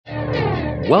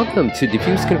Welcome to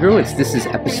Diffused Congruence. This is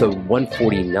episode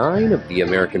 149 of the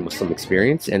American Muslim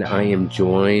Experience, and I am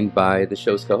joined by the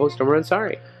show's co-host, Omar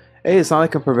Ansari. Hey, Assalamu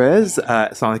alaikum Pervez.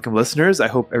 Assalamu alaikum listeners. I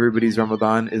hope everybody's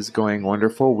Ramadan is going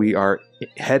wonderful. We are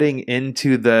heading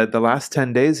into the last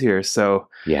 10 days here. So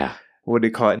Yeah, what do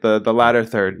you call it? The latter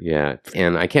third. yeah.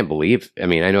 And I can't believe, I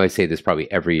know I say this probably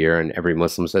every year, and every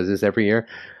Muslim says this every year,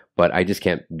 but I just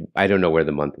can't, I don't know where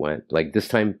the month went. Like this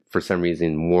time, for some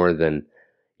reason, more than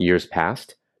years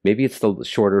past. Maybe it's the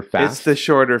shorter fast. It's the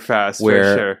shorter fast, where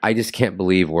for sure. I just can't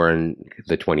believe we're in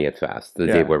the 20th fast, the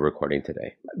day we're recording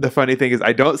today. The funny thing is,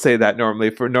 I don't say that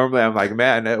normally. Normally, I'm like,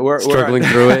 man, we're Struggling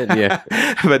through it, yeah.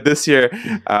 But this year,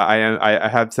 I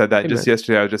have said that. Just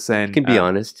yesterday, I was just saying. You can be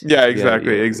honest. Yeah,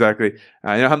 exactly, exactly.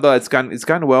 Alhamdulillah, it's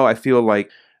gone well. I feel like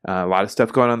a lot of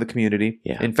stuff going on in the community.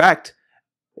 Yeah. In fact,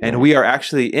 and we are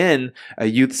actually in a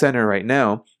youth center right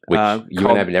now. Which you and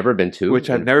I have never been to. Which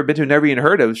I've never been to, never even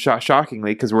heard of,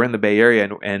 shockingly, because we're in the Bay Area,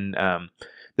 and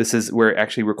we're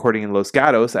actually recording in Los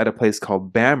Gatos at a place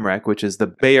called BAMREC, which is the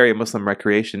Bay Area Muslim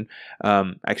Recreation.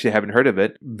 Actually, I haven't heard of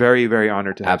it. Very, very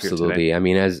honored to have you here today.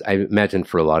 Absolutely. As I imagine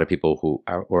for a lot of people who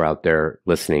are out there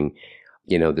listening,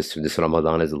 this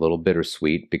Ramadan is a little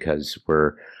bittersweet because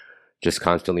we're just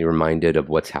constantly reminded of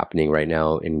what's happening right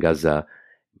now in Gaza,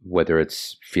 whether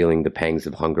it's feeling the pangs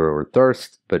of hunger or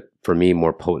thirst, but for me,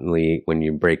 more potently, when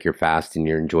you break your fast and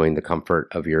you're enjoying the comfort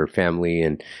of your family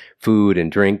and food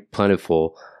and drink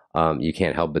plentiful, you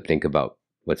can't help but think about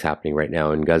what's happening right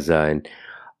now in Gaza.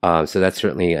 And so that's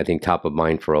certainly, I think, top of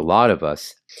mind for a lot of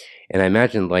us. And I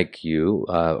imagine like you,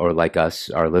 or like us,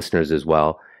 our listeners as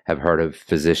well, have heard of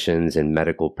physicians and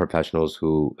medical professionals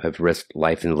who have risked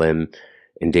life and limb,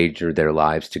 endangered their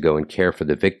lives to go and care for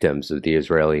the victims of the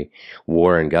Israeli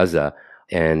war in Gaza,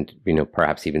 and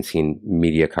perhaps even seen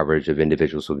media coverage of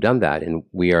individuals who've done that. And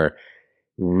we are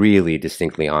really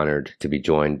distinctly honored to be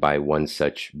joined by one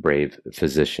such brave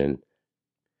physician.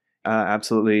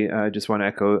 Absolutely. I just want to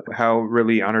echo how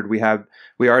really honored we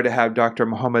are to have Dr.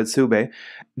 Mohammad Subeh.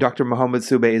 Dr. Mohammad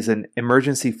Subeh is an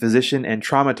emergency physician and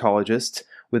traumatologist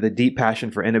with a deep passion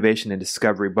for innovation and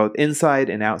discovery, both inside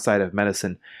and outside of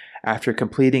medicine. After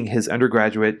completing his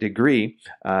undergraduate degree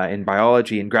in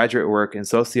biology and graduate work in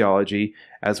sociology,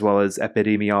 as well as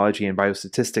epidemiology and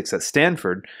biostatistics at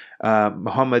Stanford,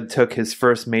 Muhammad took his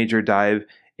first major dive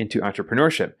into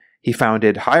entrepreneurship. He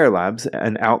founded Higher Labs,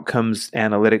 an outcomes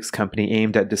analytics company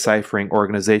aimed at deciphering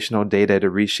organizational data to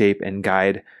reshape and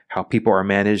guide how people are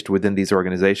managed within these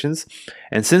organizations.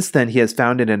 And since then, he has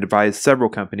founded and advised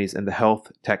several companies in the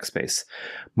health tech space.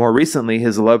 More recently,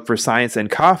 his love for science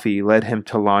and coffee led him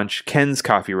to launch Ken's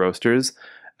Coffee Roasters,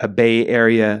 a Bay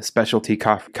Area specialty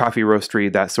coffee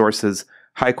roastery that sources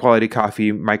high-quality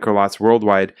coffee microlots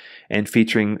worldwide and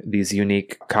featuring these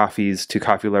unique coffees to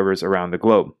coffee lovers around the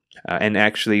globe. And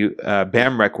actually,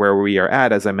 BAMREC, where we are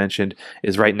at, as I mentioned,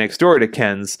 is right next door to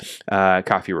Ken's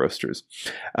Coffee Roasters.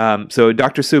 So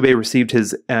Dr. Subeh received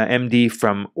his MD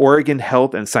from Oregon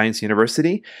Health and Science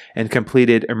University and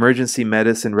completed emergency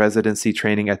medicine residency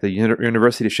training at the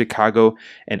University of Chicago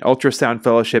and ultrasound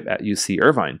fellowship at UC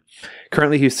Irvine.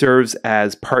 Currently, he serves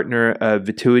as partner of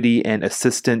Vituity and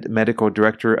assistant medical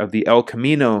director of the El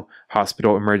Camino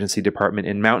Hospital Emergency Department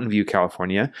in Mountain View,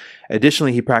 California.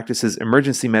 Additionally, he practices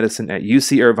emergency medicine at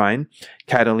UC Irvine,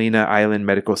 Catalina Island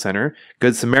Medical Center,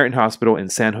 Good Samaritan Hospital in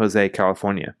San Jose,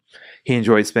 California. He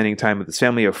enjoys spending time with his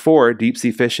family of 4,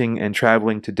 deep-sea fishing, and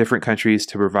traveling to different countries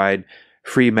to provide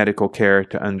free medical care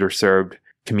to underserved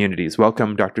communities.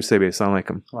 Welcome, Dr. Subeh. Assalamu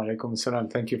alaikum. Wa alaikum salam.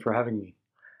 Thank you for having me.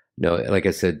 No, like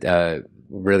I said,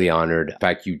 really honored. In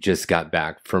fact, you just got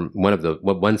back from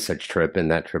one such trip,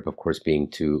 and that trip, of course, being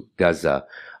to Gaza.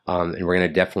 And we're going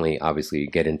to definitely, obviously,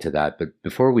 get into that. But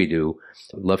before we do,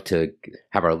 I'd love to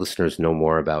have our listeners know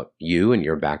more about you and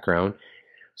your background.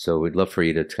 So we'd love for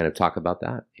you to kind of talk about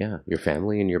that. Yeah, your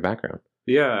family and your background.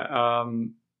 Yeah,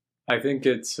 I think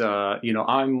it's,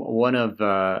 I'm one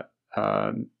of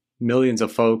millions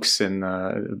of folks and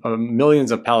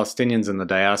millions of Palestinians in the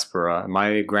diaspora.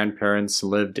 My grandparents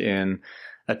lived in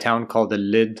a town called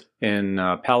Al-Lid in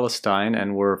Palestine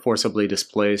and were forcibly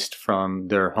displaced from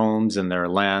their homes and their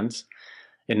lands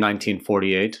in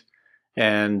 1948.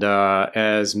 And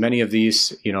as many of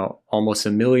these, almost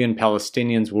 1 million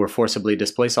Palestinians were forcibly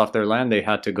displaced off their land, they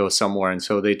had to go somewhere. And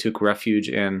so they took refuge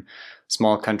in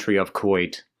small country of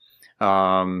Kuwait.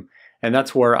 And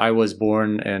that's where I was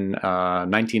born in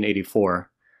 1984.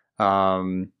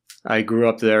 I grew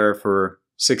up there for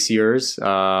 6 years,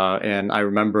 and I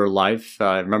remember life.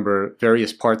 I remember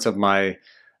various parts of my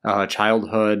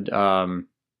childhood,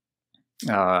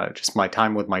 just my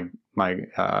time with my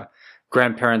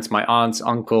grandparents, my aunts,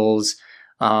 uncles.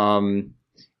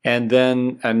 And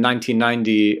then in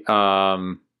 1990,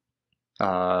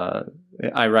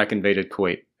 Iraq invaded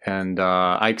Kuwait, and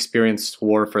I experienced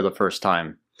war for the first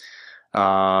time.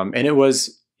 And it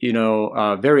was,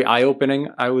 very eye-opening,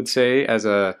 I would say, as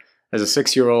a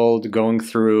 6-year-old going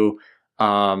through,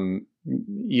 an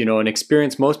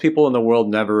experience most people in the world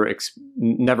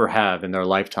never have in their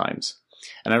lifetimes.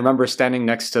 And I remember standing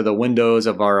next to the windows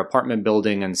of our apartment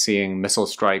building and seeing missile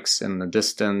strikes in the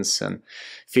distance and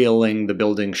feeling the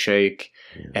building shake.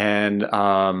 And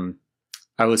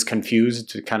I was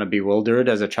confused, kind of bewildered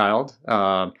as a child.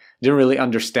 Didn't really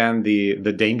understand the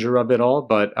danger of it all,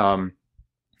 but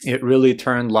it really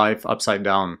turned life upside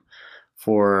down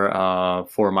for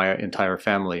my entire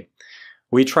family.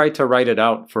 We tried to write it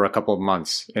out for a couple of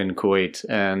months in Kuwait,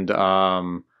 and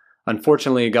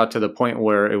unfortunately, it got to the point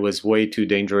where it was way too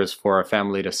dangerous for our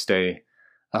family to stay,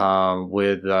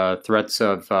 with threats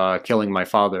of killing my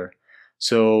father.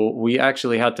 So we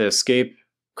actually had to escape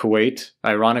Kuwait,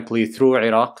 ironically through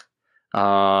Iraq,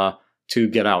 to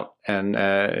get out. And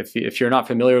if you're not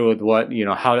familiar with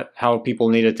how people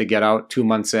needed to get out 2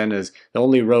 months in, is the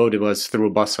only road was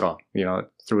through Basra,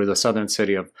 through the southern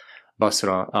city of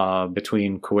Basra,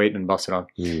 between Kuwait and Basra.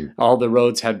 All the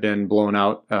roads had been blown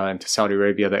out into Saudi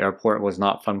Arabia. The airport was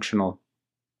not functional.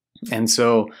 And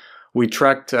so we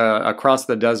trekked across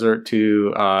the desert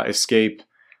to escape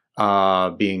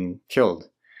being killed.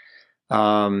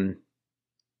 In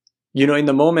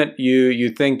the moment, you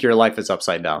think your life is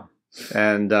upside down.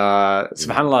 And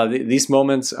subhanAllah, these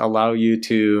moments allow you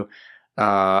to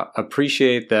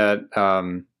appreciate that.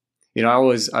 I'm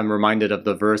reminded of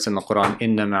the verse in the Quran,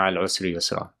 "Inna ma'al usri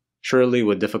yusra." Surely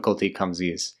with difficulty comes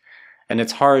ease. And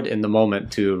it's hard in the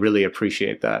moment to really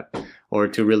appreciate that, or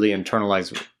to really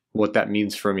internalize what that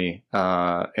means for me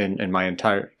in my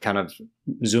entire, kind of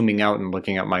zooming out and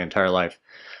looking at my entire life.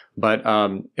 But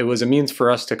it was a means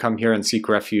for us to come here and seek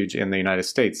refuge in the United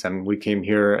States. And we came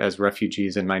here as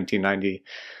refugees in 1990,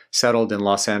 settled in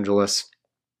Los Angeles.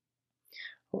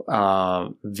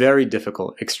 Very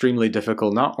difficult, extremely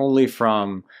difficult, not only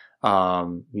from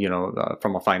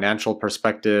from a financial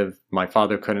perspective. My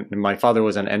father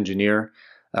was an engineer,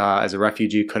 as a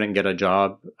refugee, couldn't get a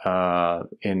job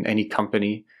in any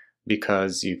company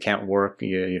because you can't work,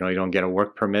 you don't get a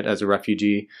work permit as a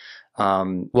refugee.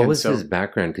 What was his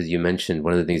background? Because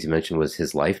one of the things you mentioned was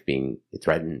his life being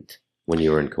threatened when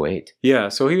you were in Kuwait. Yeah,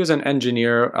 so he was an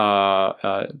engineer,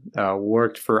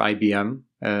 worked for IBM,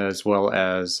 as well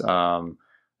as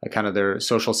kind of their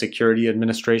Social Security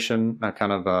Administration,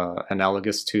 kind of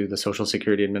analogous to the Social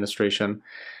Security Administration.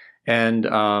 And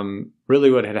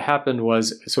really what had happened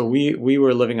was, so we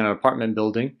were living in an apartment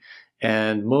building,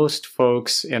 and most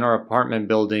folks in our apartment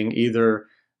building either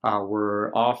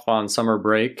were off on summer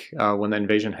break when the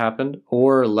invasion happened,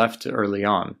 or left early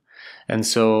on. And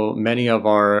so many of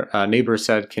our neighbors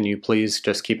said, "Can you please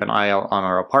just keep an eye out on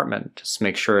our apartment? Just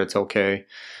make sure it's okay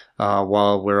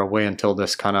while we're away until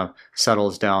this kind of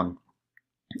settles down."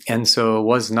 And so it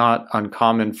was not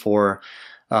uncommon for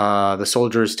the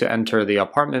soldiers to enter the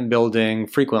apartment building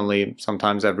frequently,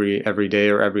 sometimes every day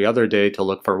or every other day, to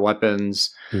look for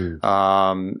weapons and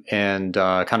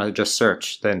kind of just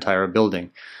search the entire building.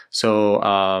 So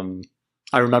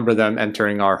I remember them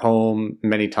entering our home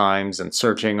many times and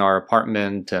searching our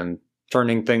apartment and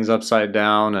turning things upside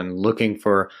down and looking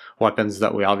for weapons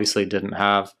that we obviously didn't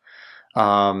have,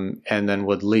 and then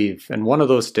would leave. And one of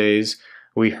those days,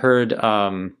 we heard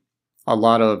a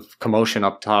lot of commotion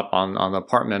up top on the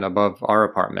apartment above our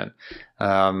apartment,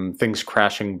 things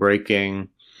crashing, breaking.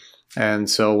 And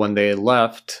so when they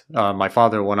left, my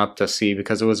father went up to see,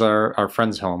 because it was our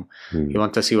friend's home. He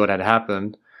went to see what had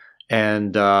happened.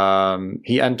 And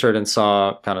he entered and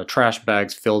saw kind of trash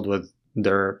bags filled with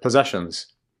their possessions.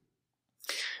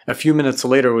 A few minutes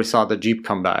later, we saw the Jeep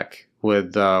come back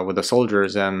with the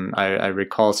soldiers, and I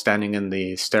recall standing in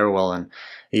the stairwell and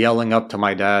yelling up to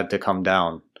my dad to come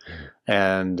down.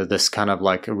 And this kind of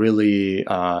like really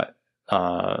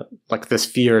like this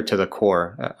fear to the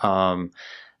core,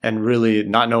 and really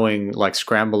not knowing, like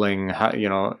scrambling, how,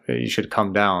 you should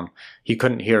come down. He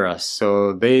couldn't hear us,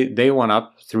 so they went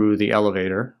up through the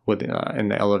elevator in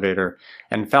the elevator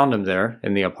and found him there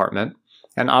in the apartment.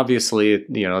 And obviously,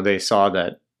 they saw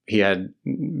that he had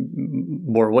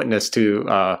bore witness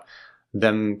to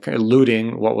them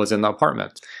looting what was in the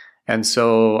apartment. And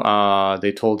so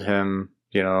they told him,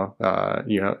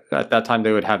 at that time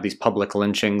they would have these public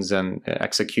lynchings and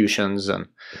executions, and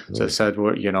so they said,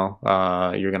 you're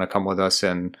going to come with us,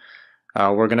 and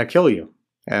we're going to kill you.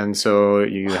 And so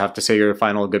you have to say your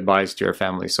final goodbyes to your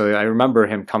family. So I remember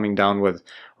him coming down with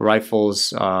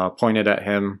rifles pointed at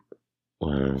him.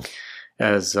 Wow.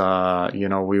 as you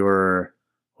know,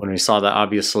 when we saw that,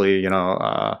 obviously, you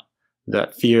know,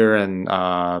 that fear and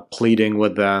pleading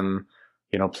with them,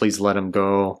 you know, please let him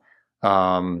go.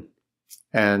 And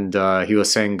he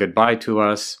was saying goodbye to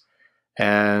us.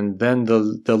 And then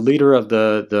the leader of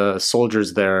the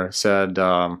soldiers there said,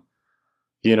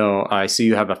 you know, I see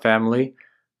you have a family.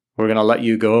 We're going to let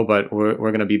you go, but we're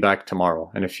going to be back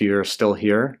tomorrow. And if you're still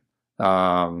here,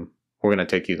 we're going to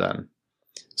take you then.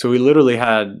 So we literally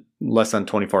had less than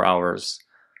 24 hours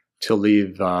to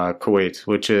leave Kuwait,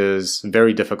 which is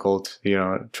very difficult, you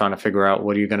know, trying to figure out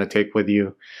what are you going to take with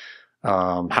you?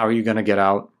 How are you going to get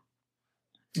out?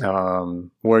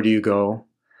 Where do you go?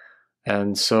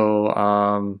 And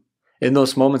so in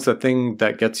those moments, the thing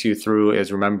that gets you through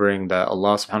is remembering that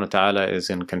Allah subhanahu wa ta'ala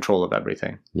is in control of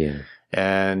everything. Yeah.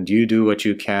 And you do what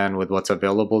you can with what's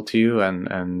available to you.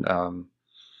 And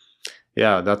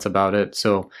yeah, that's about it.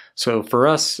 So for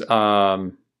us,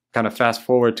 kind of fast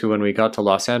forward to when we got to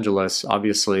Los Angeles,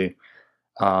 obviously,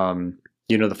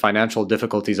 you know, the financial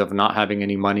difficulties of not having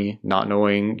any money, not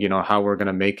knowing, you know, how we're going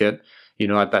to make it. You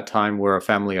know, at that time, we're a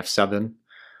family of 7.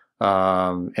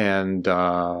 And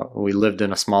we lived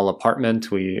in a small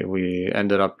apartment. We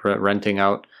ended up renting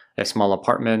out a small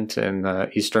apartment in the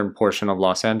eastern portion of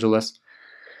Los Angeles.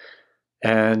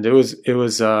 And it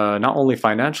was not only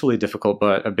financially difficult,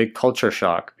 but a big culture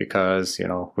shock because, you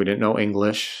know, we didn't know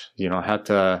English, you know, had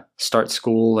to start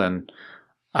school. And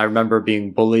I remember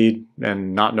being bullied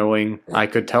and not knowing. I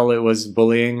could tell it was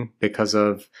bullying because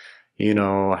of, you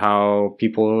know, how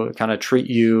people kind of treat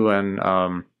you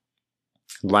and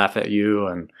laugh at you.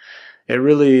 And it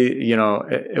really, you know,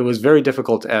 it was very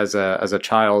difficult as a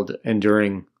child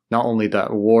enduring not only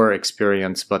that war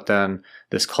experience, but then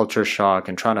this culture shock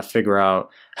and trying to figure out,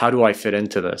 how do I fit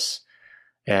into this?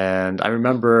 And I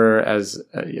remember as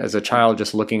a child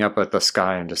just looking up at the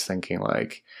sky and just thinking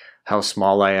like how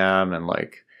small I am and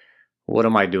like, what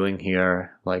am I doing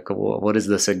here? Like, what does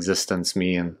this existence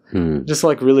mean? Just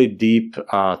like really deep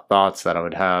thoughts that I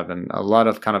would have, and a lot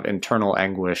of kind of internal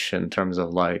anguish in terms of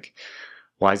like,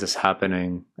 why is this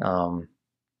happening?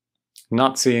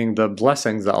 Not seeing the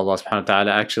blessings that Allah subhanahu wa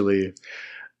ta'ala actually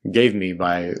gave me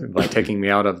by taking me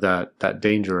out of that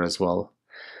danger as well.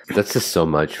 That's just so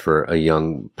much for a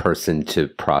young person to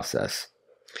process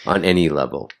on any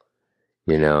level,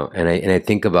 you know. And I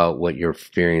think about what your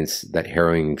experience, that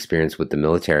harrowing experience with the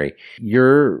military.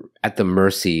 You're at the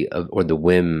mercy of, or the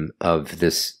whim of,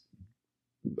 this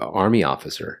army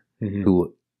officer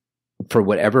who, for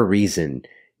whatever reason,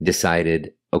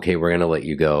 decided, okay, we're going to let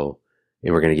you go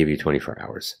and we're going to give you 24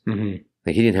 hours.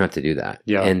 Like, he didn't have to do that.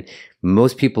 Yeah. And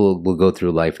most people will go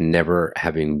through life never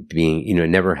having to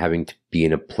be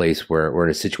in a place where, or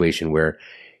in a situation where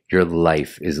your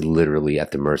life is literally at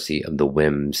the mercy of the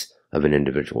whims of an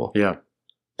individual. Yeah.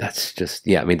 That's just,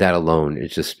 yeah, I mean, that alone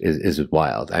is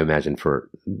wild, I imagine,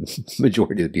 for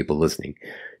majority of the people listening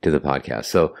to the podcast.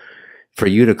 So for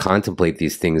you to contemplate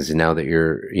these things now that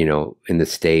you're, you know, in the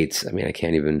States, I mean, I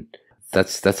can't even,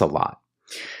 that's a lot.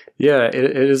 Yeah, it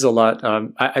is a lot.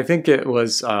 I think it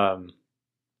was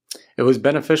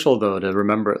beneficial though to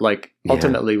remember, like,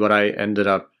 ultimately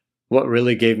what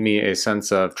really gave me a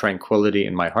sense of tranquility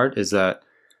in my heart is that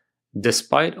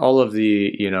despite all of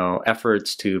the, you know,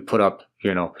 efforts to put up,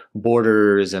 you know,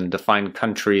 borders and define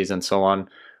countries and so on,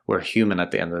 we're human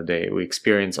at the end of the day. We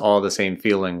experience all the same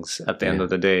feelings at the end of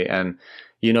the day. And,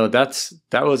 you know, that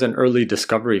was an early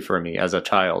discovery for me as a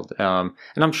child. And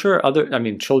I'm sure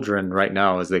children right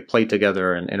now, as they play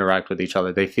together and interact with each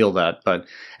other, they feel that. But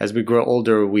as we grow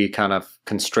older, we kind of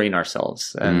constrain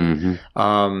ourselves. And,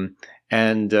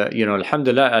 you know,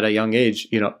 alhamdulillah, at a young age,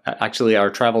 you know, actually our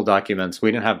travel documents,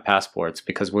 we didn't have passports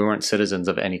because we weren't citizens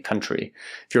of any country.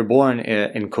 If you're born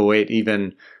in Kuwait,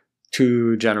 even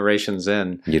 2 generations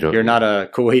in, you're not a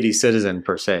Kuwaiti citizen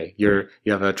per se. You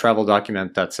have a travel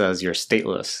document that says you're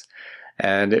stateless.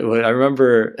 And I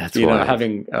remember,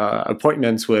 having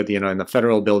appointments with, you know, in the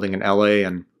federal building in LA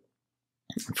and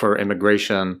for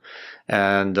immigration,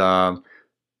 and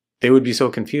they would be so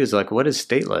confused, like, what is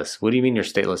stateless? What do you mean you're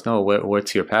stateless? No,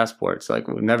 what's your passport? It's like,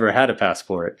 we've never had a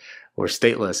passport. We're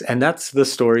stateless. And that's the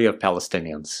story of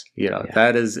Palestinians. You know,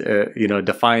 that is, you know,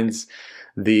 defines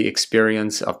the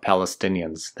experience of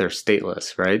Palestinians. They're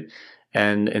stateless, right?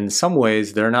 And in some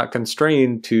ways, they're not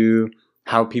constrained to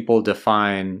how people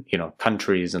define, you know,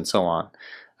 countries and so on.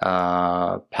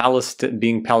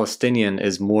 Being Palestinian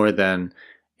is more than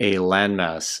a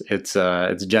landmass.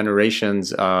 It's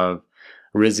generations of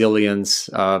resilience,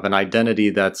 of an identity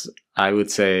that's, I would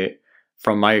say,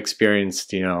 from my experience,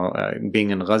 you know, being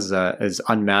in Gaza, is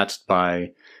unmatched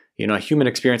by, you know, a human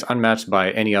experience unmatched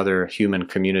by any other human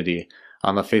community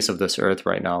on the face of this earth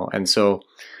right now. And so,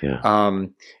 Yeah.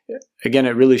 Again,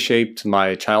 it really shaped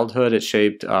my childhood. It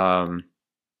shaped what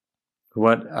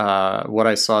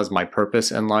I saw as my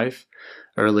purpose in life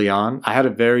early on. I had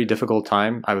a very difficult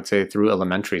time, I would say, through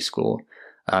elementary school.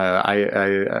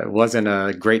 I wasn't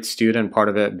a great student. Part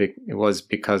of it was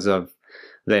because of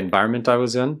the environment I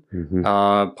was in. Mm-hmm.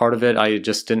 Part of it, I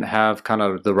just didn't have kind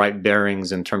of the right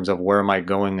bearings in terms of where am I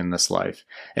going in this life.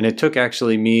 And it took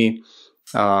actually me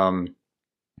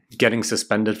getting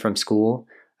suspended from school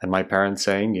and my parents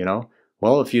saying,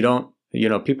 well, if you don't,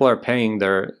 people are paying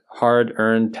their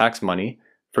hard-earned tax money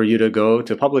for you to go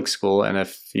to public school. And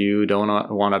if you don't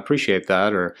want to appreciate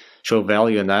that or show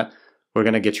value in that, we're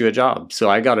going to get you a job. So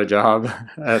I got a job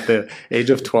at the age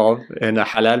of 12 in a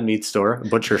halal meat store, a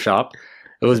butcher shop.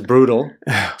 It was brutal,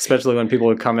 especially when people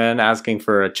would come in asking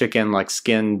for a chicken, like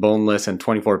skin, boneless, and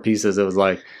 24 pieces. It was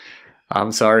like,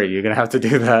 I'm sorry, you're going to have to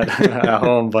do that at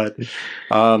home. But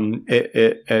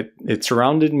it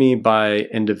surrounded me by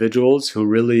individuals who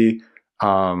really,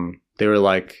 they were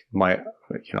like my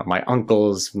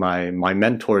uncles, my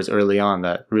mentors early on,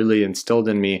 that really instilled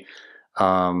in me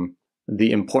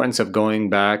the importance of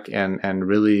going back and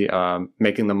really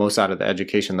making the most out of the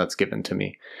education that's given to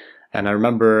me. And I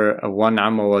remember one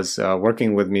Amma was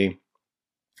working with me,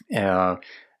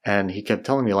 and he kept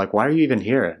telling me, like, why are you even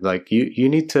here? Like, you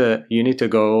need to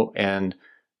go and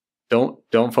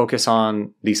don't focus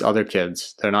on these other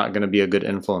kids. They're not going to be a good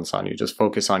influence on you. Just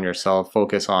focus on yourself.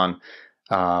 Focus on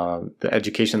the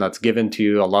education that's given to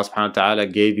you. Allah subhanahu wa ta'ala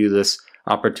gave you this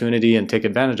opportunity, and take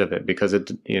advantage of it, because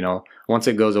it, once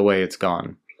it goes away, it's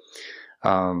gone.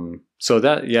 So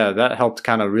that helped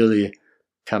really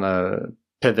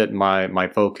pivot my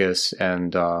focus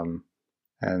and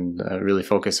really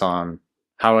focus on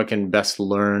how I can best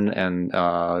learn and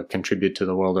contribute to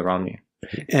the world around me.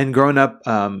 And growing up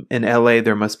in LA,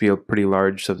 there must be a pretty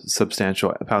large,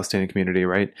 substantial Palestinian community,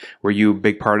 right? Were you a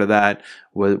big part of that?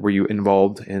 Were you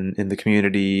involved in the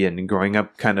community and growing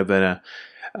up kind of in a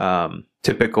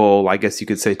typical, I guess you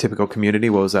could say, typical community?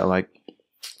 What was that like?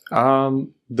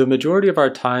 The majority of our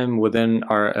time within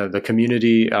the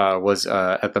community was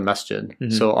at the masjid. Mm-hmm.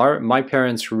 So my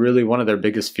parents, really, one of their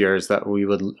biggest fears that we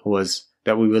would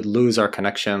lose our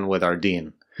connection with our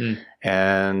deen.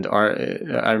 And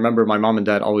I remember my mom and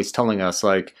dad always telling us,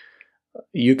 like,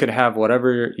 you could have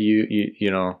whatever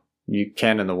you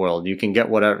can in the world. You can get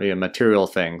whatever material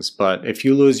things, but if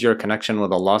you lose your connection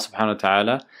with Allah subhanahu wa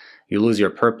ta'ala, you lose your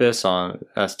purpose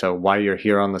as to why you're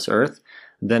here on this earth,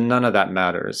 then none of that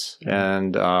matters.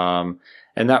 And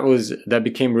that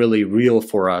became really real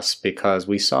for us, because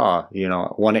we saw,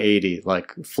 180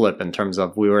 like flip in terms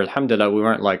of, alhamdulillah, we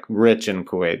weren't like rich in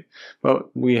Kuwait,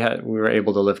 but we were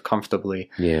able to live comfortably.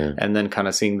 Yeah. And then kind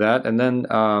of seeing that. And then,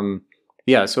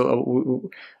 so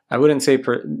I wouldn't say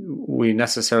we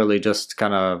necessarily just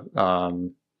kind of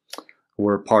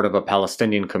were part of a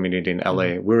Palestinian community in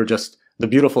LA. We were just, the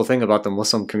beautiful thing about the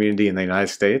Muslim community in the United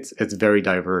States, it's very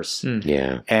diverse.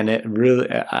 Yeah. And it really,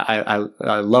 I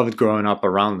loved growing up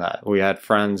around that. We had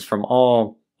friends from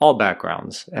all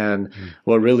backgrounds. And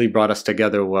what really brought us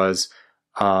together was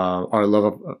our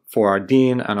love for our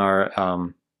deen, and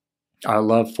our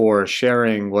love for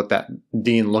sharing what that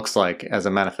deen looks like as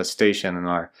a manifestation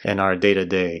in our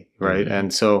day-to-day, right? Mm-hmm.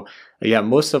 And so,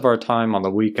 most of our time on the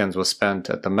weekends was spent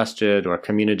at the masjid or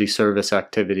community service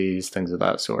activities, things of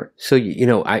that sort. So,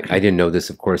 I didn't know this,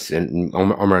 of course, and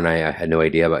Omar and I had no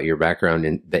idea about your background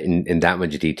in that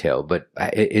much detail, but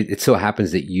it so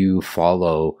happens that you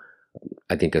follow,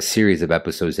 I think, a series of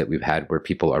episodes that we've had where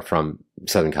people are from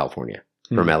Southern California,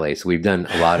 from LA. So we've done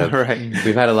a lot of,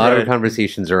 we've had a lot of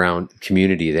conversations around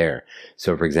community there.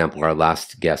 So, for example, our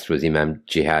last guest was Imam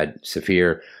Jihad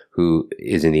Safir, who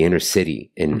is in the inner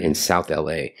city in South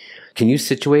LA. Can you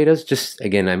situate us? Just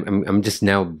again, I'm just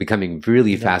now becoming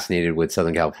really fascinated with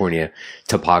Southern California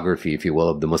topography, if you will,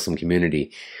 of the Muslim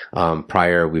community.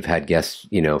 Prior, we've had guests,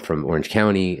 from Orange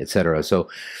County, et cetera. So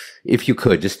if you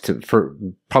could, for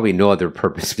probably no other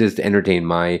purpose, just to entertain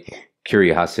my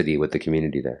curiosity with the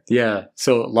community there. Yeah.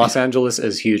 So Los Angeles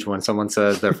is huge. When someone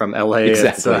says they're from LA,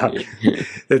 exactly.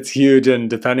 It's huge. And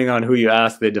depending on who you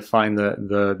ask, they define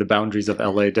the boundaries of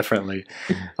LA differently.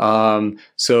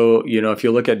 So, if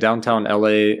you look at downtown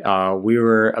LA, we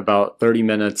were about 30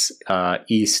 minutes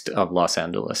east of Los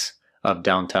Angeles, of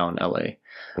downtown LA.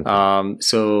 Okay.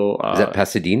 Is that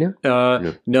Pasadena?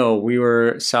 No, we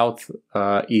were south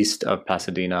east of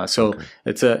Pasadena. So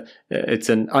it's an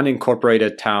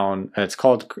unincorporated town. It's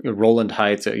called Roland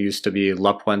Heights. It used to be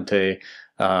La Puente.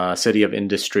 city of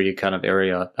industry kind of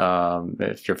area.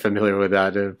 If you're familiar with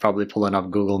that, probably pulling up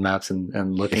Google Maps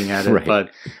and looking at it. Right.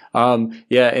 But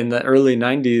yeah, in the early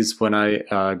 90s, when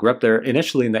I grew up there,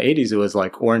 initially in the 80s, it was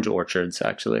like orange orchards,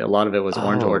 actually. A lot of it was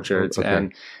orange orchards. Okay.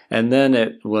 And then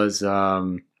it was,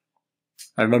 I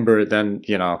remember then,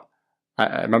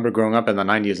 I remember growing up in the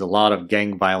 90s, a lot of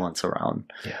gang violence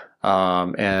around. Yeah.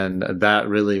 And that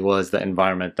really was the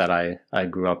environment that I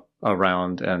grew up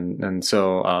around. And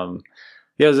so,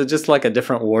 yeah, it was just like a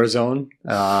different war zone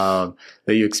that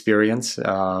you experience.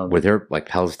 Were there like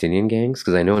Palestinian gangs?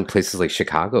 Because I know in places like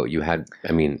Chicago, you had,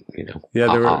 I mean, Yeah,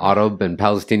 there were Arab and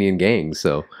Palestinian gangs.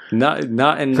 So not in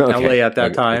Okay. LA at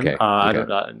that time. Okay.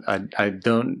 I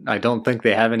don't think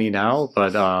they have any now,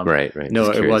 but right. no, Just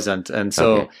it curious. wasn't. And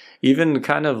so Okay. even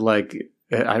kind of like,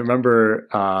 I remember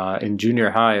in junior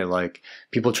high, like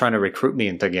people trying to recruit me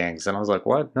into gangs, and I was like,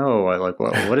 "What? No!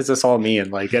 What does this all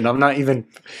mean?" Like, and I'm not even,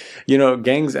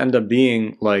 gangs end up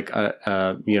being like,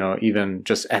 even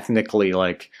just ethnically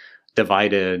like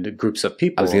divided groups of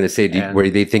people. I was going to say, were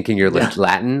they thinking you're like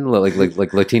Latin,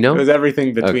 like Latino? It was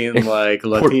everything between Okay. like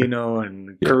Latino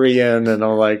and Korean, and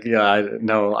I'm like, I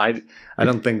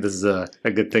don't think this is a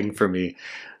good thing for me.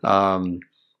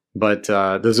 But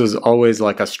this was always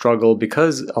like a struggle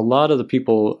because a lot of the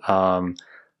people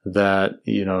that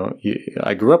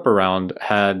I grew up around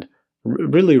had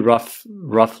really rough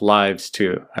lives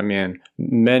too. I mean,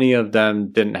 many of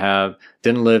them didn't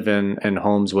live in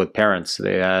homes with parents.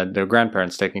 They had their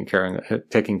grandparents taking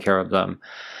care of them,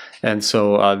 and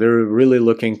so they were really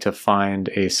looking to find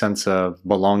a sense of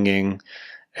belonging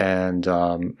and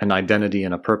an identity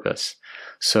and a purpose.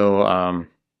 So.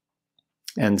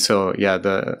 And so, yeah,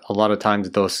 a lot of times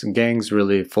those gangs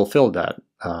really fulfill that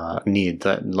need,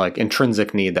 that like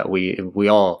intrinsic need that we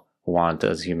all want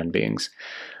as human beings.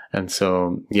 And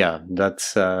so, yeah,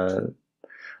 that's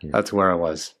where I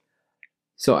was.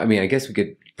 So, I mean, I guess we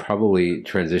could probably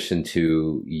transition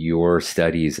to your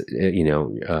studies,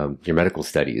 your medical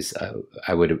studies.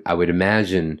 I would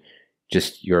imagine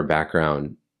just your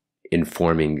background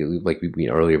informing, like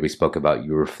earlier we spoke about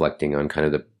you reflecting on kind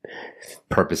of the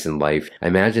purpose in life. I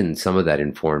imagine some of that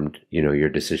informed, your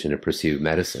decision to pursue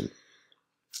medicine.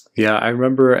 Yeah, I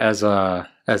remember as a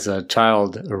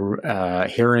child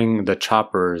hearing the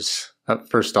choppers.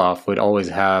 First off, we'd always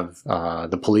have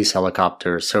the police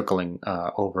helicopters circling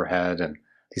overhead, and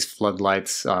these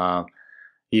floodlights,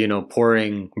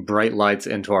 pouring bright lights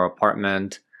into our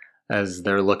apartment as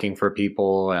they're looking for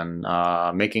people and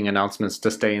making announcements to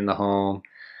stay in the home.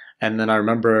 And then I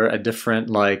remember a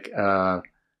different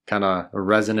kind of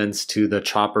resonance to the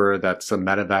chopper that's the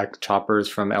medevac choppers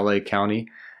from LA County.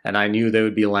 And I knew they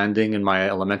would be landing in my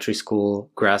elementary school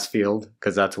grass field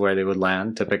because that's where they would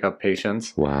land to pick up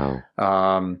patients. Wow.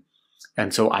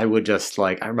 And so I would just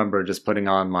I remember just putting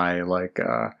on my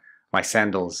my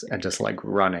sandals and just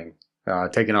running,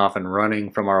 taking off and running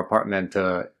from our apartment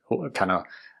to kind of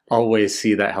always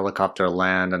see that helicopter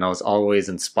land. And I was always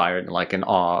inspired, in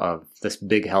awe of this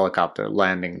big helicopter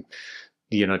landing,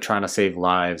 trying to save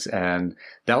lives. And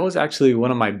that was actually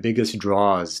one of my biggest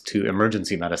draws to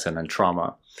emergency medicine and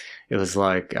trauma. It was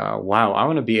like, wow, I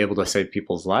want to be able to save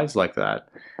people's lives like that.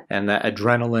 And that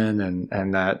adrenaline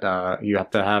and that you have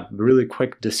to have really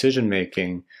quick decision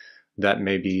making that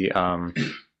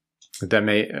that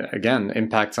may, again,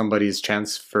 impact somebody's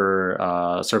chance for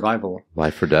survival.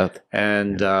 Life or death.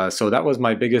 And so that was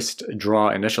my biggest draw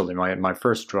initially, my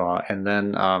first draw. And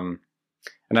then,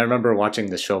 and I remember watching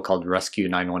this show called Rescue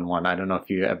 911. I don't know if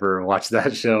you ever watched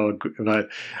that show, but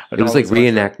it was like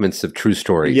reenactments of true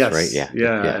stories, yes, right?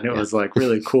 Yeah. And it was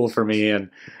really cool for me.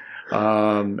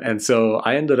 And so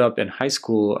I ended up in high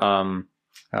school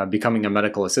becoming a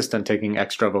medical assistant, taking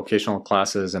extra vocational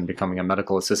classes and becoming a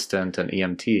medical assistant and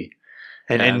EMT.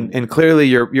 And clearly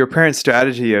your parents'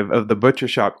 strategy of the butcher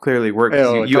shop clearly worked. You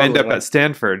totally end up at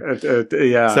Stanford.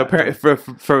 Yeah. So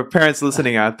for parents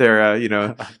listening out there,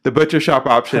 the butcher shop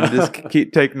option, just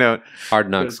take note. Hard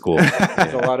knock school.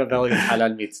 There's a lot of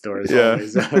halal meat stores. Yeah.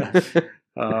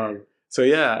 So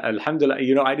yeah,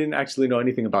 alhamdulillah, I didn't actually know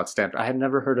anything about Stanford. I had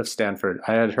never heard of Stanford.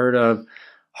 I had heard of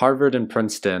Harvard and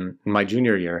Princeton in my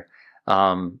junior year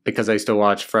because I used to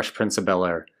watch Fresh Prince of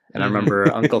Bel-Air. And I remember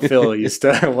Uncle Phil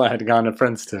had gone to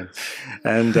Princeton,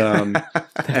 and then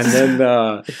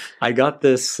I got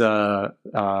this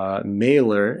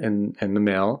mailer in the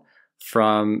mail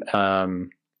from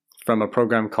a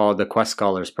program called the Quest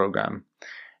Scholars Program,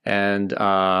 and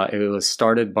it was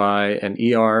started by an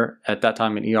ER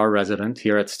resident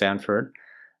here at Stanford,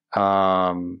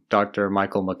 Dr.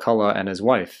 Michael McCullough, and his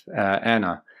wife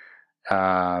Anna,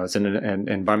 was an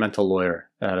environmental lawyer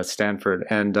at Stanford,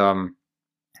 and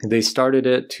they started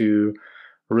it to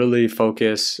really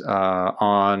focus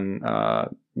on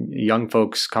young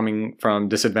folks coming from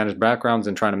disadvantaged backgrounds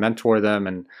and trying to mentor them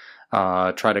and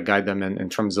try to guide them in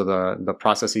terms of the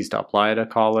processes to apply to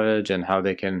college and how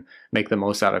they can make the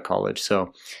most out of college.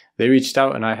 So they reached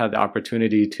out, and I had the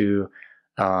opportunity to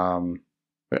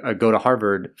go to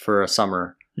Harvard for a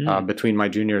summer between my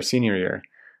junior and senior year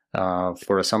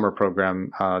for a summer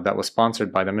program that was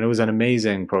sponsored by them. And it was an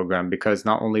amazing program because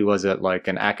not only was it like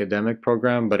an academic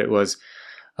program, but it was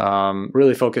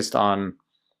really focused on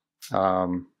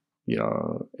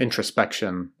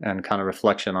introspection and kind of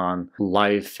reflection on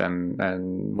life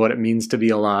and what it means to be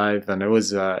alive. And it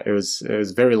was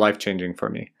very life-changing for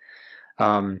me.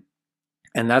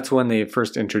 And that's when they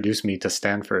first introduced me to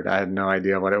Stanford. I had no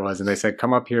idea what it was. And they said,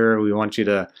 come up here. We want you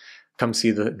to come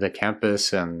see the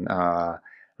campus, and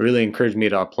really encouraged me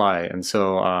to apply. And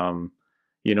so,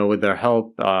 with their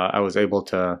help, I was able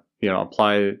to,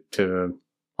 apply to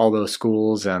all those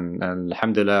schools, and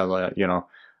alhamdulillah,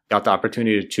 got the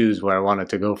opportunity to choose where I wanted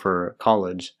to go for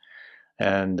college.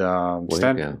 And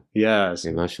Stanford, yes,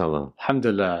 yeah, mashallah,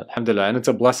 alhamdulillah, and it's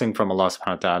a blessing from Allah subhanahu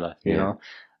wa ta'ala, you know.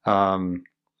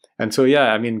 And so,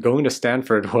 yeah, I mean, going to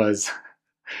Stanford was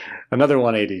another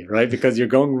 180, right? Because you're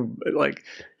going like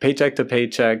paycheck to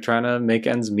paycheck, trying to make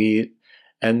ends meet.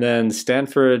 And then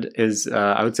Stanford is,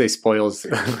 I would say, spoils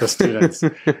the students. I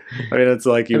mean, it's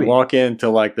like you walk into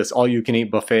like this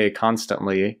all-you-can-eat buffet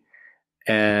constantly.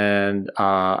 And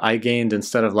I gained,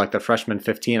 instead of like the freshman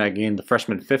 15, I gained the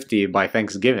freshman 50 by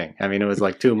Thanksgiving. I mean, it was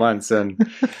like 2 months, and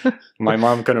my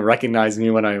mom couldn't recognize me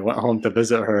when I went home to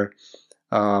visit her.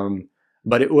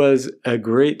 But it was a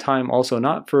great time also,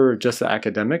 not for just the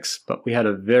academics, but we had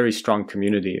a very strong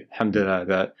community, alhamdulillah,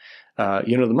 that,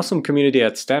 the Muslim community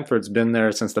at Stanford's been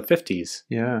there since the 50s.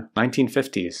 Yeah.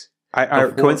 1950s. I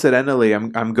coincidentally,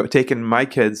 I'm taking my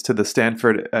kids to the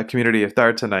Stanford community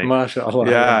iftar tonight. MashaAllah.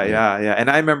 Yeah. And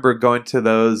I remember going to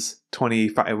those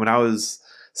 25, when I was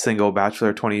single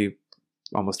bachelor,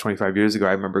 almost 25 years ago.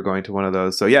 I remember going to one of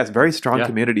those. So yeah, it's a very strong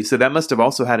community. So that must have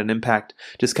also had an impact,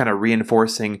 just kind of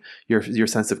reinforcing your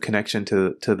sense of connection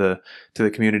to the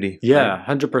community. Yeah,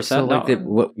 100%. So like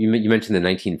what you mentioned, the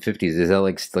 1950s. Is that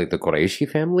like the Quraishi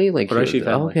family? Like Quraishi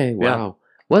family. Okay, wow. Yeah.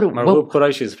 What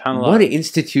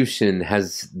institution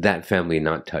has that family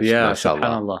not touched? Yeah,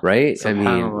 mashallah, right? I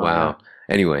mean, wow.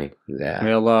 Yeah. Anyway, yeah.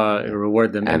 May Allah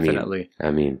reward them infinitely.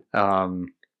 I mean.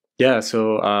 Yeah,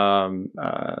 so and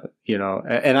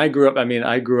I grew up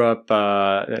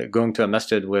going to a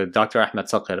masjid with Dr. Ahmed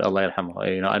Saqir, Allah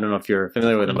yarhamah. I don't know if you're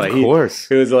familiar with him, but he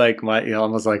was like my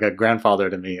almost like a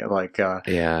grandfather to me. Like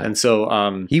and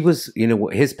so he was,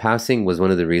 his passing was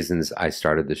one of the reasons I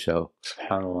started the show.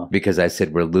 SubhanAllah. Because I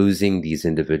said we're losing these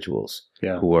individuals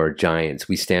who are giants.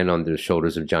 We stand on the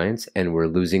shoulders of giants, and we're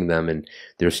losing them, and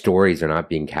their stories are not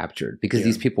being captured because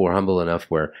these people were humble enough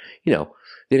where they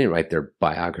didn't write their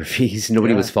biographies.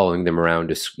 Nobody was following them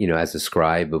around as a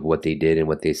scribe of what they did and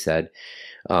what they said.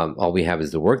 All we have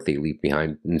is the work they leave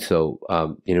behind. And so,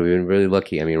 we've been really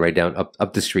lucky. I mean, right down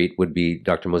up the street would be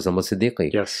Dr. Mohammad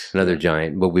Siddiqui, another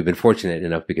giant. But we've been fortunate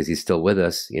enough, because he's still with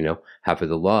us, half of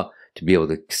the law, to be able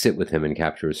to sit with him and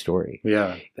capture his story.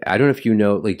 Yeah. I don't know if do you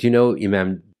know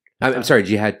Imam, I'm sorry,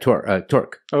 Jihad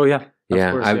Turk? Oh, yeah.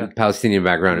 Yeah, I have a Palestinian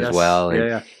background as well.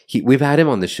 And we've had him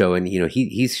on the show, and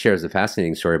he shares a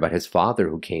fascinating story about his father,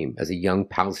 who came as a young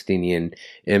Palestinian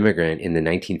immigrant in the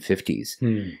 1950s,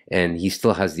 and he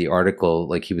still has the article.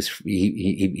 Like he was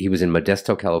in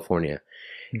Modesto, California,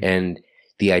 and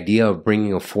the idea of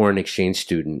bringing a foreign exchange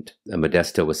student,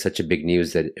 Modesto, was such a big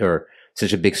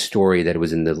such a big story that it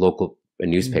was in the local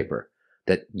newspaper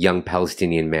that young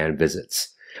Palestinian man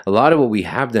visits. A lot of what we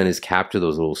have done is capture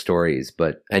those little stories.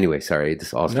 But anyway, sorry,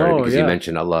 this all started because you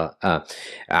mentioned Ahmed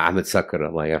Saqir,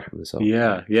 Allah yarhamah. So.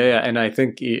 Yeah. And I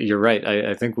think you're right.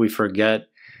 I think we forget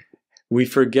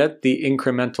the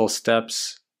incremental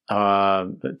steps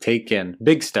taken,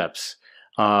 big steps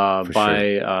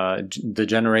by the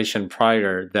generation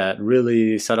prior that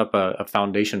really set up a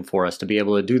foundation for us to be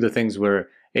able to do the things we're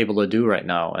able to do right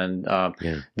now, and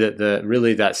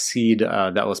really that seed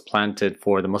that was planted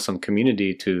for the Muslim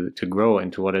community to grow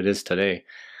into what it is today.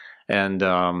 And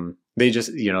they just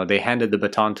they handed the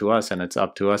baton to us, and it's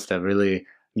up to us to really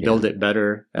build it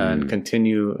better and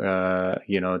continue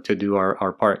to do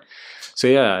our part. So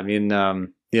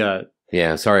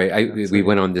sorry, we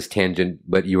went on this tangent,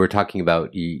 but you were talking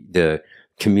about the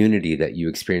community that you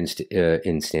experienced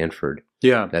in Stanford.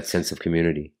 That sense of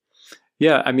community.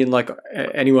 Yeah, I mean, like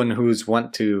anyone who's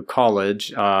went to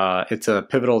college, it's a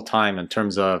pivotal time in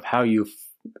terms of how you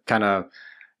kind of,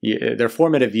 they're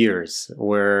formative years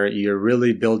where you're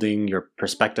really building your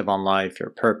perspective on life,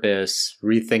 your purpose,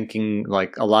 rethinking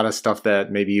like a lot of stuff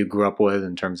that maybe you grew up with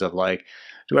in terms of like,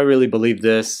 do I really believe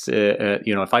this?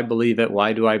 If I believe it,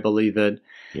 why do I believe it?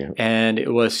 Yeah. And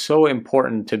it was so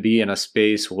important to be in a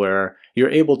space where you're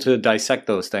able to dissect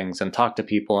those things and talk to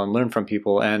people and learn from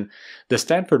people. And the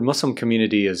Stanford Muslim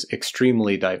community is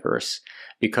extremely diverse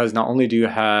because not only do you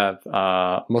have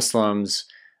Muslims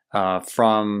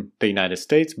from the United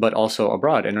States, but also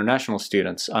abroad, international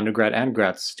students, undergrad and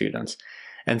grad students.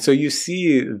 And so you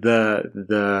see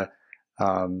the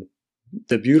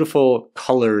beautiful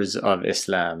colors of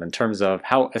Islam in terms of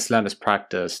how Islam is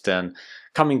practiced and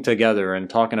coming together and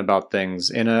talking about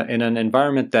things in an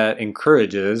environment that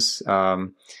encourages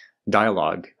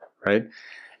dialogue, right?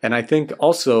 And I think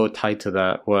also tied to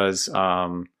that was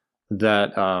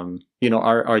that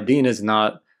our deen is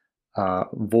not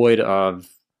void of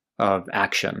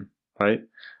action, right?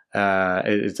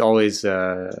 It's always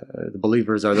the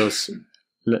believers are those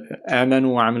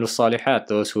amanu wa amilu salihat,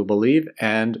 those who believe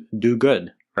and do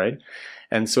good, right?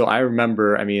 And so I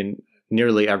remember,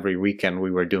 nearly every weekend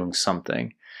we were doing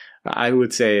something. I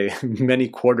would say many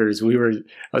quarters I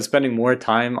was spending more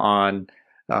time on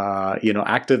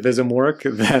activism work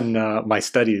than my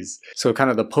studies. So kind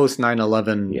of the post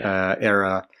 9/11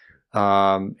 era.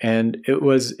 And it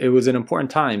was an important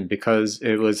time because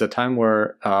it was a time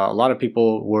where a lot of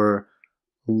people were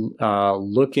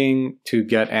looking to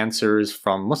get answers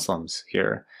from Muslims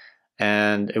here.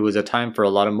 And it was a time for a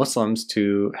lot of Muslims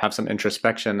to have some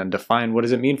introspection and define, what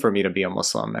does it mean for me to be a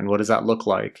Muslim? And what does that look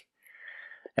like?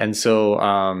 And so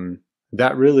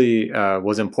that really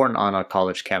was important on a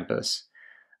college campus.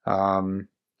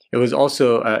 It was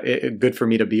also good for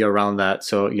me to be around that.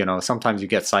 So, sometimes you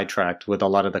get sidetracked with a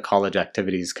lot of the college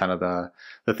activities, kind of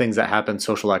the things that happen,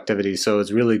 social activities. So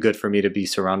it's really good for me to be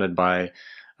surrounded by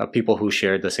people who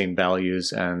shared the same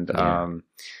values. And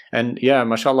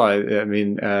mashallah,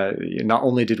 not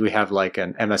only did we have like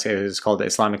an MSA, it was called the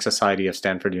Islamic Society of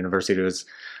Stanford University. It was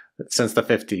since the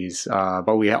 50s,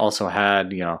 but we also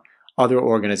had, other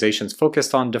organizations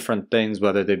focused on different things,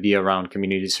 whether they be around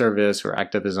community service or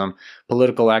activism,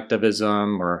 political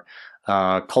activism, or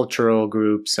cultural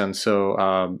groups. And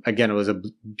so, again, it was a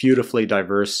beautifully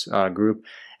diverse group.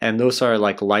 And those are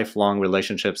like lifelong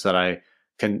relationships that I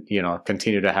can,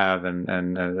 continue to have,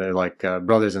 and they're like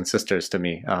brothers and sisters to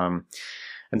me.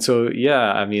 And so,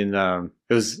 it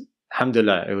was,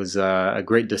 alhamdulillah, it was a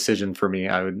great decision for me.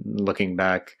 Looking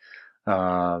back,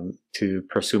 to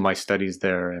pursue my studies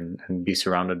there and be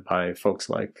surrounded by folks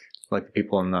like the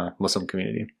people in the Muslim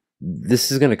community.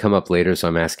 This is going to come up later, so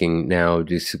I'm asking now,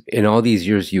 just in all these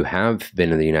years you have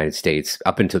been in the United States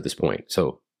up until this point,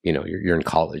 so you're in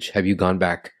college, have you gone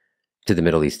back to the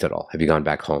Middle East at all? Have you gone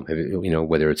back home? Have you,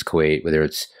 whether it's Kuwait, whether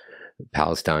it's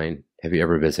Palestine, have you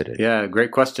ever visited? Yeah,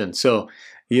 great question. So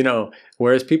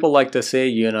whereas people like to say,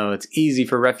 it's easy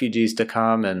for refugees to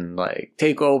come and like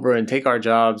take over and take our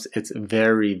jobs, it's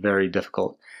very, very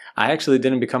difficult. I actually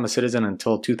didn't become a citizen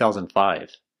until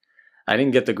 2005. I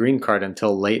didn't get the green card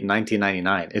until late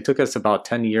 1999. It took us about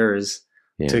 10 years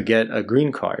to get a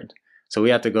green card. So we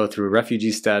had to go through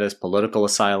refugee status, political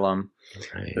asylum.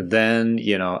 Right. Then,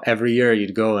 every year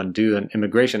you'd go and do an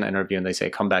immigration interview and they say,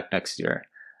 come back next year.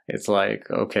 It's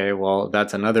like, okay, well,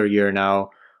 that's another year now.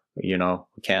 We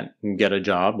can't get a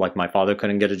job. Like my father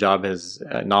couldn't get a job. His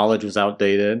knowledge was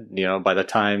outdated. By the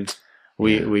time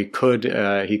he could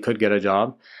get a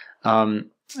job.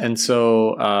 And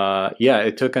so,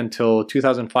 it took until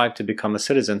 2005 to become a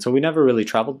citizen. So we never really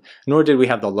traveled, nor did we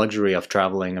have the luxury of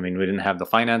traveling. We didn't have the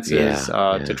finances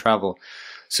to travel.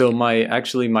 So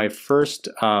my first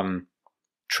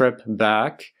trip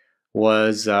back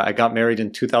was I got married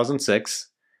in 2006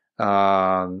 to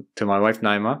my wife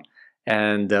Naima.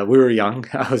 And we were young.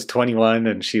 I was 21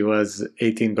 and she was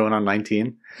 18 going on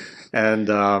 19. And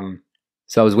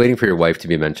so I was waiting for your wife to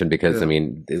be mentioned because,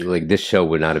 this show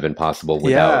would not have been possible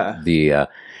without the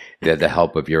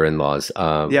help of your in-laws.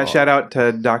 Shout out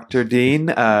to Dr.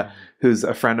 Dean, who's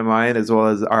a friend of mine, as well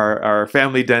as our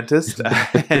family dentist,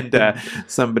 and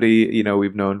somebody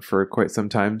we've known for quite some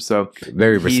time. So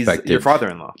very respected. Your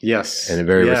father-in-law, yes, and a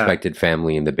very respected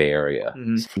family in the Bay Area.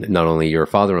 Mm-hmm. Not only your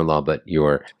father-in-law, but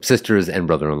your sisters and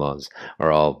brother-in-laws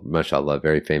are all, mashallah,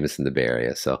 very famous in the Bay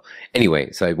Area. So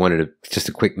anyway, I wanted to just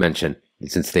a quick mention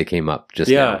since they came up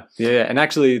just now. Yeah. And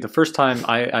actually, the first time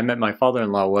I met my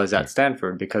father-in-law was at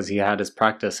Stanford because he had his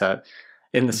practice on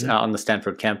the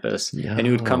Stanford campus, and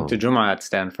he would come to Jum'ah at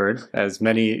Stanford, as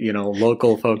many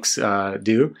local folks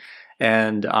do,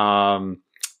 and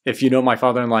if you know my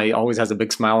father-in-law, he always has a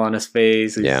big smile on his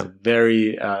face. He's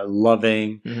very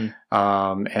loving.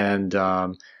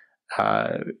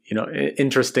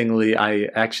 Interestingly,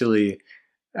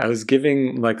 I was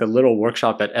giving like a little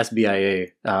workshop at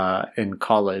SBIA in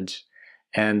college,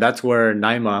 and that's where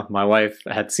Naima, my wife,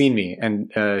 had seen me,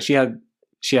 and she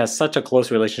has such a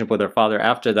close relationship with her father.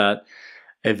 After that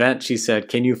event, she said,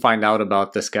 "Can you find out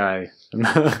about this guy,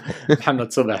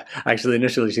 Mohammad Subeh?" Actually,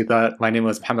 initially she thought my name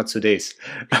was Mohammad Sudais.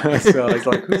 So I was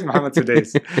like, "Who's Mohammad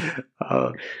Sudais?"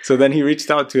 So then he reached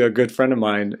out to a good friend of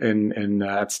mine in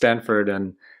at Stanford,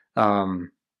 and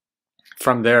from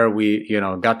there we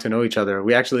got to know each other.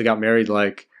 We actually got married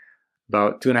like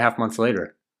about 2.5 months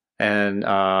later. And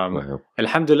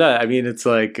alhamdulillah, I mean, it's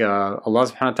like Allah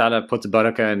subhanahu wa ta'ala puts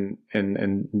barakah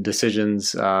in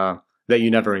decisions that you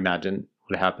never imagined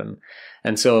would happen.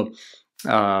 And so,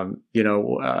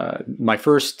 my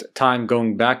first time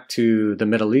going back to the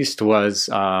Middle East was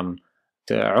to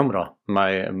Umrah.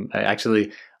 My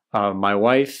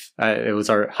wife, it was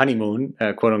our honeymoon,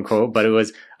 quote unquote, but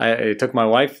it took my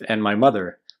wife and my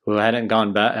mother, who hadn't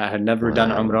gone back, had never done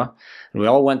Umrah. And we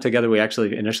all went together. We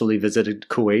actually initially visited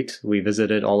Kuwait. We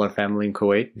visited all our family in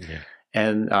Kuwait,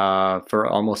 and for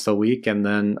almost a week, and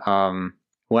then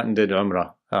went and did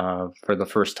Umrah for the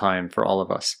first time for all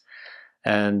of us.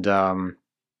 And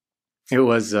it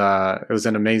was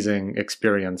an amazing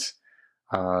experience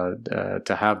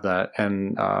to have that.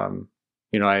 And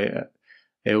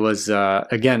you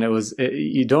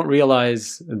don't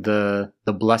realize the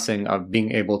blessing of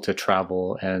being able to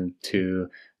travel and to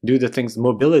do the things.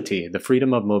 Mobility, the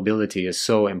freedom of mobility is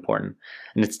so important,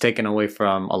 and it's taken away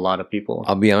from a lot of people.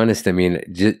 I'll be honest. I mean,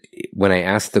 when I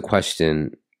asked the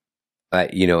question,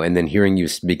 and then hearing you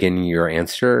beginning your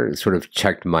answer sort of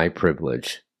checked my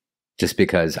privilege. Just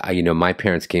because my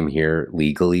parents came here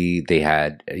legally, they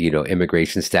had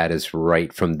immigration status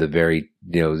right from the very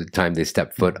time they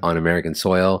stepped foot on American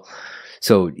soil.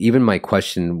 So even my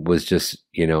question was just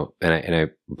and I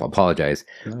apologize,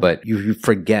 but you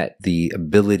forget the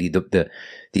ability, the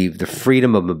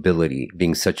freedom of mobility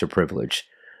being such a privilege.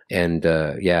 And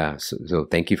so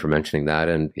thank you for mentioning that.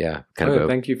 And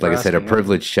thank you for like I said, a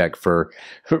privilege check for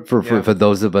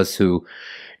those of us who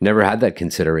never had that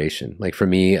consideration. Like for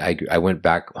me, I went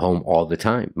back home all the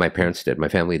time. My parents did, my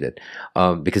family did,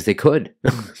 because they could.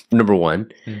 Number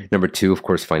one. Number two, of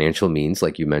course, financial means,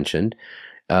 like you mentioned.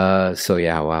 Wow,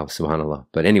 subhanallah.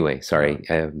 But anyway, sorry.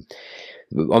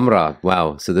 Umrah,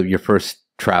 wow. So your first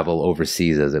travel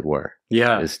overseas, as it were.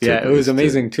 It was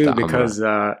amazing too, because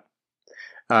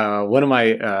one of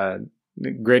my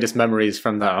greatest memories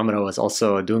from the Umrah was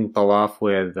also doing tawaf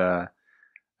with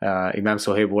Imam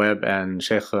Sohaib Webb and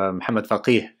Sheikh Muhammad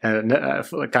Faqih,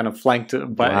 kind of flanked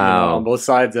by on both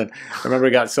sides. And I remember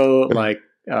it got so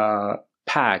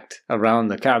packed around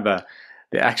the Kaaba.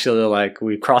 They actually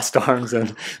we crossed arms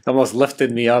and almost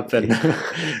lifted me up. And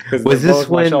was this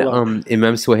when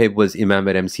Imam Sohaib was Imam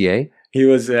at MCA? He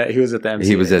was at the MCA.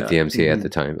 He was at the MCA at the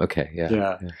time. Okay,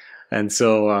 yeah. And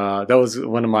so that was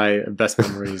one of my best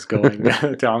memories going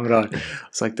to Umrah.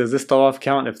 It's like, does this tawaf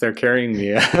count if they're carrying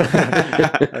me?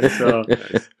 So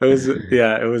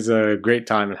it was a great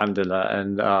time, alhamdulillah.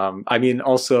 And I mean,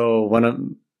 also one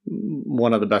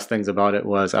of the best things about it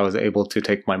was I was able to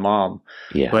take my mom.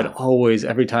 But always,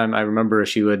 every time, I remember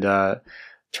she would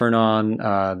turn on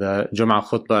the Jum'ah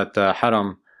khutbah at the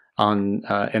Haram on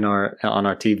our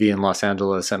TV in Los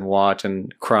Angeles and watch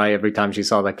and cry every time she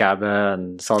saw the Kaaba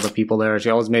and saw the people there. She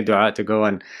always made dua to go,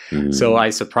 and so I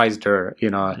surprised her.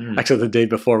 Actually, the day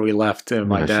before we left,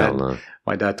 my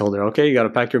dad told her, "Okay, you got to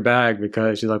pack your bag,"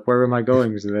 because she's like, "Where am I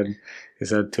going?" So then he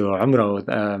said to Umrah with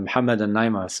Muhammad and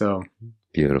Naima. So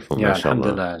beautiful,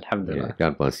 mashallah. Alhamdulillah. Yeah,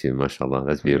 God bless you, mashallah.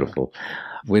 That's beautiful.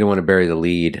 We don't want to bury the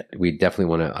lead. We definitely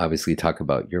want to obviously talk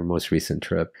about your most recent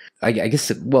trip. I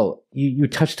guess, well, you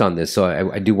touched on this, so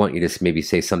I do want you to maybe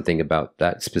say something about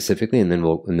that specifically, and then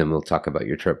we'll talk about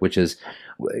your trip, which is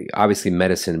obviously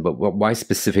medicine, but why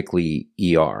specifically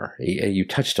ER? You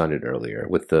touched on it earlier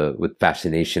with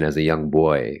fascination as a young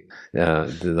boy,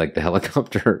 the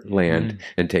helicopter land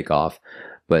and take off.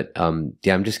 But I'm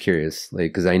just curious,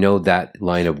 because I know that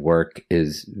line of work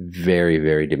is very,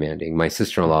 very demanding. My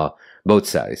sister-in-law, both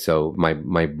sides, so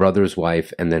my brother's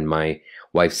wife and then my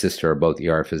wife's sister are both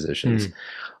ER physicians,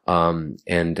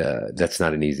 and that's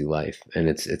not an easy life, and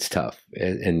it's tough,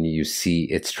 and you see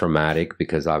it's traumatic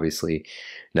because obviously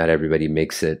not everybody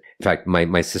makes it. In fact,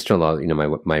 my sister-in-law,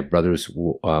 my brother's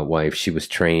wife, she was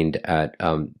trained at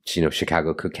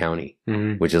Chicago, Cook County,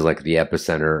 which is like the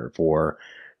epicenter for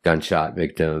gunshot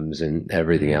victims and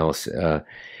everything else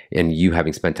And you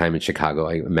having spent time in Chicago,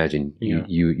 I imagine Yeah.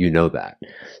 you know that.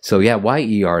 So yeah, why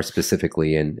ER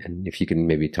specifically? And if you can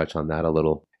maybe touch on that a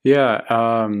little. Yeah.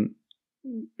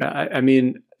 I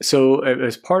mean, so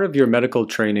as part of your medical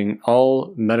training,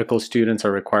 all medical students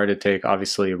are required to take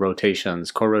obviously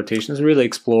rotations, core rotations, really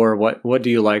explore what do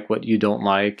you like, what you don't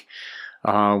like,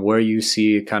 where you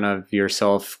see kind of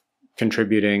yourself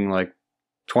contributing like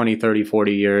 20, 30,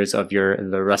 40 years of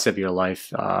the rest of your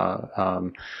life.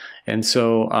 And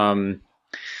so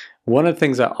one of the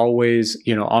things that always,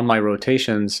 on my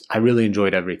rotations, I really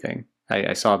enjoyed everything.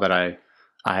 I saw that I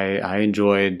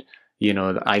enjoyed, the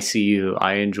ICU.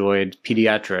 I enjoyed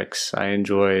pediatrics. I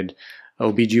enjoyed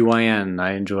OBGYN.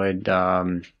 I enjoyed,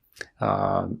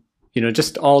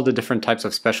 just all the different types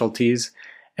of specialties.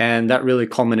 And that really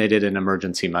culminated in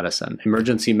emergency medicine.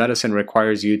 Emergency medicine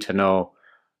requires you to know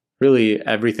really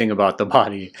everything about the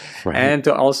body. Right. And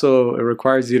it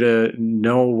requires you to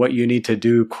know what you need to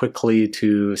do quickly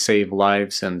to save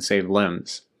lives and save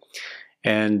limbs.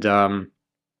 And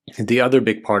the other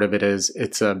big part of it is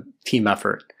it's a team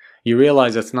effort. You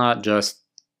realize it's not just,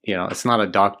 it's not a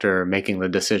doctor making the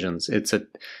decisions. It's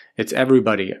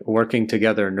everybody working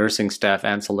together, nursing staff,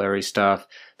 ancillary staff,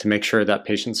 to make sure that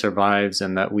patient survives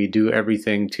and that we do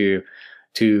everything to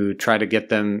try to get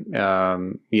them,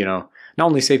 not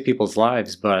only save people's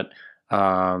lives, but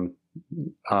make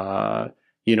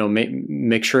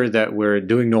sure that we're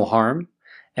doing no harm,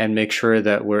 and make sure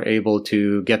that we're able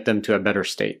to get them to a better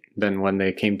state than when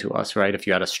they came to us, right? If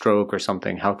you had a stroke or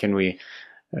something, how can we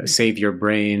save your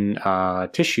brain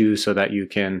tissue so that you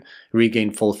can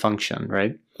regain full function,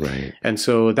 right? Right. And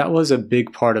so that was a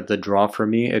big part of the draw for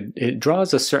me. It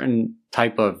draws a certain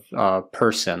type of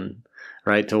person,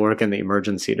 right, to work in the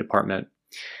emergency department.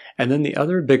 And then the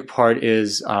other big part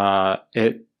is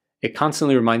it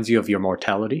constantly reminds you of your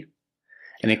mortality.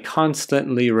 And it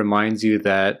constantly reminds you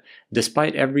that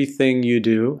despite everything you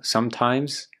do,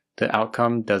 sometimes the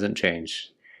outcome doesn't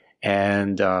change.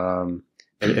 And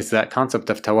it's that concept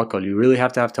of tawakkul. You really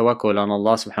have to have tawakkul on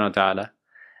Allah subhanahu wa ta'ala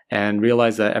and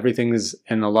realize that everything is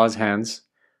in Allah's hands,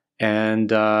 and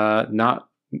not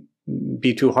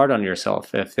be too hard on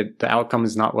yourself if the outcome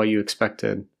is not what you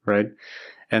expected, right?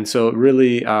 And so it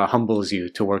really humbles you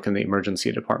to work in the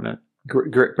emergency department.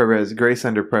 Grace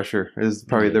under pressure is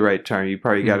probably the right term. You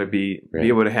probably got to be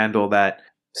able to handle that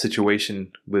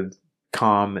situation with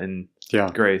calm and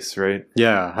grace, right?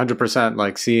 Yeah, 100%.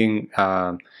 Like seeing,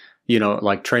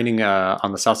 like training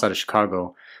on the south side of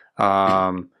Chicago,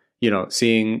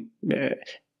 seeing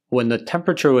when the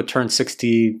temperature would turn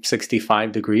 60,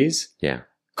 65 degrees,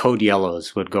 code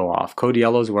yellows would go off. Code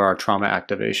yellows were our trauma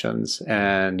activations,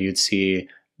 and you'd see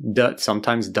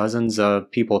sometimes dozens of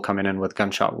people coming in with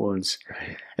gunshot wounds,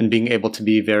 and being able to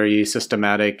be very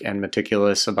systematic and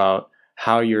meticulous about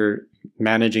how you're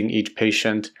managing each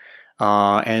patient,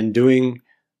 and doing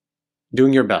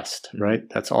your best, right?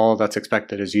 That's all that's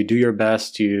expected, is you do your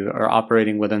best. You are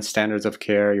operating within standards of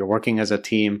care. You're working as a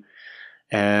team,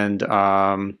 and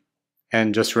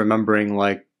just remembering,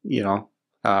 like,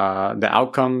 the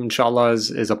outcome, inshallah,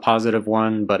 is a positive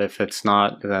one, but if it's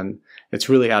not, then it's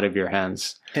really out of your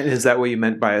hands. And is that what you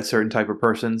meant by a certain type of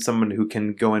person, someone who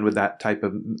can go in with that type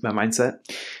of mindset?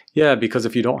 Yeah, because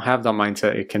if you don't have that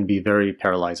mindset, it can be very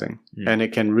paralyzing, and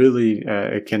it can really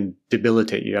it can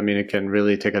debilitate you. I mean, it can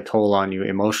really take a toll on you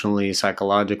emotionally,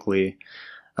 psychologically,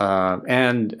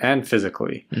 and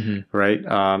physically, right?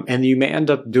 And you may end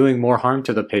up doing more harm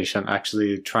to the patient,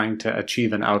 actually trying to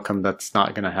achieve an outcome that's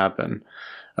not going to happen.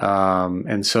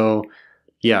 And so,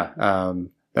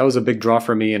 that was a big draw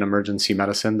for me in emergency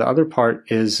medicine. The other part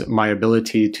is my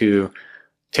ability to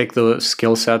take those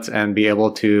skill sets and be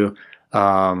able to,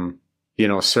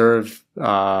 serve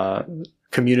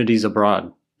communities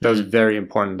abroad. That was very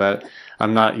important, that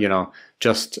I'm not,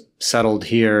 just settled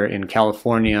here in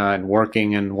California and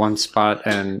working in one spot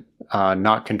and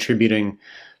not contributing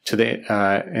to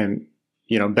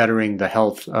bettering the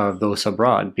health of those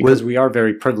abroad, because we are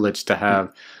very privileged to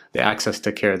have the access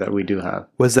to care that we do have.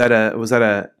 Was that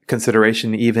a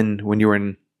consideration even when you were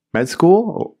in med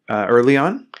school early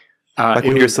on? Like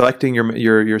when you're selecting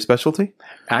your specialty?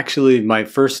 Actually, my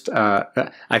first,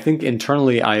 I think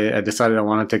internally I decided I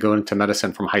wanted to go into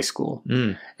medicine from high school.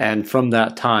 And from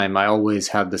that time, I always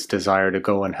had this desire to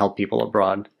go and help people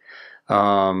abroad.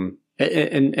 And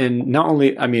not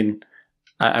only, I mean,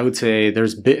 I would say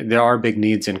there are big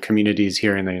needs in communities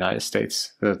here in the United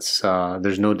States. There's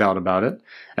no doubt about it.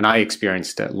 And I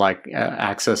experienced it. Like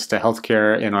access to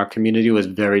healthcare in our community was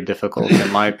very difficult.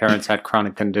 And my parents had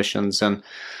chronic conditions. And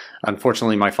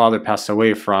unfortunately, my father passed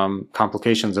away from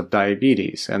complications of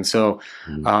diabetes. And so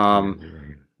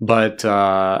but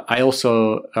I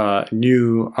also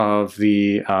knew of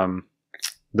the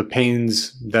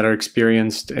pains that are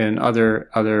experienced in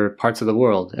other parts of the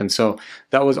world, and so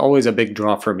that was always a big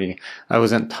draw for me. I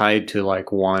wasn't tied to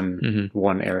like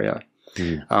one area.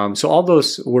 So all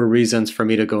those were reasons for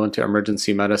me to go into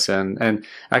emergency medicine. And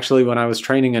actually, when I was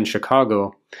training in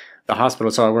Chicago, the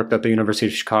hospital, so I worked at the University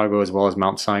of Chicago as well as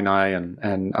Mount Sinai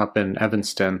and up in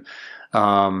Evanston.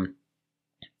 Mount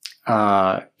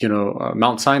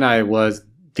Sinai was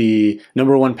the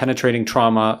 #1 penetrating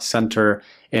trauma center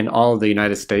in all of the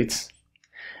United States.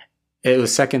 It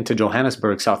was second to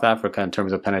Johannesburg, South Africa, in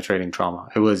terms of penetrating trauma.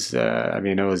 It was,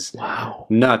 it was Wow.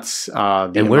 nuts.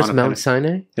 And where's Mount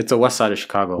Sinai? It's the west side of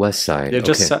Chicago. West side. Yeah,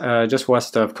 Okay. just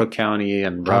west of Cook County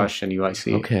and Rush and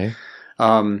UIC. Okay.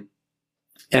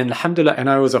 And alhamdulillah, and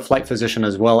I was a flight physician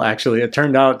as well. Actually, it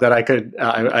turned out that I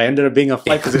ended up being a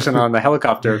flight physician on the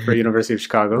helicopter for University of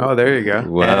Chicago. Oh, there you go.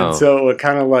 Wow. And so it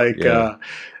kind of like, Yeah.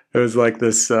 it was like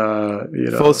this,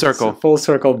 Full circle. full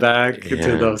circle back Yeah.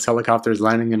 to those helicopters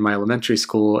landing in my elementary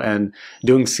school and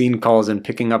doing scene calls and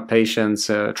picking up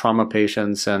patients, trauma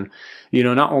patients. And,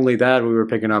 not only that, we were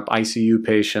picking up ICU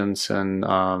patients and,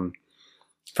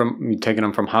 taking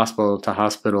them from hospital to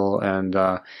hospital. And,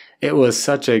 it was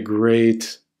such a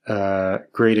great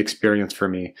experience for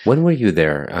me. When were you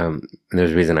there? And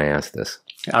there's a reason I asked this.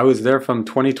 I was there from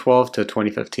 2012 to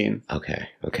 2015. Okay.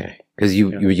 Because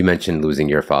you mentioned losing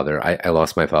your father. I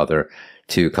lost my father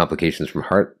to complications from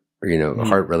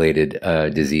heart-related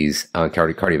disease,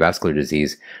 cardiovascular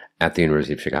disease at the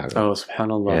University of Chicago. Oh,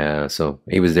 subhanAllah. Yeah, so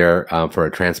he was there for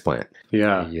a transplant.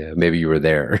 Yeah. Maybe you were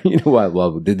there.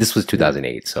 Well, this was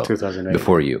 2008, so 2008.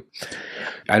 before you.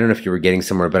 I don't know if you were getting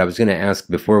somewhere, but I was going to ask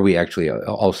before we actually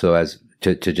also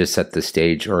to just set the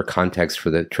stage or context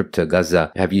for the trip to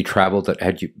Gaza. Had you traveled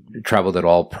at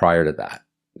all prior to that,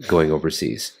 going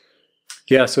overseas?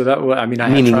 Yeah, so that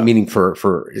meaning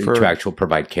to actual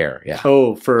provide care. Yeah.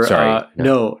 Oh, Sorry.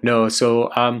 No. So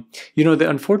the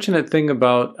unfortunate thing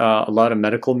about a lot of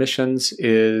medical missions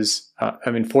is,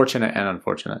 fortunate and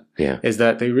unfortunate, is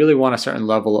that they really want a certain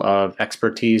level of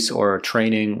expertise or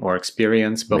training or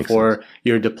experience before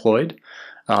you're deployed.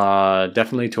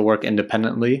 Definitely to work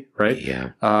independently, right? Yeah.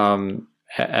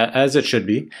 As it should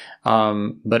be,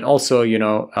 but also you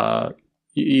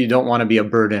don't want to be a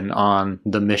burden on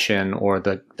the mission or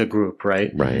the group,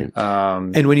 right? Right.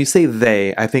 And when you say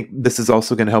they, I think this is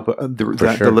also going to help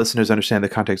the listeners understand the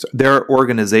context. There are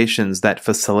organizations that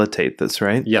facilitate this,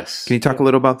 right? Yes. Can you talk a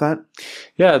little about that?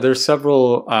 Yeah, there's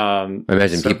several. I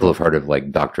imagine people have heard of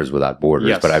like Doctors Without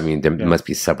Borders, but there must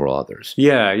be several others.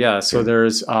 Yeah. So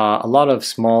there's a lot of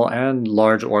small and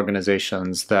large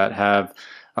organizations that have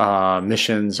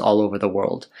missions all over the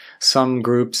world. Some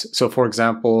groups, so for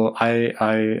example,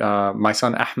 my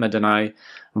son Ahmed and I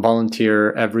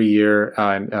volunteer every year.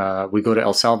 We go to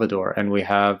El Salvador and we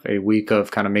have a week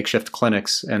of kind of makeshift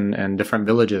clinics in different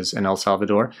villages in El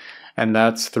Salvador. And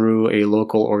that's through a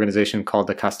local organization called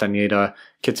the Castañeda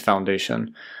Kids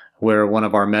Foundation, where one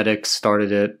of our medics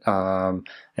started it.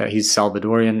 He's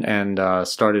Salvadorian and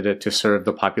started it to serve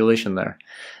the population there.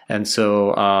 And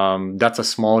so that's a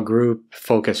small group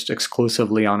focused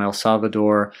exclusively on El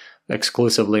Salvador,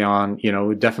 exclusively on,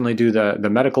 we definitely do the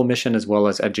medical mission as well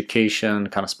as education,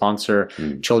 kind of sponsor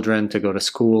children to go to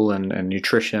school and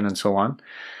nutrition and so on.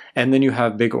 And then you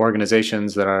have big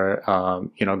organizations that are,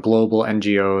 global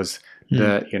NGOs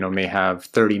that, may have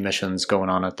 30 missions going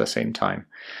on at the same time.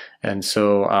 And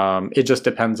so it just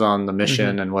depends on the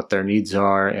mission and what their needs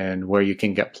are and where you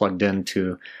can get plugged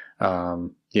into,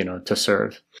 to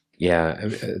serve. Yeah.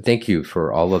 Thank you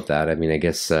for all of that. I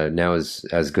guess now is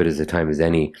as good as a time as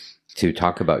any to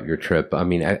talk about your trip. I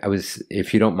was,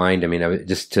 if you don't mind,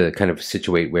 just to kind of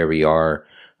situate where we are,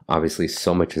 obviously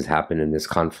so much has happened in this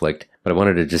conflict, but I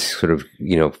wanted to just sort of,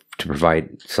 to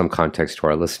provide some context to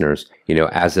our listeners,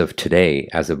 as of today,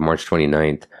 as of March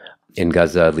 29th, in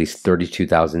Gaza, at least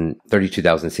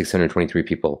 32,623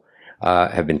 people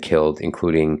have been killed,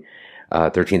 including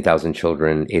 13,000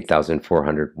 children,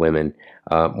 8,400 women,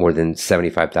 more than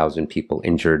 75,000 people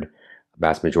injured,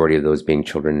 vast majority of those being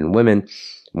children and women,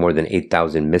 more than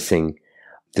 8,000 missing.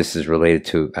 This is related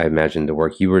to, I imagine, the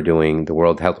work you were doing. The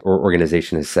World Health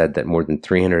Organization has said that more than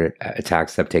 300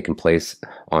 attacks have taken place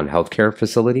on healthcare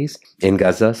facilities in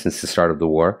Gaza since the start of the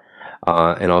war.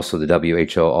 And also the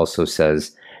WHO also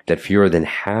says that fewer than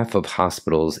half of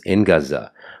hospitals in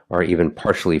Gaza are even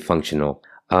partially functional.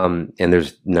 And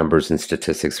there's numbers and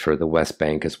statistics for the West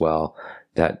Bank as well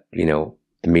that,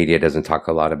 the media doesn't talk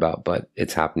a lot about, but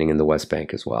it's happening in the West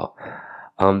Bank as well.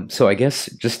 So I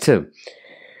guess just to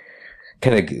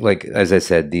kind of, like, as I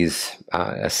said, these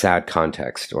a sad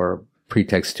context or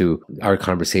pretext to our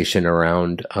conversation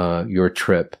around your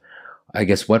trip. I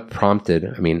guess what prompted,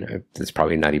 I mean, it's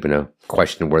probably not even a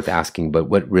question worth asking, but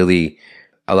what really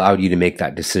allowed you to make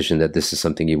that decision that this is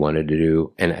something you wanted to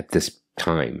do and at this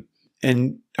time?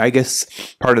 And I guess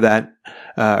part of that,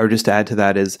 or just to add to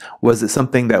that, was it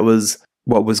something that was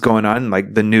what was going on?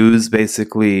 Like the news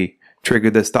basically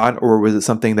triggered this thought, or was it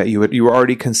something that you were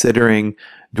already considering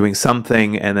doing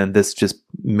something, and then this just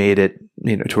made it,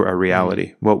 to a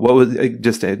reality? What was,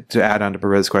 just to add on to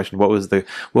Perez's question, what was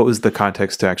the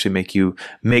context to actually make you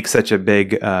make such a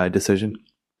big decision?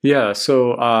 Yeah,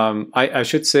 so I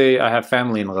should say I have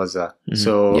family in Gaza. Mm-hmm.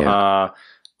 So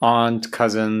aunt,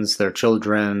 cousins, their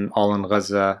children, all in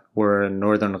Gaza. We're in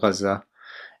northern Gaza.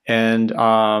 And,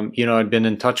 I'd been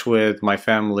in touch with my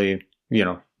family,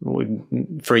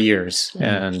 for years.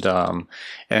 Mm-hmm.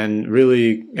 And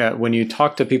really, when you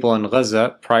talk to people in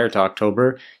Gaza prior to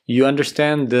October, you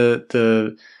understand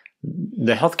the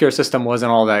healthcare system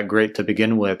wasn't all that great to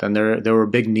begin with, and there were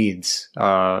big needs,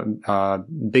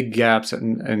 big gaps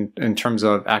in terms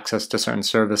of access to certain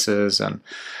services and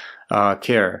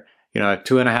care.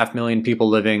 2.5 million people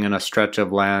living in a stretch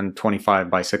of land 25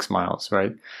 by 6 miles,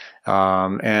 right?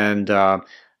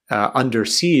 Under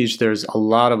siege, there's a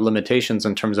lot of limitations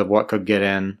in terms of what could get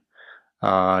in,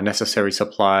 necessary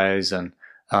supplies, and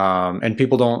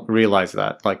people don't realize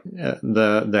that. Like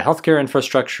the healthcare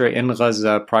infrastructure in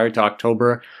Gaza prior to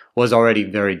October was already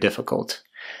very difficult.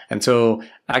 And so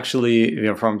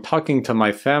actually, from talking to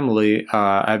my family,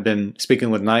 I've been speaking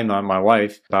with Naima, my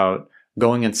wife, about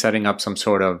going and setting up some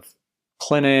sort of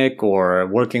clinic or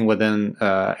working within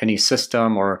any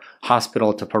system or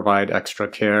hospital to provide extra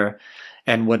care.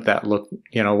 And what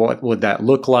would that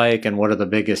look like, and what are the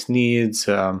biggest needs?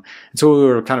 So we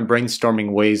were kind of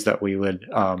brainstorming ways that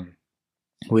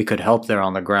we could help there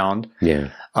on the ground. Yeah.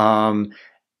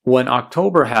 When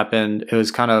October happened, it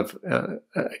was kind of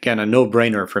again a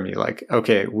no-brainer for me. Like,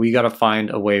 okay, we got to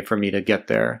find a way for me to get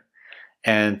there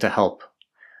and to help,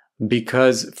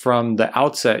 because from the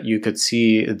outset you could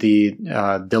see the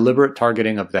deliberate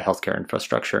targeting of the healthcare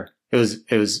infrastructure. It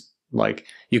was like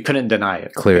you couldn't deny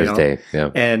it. Clear as day. Yeah.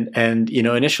 And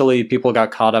initially people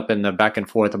got caught up in the back and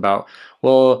forth about,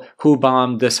 well, who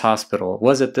bombed this hospital?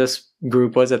 Was it this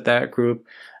group? Was it that group?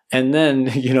 And then,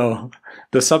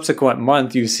 the subsequent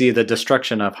month, you see the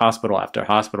destruction of hospital after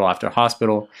hospital after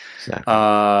hospital. Exactly.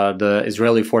 The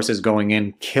Israeli forces going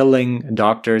in, killing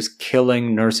doctors,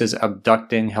 killing nurses,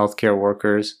 abducting healthcare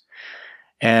workers.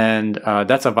 And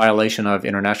that's a violation of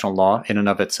international law in and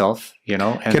of itself, Can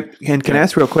I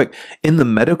ask real quick, in the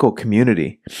medical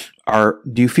community,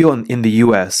 do you feel in the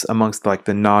U.S. amongst like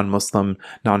the non-Muslim,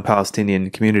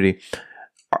 non-Palestinian community,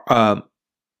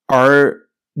 are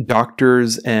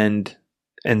doctors and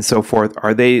so forth,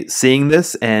 are they seeing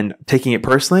this and taking it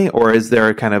personally, or is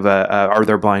there kind of are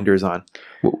there blinders on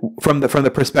from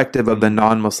the perspective of the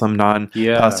non-Muslim,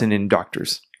 non-Palestinian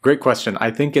doctors? Great question.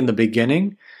 I think in the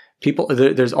beginning,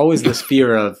 there's always this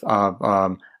fear of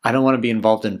I don't want to be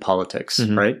involved in politics,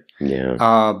 mm-hmm. right?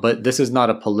 Yeah. But this is not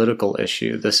a political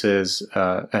issue. This is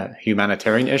a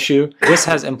humanitarian issue. This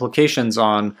has implications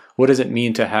on what does it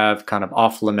mean to have kind of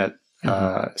off-limit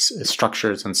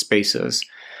structures and spaces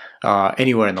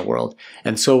anywhere in the world.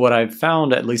 And so what I've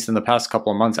found, at least in the past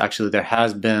couple of months, actually, there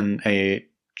has been a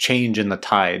change in the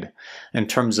tide in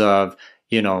terms of,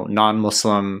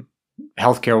 non-Muslim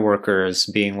healthcare workers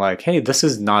being like, hey, this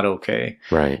is not okay.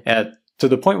 Right. To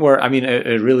the point where,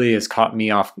 it really has caught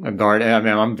me off guard.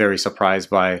 I'm very surprised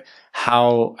by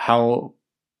how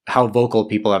vocal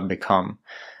people have become.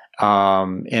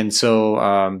 And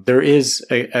so there is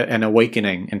an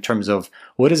awakening in terms of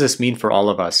what does this mean for all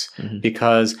of us? Mm-hmm.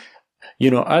 Because,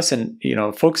 us and,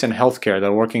 folks in healthcare that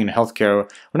are working in healthcare,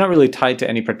 we're not really tied to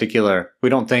any particular, we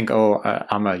don't think,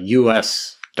 I'm a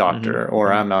U.S. doctor, mm-hmm.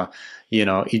 or I'm a,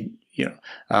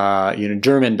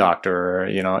 German doctor,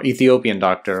 or, Ethiopian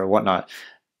doctor or whatnot.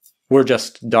 We're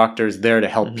just doctors there to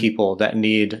help mm-hmm. people that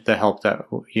need the help that,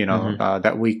 mm-hmm.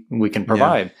 That we can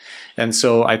provide. Yeah. And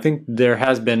so I think there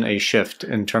has been a shift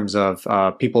in terms of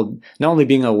people not only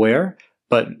being aware,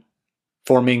 but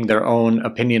forming their own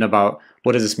opinion about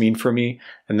what does this mean for me?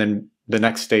 And then the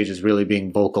next stage is really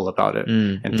being vocal about it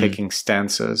and taking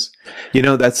stances.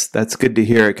 That's good to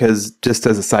hear, because just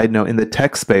as a side note, in the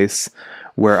tech space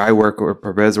where I work, or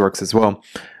Perez works as well,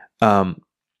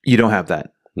 you don't have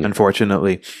that,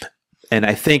 unfortunately. And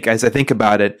I think, as I think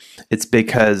about it, it's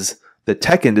because the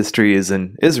tech industry is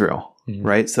in Israel, mm-hmm.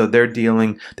 right? So there's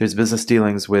business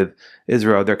dealings with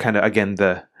Israel. They're kind of, again,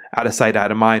 the out of sight,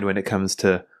 out of mind when it comes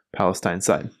to Palestine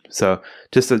side. So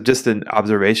just an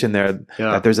observation there,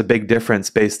 that there's a big difference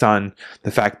based on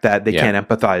the fact that they can't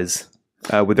empathize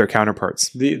with their counterparts.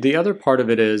 The other part of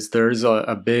it is there's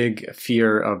a big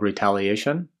fear of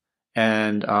retaliation,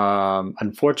 and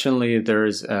unfortunately,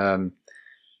 there's and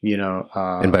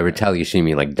by retaliation, you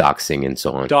mean like doxing and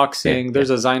so on. Doxing. Yeah, there's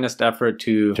a Zionist effort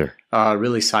to Sure.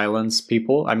 Really silence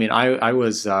people. I mean, I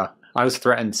was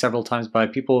threatened several times by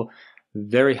people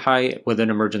very high within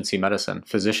emergency medicine,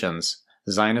 physicians,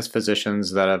 Zionist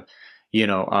physicians that have,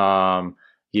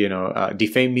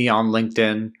 defamed me on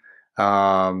LinkedIn,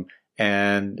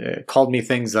 and called me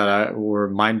things that were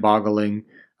mind-boggling,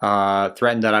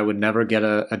 threatened that I would never get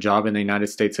a job in the United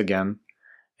States again.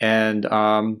 And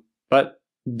but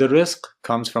the risk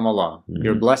comes from Allah. Mm-hmm.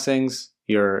 Your blessings,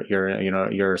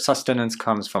 your sustenance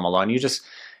comes from Allah, and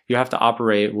you have to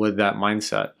operate with that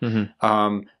mindset.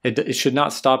 Mm-hmm. It should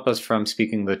not stop us from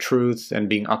speaking the truth and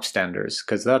being upstanders,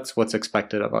 because that's what's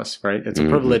expected of us, right? It's a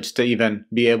privilege to even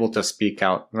be able to speak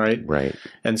out, right? Right.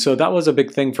 And so that was a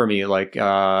big thing for me. Like,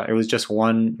 it was just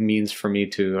one means for me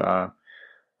to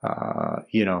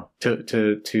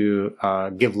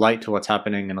give light to what's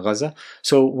happening in Gaza.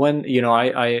 So when,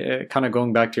 I kind of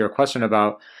going back to your question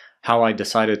about how I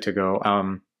decided to go,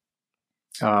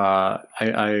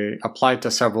 I applied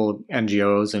to several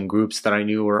NGOs and groups that I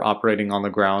knew were operating on the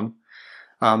ground.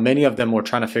 Many of them were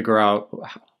trying to figure out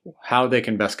how they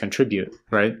can best contribute,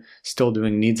 right? Still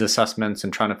doing needs assessments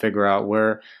and trying to figure out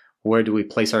where do we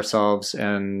place ourselves,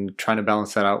 and trying to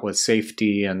balance that out with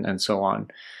safety and so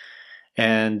on.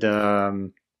 And,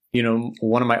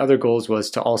 one of my other goals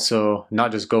was to also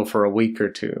not just go for a week or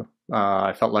two.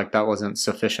 I felt like that wasn't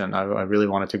sufficient. I really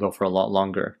wanted to go for a lot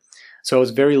longer. So I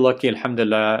was very lucky,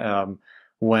 alhamdulillah,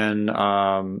 when,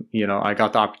 I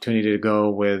got the opportunity to go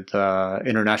with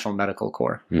International Medical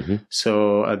Corps. Mm-hmm.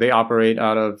 So they operate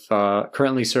out of,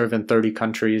 currently serve in 30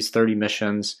 countries, 30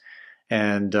 missions,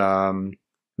 and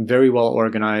very well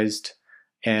organized.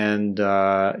 And,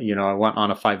 I went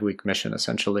on a 5-week mission,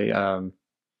 essentially. And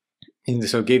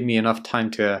so it gave me enough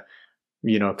time to,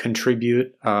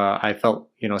 contribute, I felt,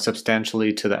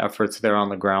 substantially to the efforts there on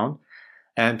the ground,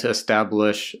 and to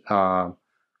establish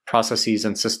processes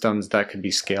and systems that could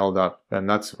be scaled up. And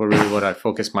that's really what I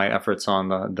focused my efforts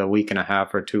on the week and a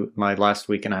half or two, my last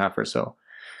week and a half or so.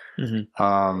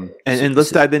 Mm-hmm. And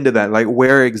let's dive into that. Like,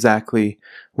 where exactly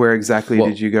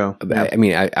did you go? I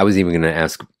mean, I was even going to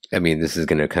ask, I mean, this is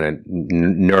going to kind of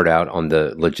nerd out on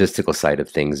the logistical side of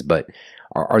things, but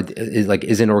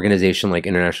is an organization like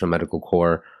International Medical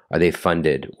Corps, are they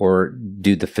funded, or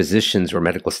do the physicians or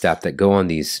medical staff that go on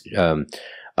these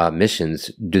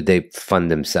missions, do they fund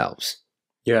themselves?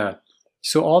 Yeah.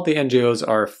 So all the NGOs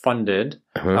are funded.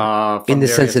 In the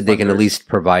sense that they can at least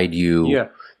provide you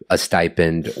a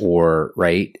stipend or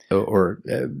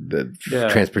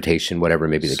transportation, whatever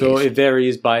may be the case. So it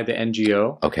varies by the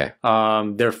NGO. Okay.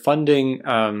 Their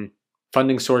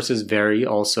funding sources vary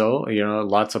also.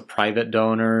 Lots of private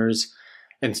donors,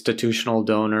 institutional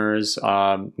donors,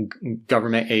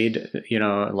 government aid,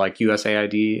 like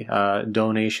USAID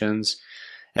donations.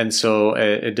 And so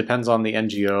it depends on the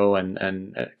NGO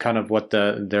and kind of what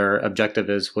their objective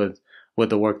is with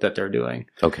the work that they're doing.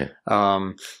 Okay.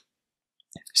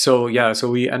 So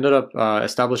we ended up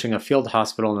establishing a field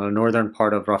hospital in the northern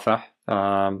part of Rafah.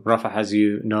 Rafah, as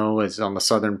you know, is on the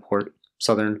southern part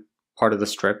of the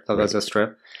Strip, the Gaza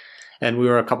Strip, and we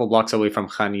were a couple blocks away from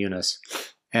Khan Yunis.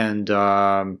 And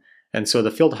so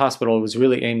the field hospital was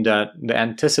really aimed at, the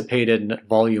anticipated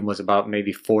volume was about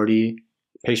maybe 40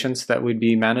 patients that we'd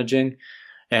be managing.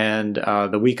 And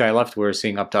the week I left, we were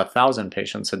seeing up to 1,000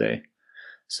 patients a day.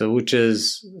 So, which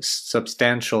is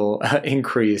substantial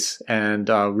increase, and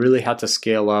really had to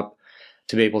scale up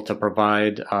to be able to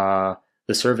provide the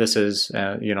services,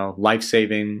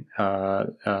 life-saving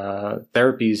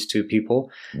therapies to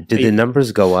people. Did the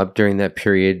numbers go up during that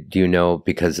period, do you know,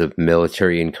 because of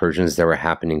military incursions that were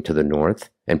happening to the north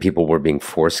and people were being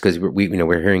forced? Because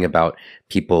we're hearing about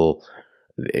people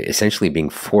essentially being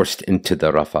forced into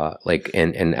the Rafah,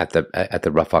 and at the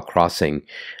Rafah Crossing,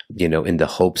 in the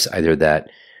hopes either that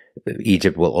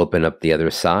Egypt will open up the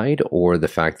other side, or the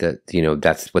fact that,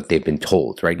 that's what they've been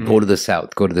told, right? Mm-hmm. Go to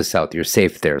the south, you're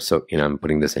safe there. So, I'm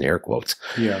putting this in air quotes.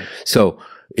 Yeah. So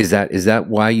is that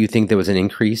why you think there was an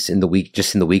increase in the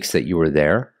weeks that you were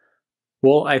there?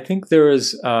 Well, I think there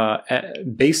is a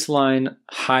baseline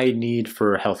high need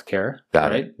for healthcare,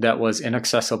 right? That was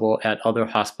inaccessible at other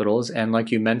hospitals. And like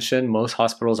you mentioned, most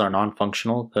hospitals are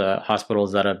non-functional. The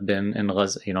hospitals that have been in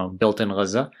Gaza, built in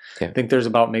Gaza, I think there's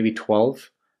about maybe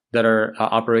 12 that are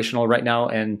operational right now.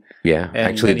 And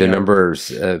actually the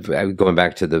numbers, going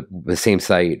back to the same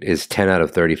site, is 10 out of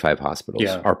 35 hospitals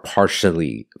are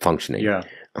partially functioning. Yeah.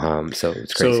 So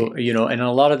it's crazy. So, and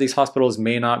a lot of these hospitals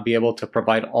may not be able to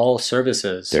provide all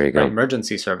services, There you go.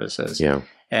 emergency services. Yeah.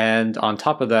 And on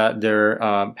top of that, they're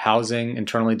housing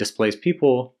internally displaced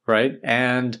people, right?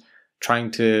 And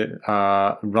trying to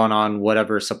run on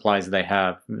whatever supplies they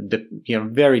have,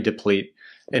 very deplete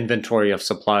inventory of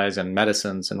supplies and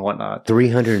medicines and whatnot.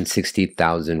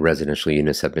 360,000 residential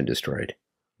units have been destroyed.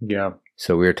 Yeah.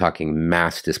 So we're talking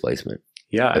mass displacement.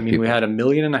 Yeah. I mean, people. we had 1.5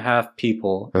 million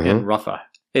people in Rafah.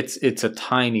 It's a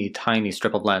tiny, tiny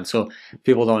strip of land. So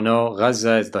people don't know,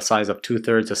 Gaza is the size of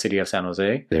 2/3 the city of San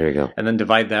Jose. There you go. And then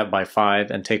divide that by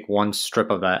 5 and take one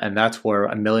strip of that. And that's where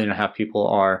 1.5 million people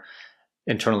are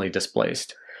internally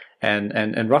displaced. And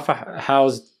Rafah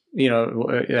housed,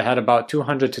 it had about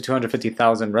 200 to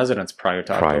 250,000 residents prior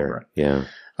to October. Yeah.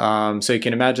 So you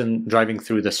can imagine driving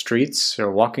through the streets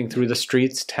or walking through the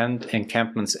streets, tent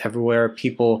encampments everywhere,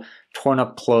 people torn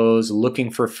up clothes, looking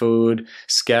for food,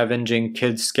 scavenging,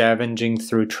 kids scavenging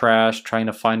through trash, trying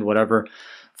to find whatever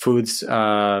foods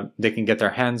they can get their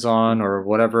hands on, or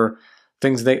whatever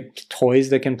toys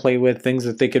they can play with, things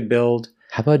that they could build.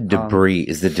 How about debris?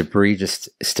 Is the debris just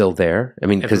still there? I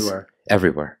mean, because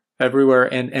everywhere.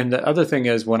 And the other thing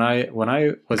is, when I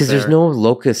was because there's no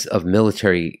locus of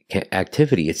military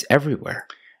activity, it's everywhere.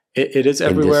 It is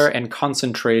everywhere and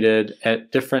concentrated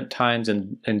at different times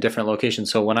and in different locations.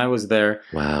 So when I was there,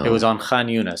 it was on Khan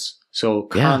Yunis. So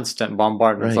constant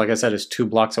bombardments. Like I said, it's 2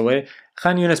 blocks away.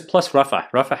 Khan Yunis plus Rafah.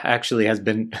 Rafah actually has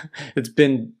been, it's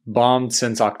been bombed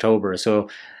since October. So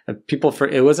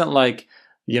it wasn't like,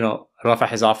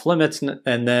 Rafah is off limits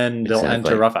and then they'll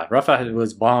enter Rafah. Rafah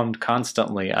was bombed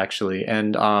constantly, actually.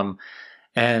 And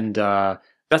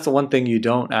that's the one thing you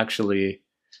don't actually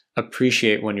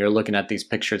appreciate when you're looking at these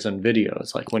pictures and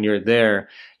videos. Like when you're there,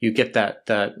 you get that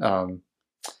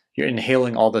you're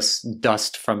inhaling all this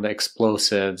dust from the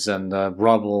explosives and the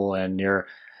rubble, and you're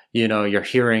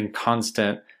hearing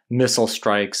constant missile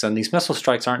strikes. And these missile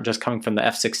strikes aren't just coming from the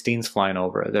F-16s flying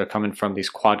over. They're coming from these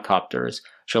quadcopters,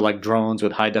 which are like drones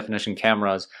with high definition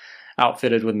cameras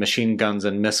outfitted with machine guns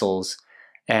and missiles,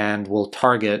 and will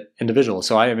target individuals.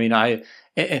 So and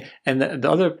the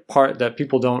other part that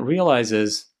people don't realize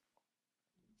is,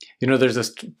 there's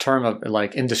this term of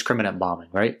like indiscriminate bombing,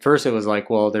 right? First it was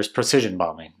like, well, there's precision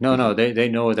bombing. No, they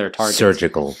know their targets.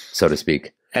 Surgical, so to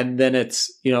speak. And then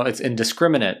it's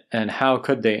indiscriminate. And how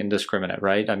could they indiscriminate,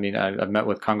 right? I mean, I've met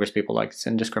with Congress people like, it's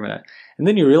indiscriminate. And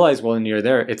then you realize, well, when you're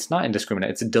there, it's not indiscriminate,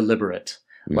 it's deliberate.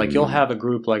 Like you'll have a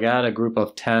group, like I had a group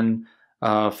of 10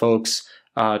 folks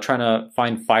trying to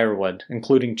find firewood,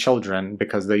 including children,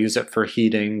 because they use it for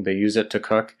heating, they use it to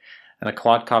cook. And a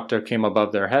quadcopter came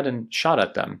above their head and shot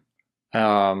at them.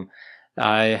 I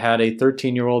had a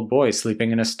 13-year-old boy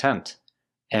sleeping in his tent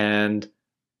and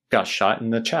got shot in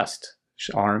the chest,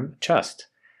 arm, chest.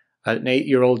 An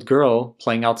 8-year-old girl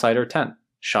playing outside her tent,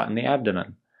 shot in the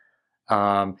abdomen.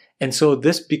 And so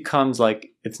this becomes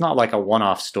like, it's not like a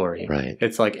one-off story. Right.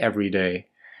 It's like every day.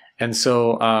 And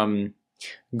so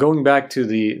going back to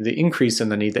the increase in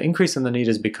the need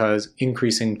is because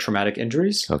increasing traumatic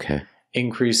injuries. Okay.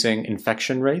 Increasing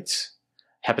infection rates.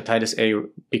 Hepatitis A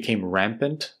became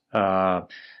rampant.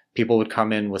 People would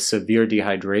come in with severe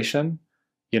dehydration.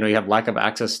 You have lack of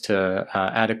access to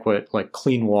adequate,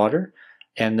 clean water.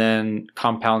 And then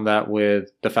compound that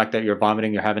with the fact that you're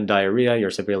vomiting, you're having diarrhea, you're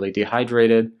severely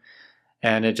dehydrated.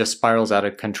 And it just spirals out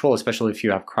of control, especially if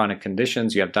you have chronic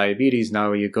conditions. You have diabetes.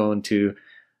 Now you go into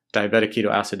diabetic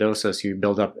ketoacidosis. You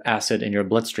build up acid in your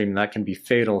bloodstream, and that can be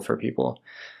fatal for people.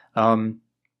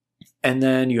 And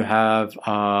then you have,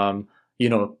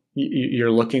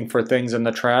 you're looking for things in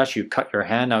the trash. You cut your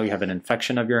hand. Now you have an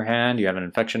infection of your hand. You have an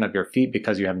infection of your feet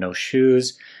because you have no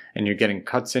shoes, and you're getting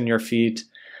cuts in your feet.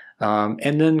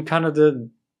 And then kind of the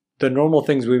normal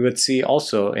things we would see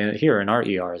also here in our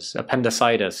ERs: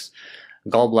 appendicitis,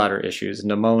 gallbladder issues,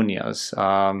 pneumonias,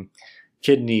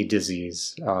 kidney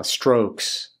disease,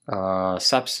 strokes,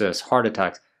 sepsis, heart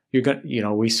attacks.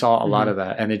 We saw a lot of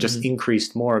that, and it just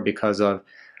increased more because of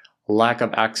lack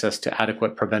of access to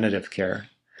adequate preventative care.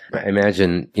 I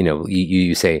imagine,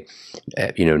 you say,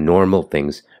 normal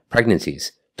things,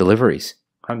 pregnancies, deliveries.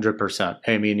 100%.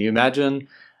 I mean, you imagine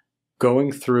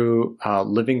going through,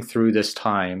 living through this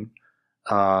time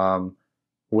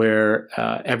where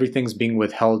everything's being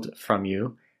withheld from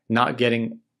you, not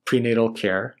getting prenatal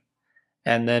care,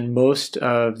 and then most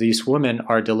of these women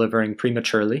are delivering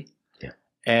prematurely.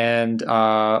 And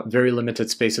very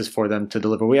limited spaces for them to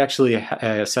deliver. We actually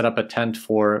set up a tent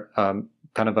for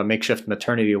kind of a makeshift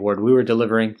maternity ward. We were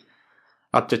delivering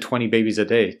up to 20 babies a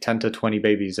day, 10 to 20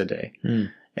 babies a day.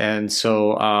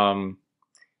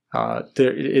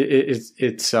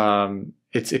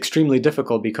 it's extremely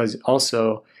difficult because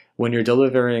also when you're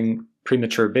delivering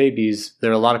premature babies, there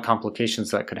are a lot of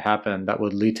complications that could happen that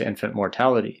would lead to infant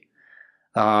mortality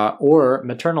or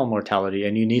maternal mortality.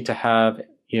 And you need to have,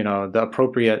 the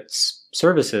appropriate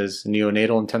services,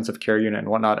 neonatal intensive care unit and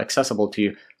whatnot, accessible to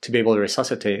you to be able to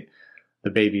resuscitate the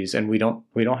babies. And we don't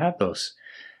have those.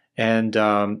 And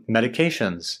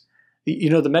medications,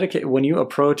 when you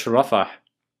approach Rafah,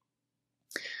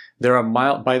 there are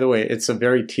by the way, it's a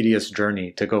very tedious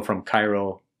journey to go from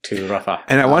Cairo to Rafah.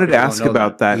 And I wanted to ask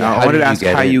about that. Yeah, I wanted to ask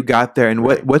how you got there and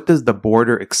what does the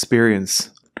border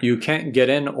experience? You can't get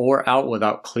in or out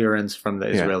without clearance from the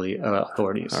Israeli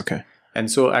authorities. Okay. And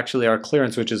so actually our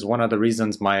clearance, which is one of the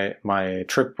reasons my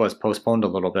trip was postponed a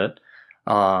little bit.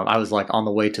 I was like on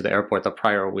the way to the airport the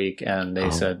prior week and they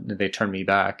said they turned me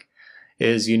back.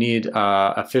 Is you need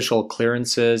official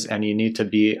clearances and you need to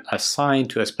be assigned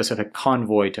to a specific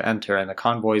convoy to enter. And the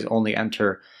convoys only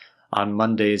enter on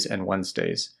Mondays and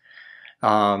Wednesdays.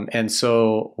 And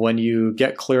so when you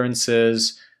get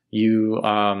clearances,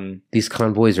 these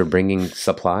convoys are bringing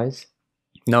supplies?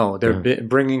 No, they're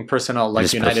bringing personnel like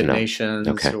Just United personnel. Nations,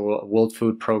 Okay. World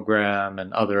Food Program,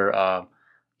 and other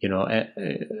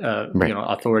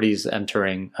authorities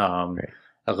entering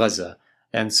Gaza.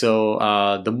 And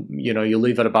so you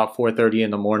leave at about 4:30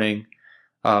 in the morning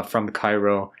from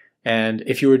Cairo. And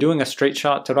if you were doing a straight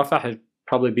shot to Rafah, it'd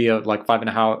probably be a like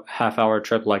 5.5 hour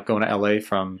trip, like going to LA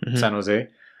from San Jose.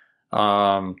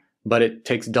 But it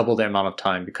takes double the amount of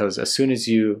time because as soon as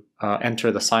you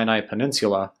enter the Sinai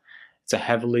Peninsula, it's a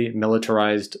heavily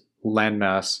militarized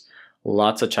landmass,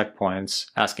 lots of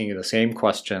checkpoints, asking you the same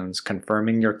questions,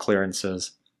 confirming your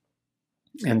clearances.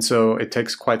 And so it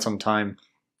takes quite some time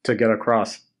to get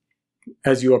across.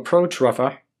 As you approach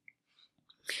Rafah,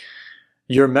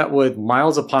 you're met with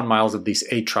miles upon miles of these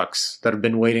aid trucks that have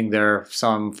been waiting there,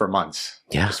 some for months,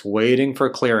 just waiting for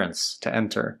clearance to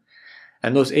enter.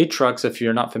 And those aid trucks, if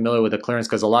you're not familiar with the clearance,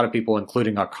 because a lot of people,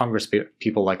 including our Congress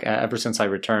people, like ever since I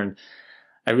returned,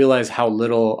 I realized how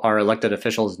little our elected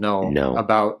officials know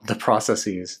about the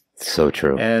processes. So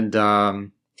true.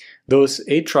 And those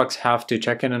aid trucks have to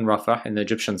check in Rafah in the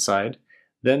Egyptian side.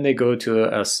 Then they go to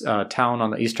a town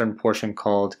on the eastern portion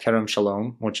called Kerem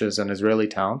Shalom, which is an Israeli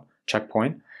town,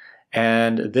 checkpoint.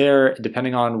 And there,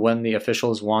 depending on when the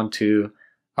officials want to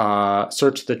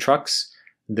search the trucks,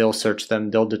 they'll search them.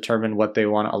 They'll determine what they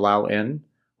want to allow in,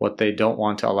 what they don't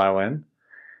want to allow in.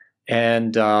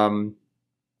 And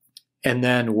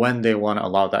then when they want to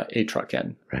allow that aid truck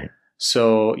in. Right.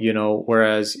 So,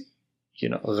 whereas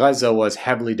Gaza was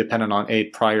heavily dependent on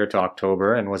aid prior to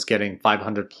October and was getting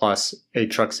 500 plus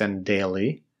aid trucks in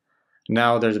daily.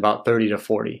 Now there's about 30 to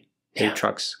 40 aid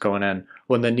trucks going in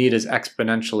when the need is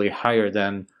exponentially higher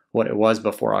than what it was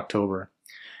before October.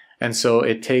 And so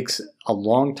it takes a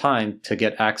long time to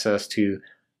get access to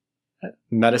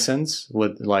medicines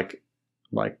with like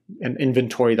an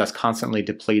inventory that's constantly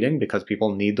depleting because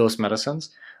people need those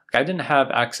medicines. I didn't have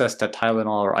access to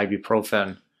Tylenol or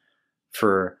ibuprofen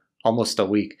for almost a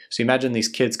week. So imagine these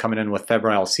kids coming in with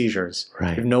febrile seizures. Right.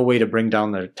 You have no way to bring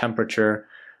down their temperature,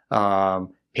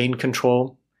 pain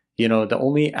control. The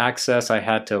only access I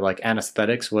had to like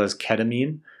anesthetics was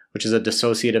ketamine, which is a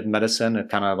dissociative medicine. It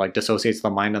kind of like dissociates the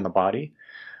mind and the body.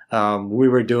 We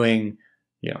were doing,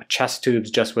 chest tubes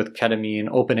just with ketamine,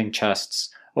 opening chests,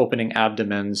 opening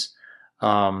abdomens.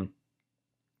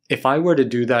 If I were to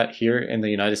do that here in the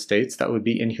United States, that would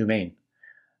be inhumane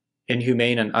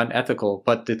and unethical.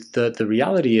 But the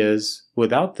reality is,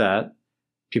 without that,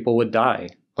 people would die.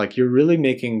 Like, you're really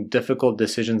making difficult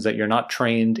decisions that you're not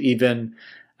trained, even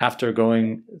after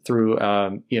going through,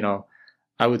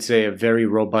 I would say a very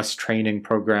robust training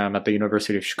program at the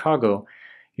University of Chicago.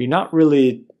 You're not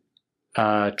really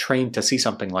trained to see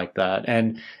something like that.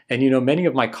 And many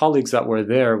of my colleagues that were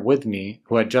there with me,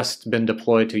 who had just been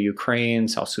deployed to Ukraine,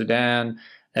 South Sudan,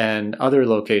 and other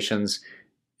locations,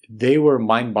 they were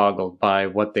mind-boggled by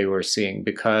what they were seeing,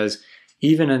 because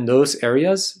even in those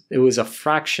areas, it was a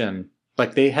fraction.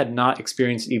 Like, they had not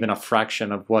experienced even a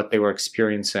fraction of what they were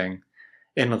experiencing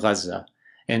in Gaza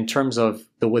in terms of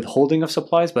the withholding of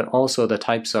supplies, but also the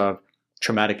types of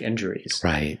traumatic injuries.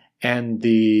 Right. And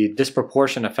the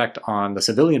disproportionate effect on the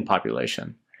civilian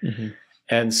population. Mm-hmm.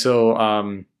 And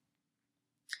so,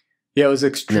 it was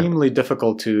extremely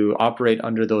difficult to operate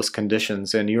under those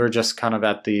conditions. And you were just kind of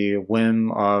at the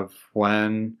whim of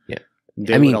when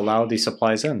they would allow these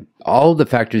supplies in. All the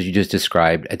factors you just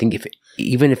described, I think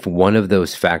even if one of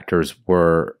those factors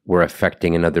were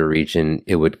affecting another region,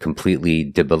 it would completely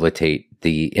debilitate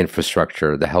the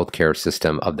infrastructure, the healthcare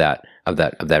system of that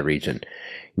region.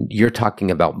 you're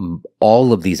talking about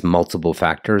all of these multiple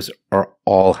factors are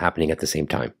all happening at the same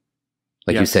time.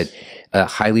 Like you said, a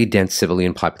highly dense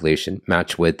civilian population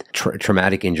matched with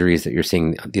traumatic injuries that you're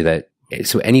seeing.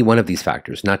 So any one of these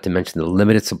factors, not to mention the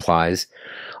limited supplies,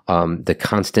 the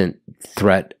constant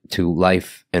threat to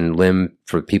life and limb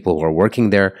for people who are working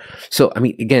there. So, I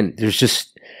mean, again, there's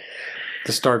just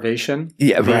the starvation.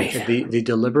 Yeah, right. The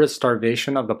deliberate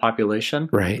starvation of the population.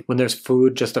 Right. When there's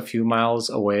food just a few miles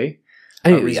away.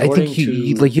 I think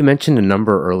you mentioned a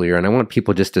number earlier, and I want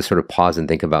people just to sort of pause and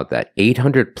think about that.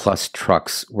 800 plus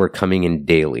trucks were coming in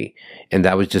daily, and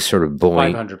that was just sort of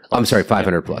buoying. 500 plus. I'm sorry,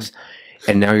 500 plus.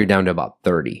 And now you're down to about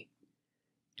 30.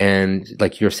 And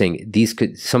like you're saying,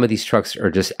 some of these trucks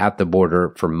are just at the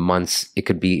border for months. It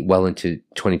could be well into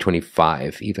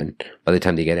 2025 even by the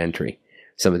time they get entry,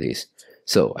 some of these.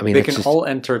 So, I mean, they can all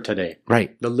enter today.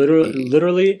 Right.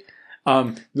 Literally,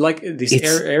 like these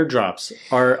airdrops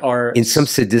are in some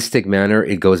sadistic manner.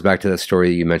 It goes back to that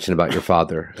story you mentioned about your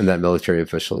father and that military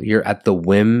official. You're at the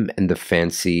whim and the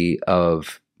fancy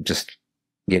of just,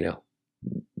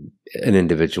 an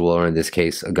individual, or in this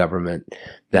case, a government,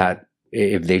 that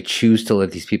if they choose to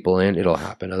let these people in, it'll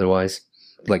happen. Otherwise,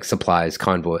 like supplies,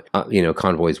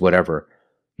 convoys, whatever,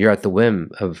 you're at the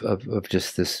whim of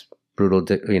just this brutal,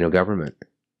 government.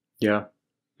 Yeah.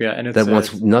 Yeah. And that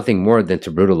wants nothing more than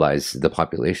to brutalize the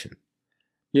population.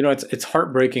 It's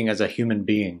heartbreaking as a human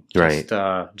being,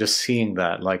 just seeing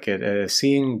that, like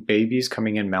seeing babies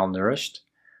coming in malnourished.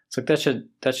 It's like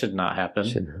that should not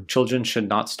happen. Children should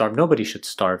not starve. Nobody should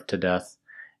starve to death.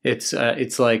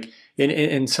 It's like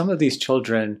in some of these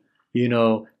children,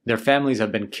 their families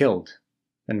have been killed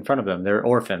in front of them. They're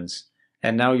orphans,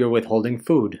 and now you're withholding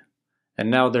food, and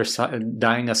now they're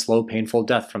dying a slow, painful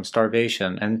death from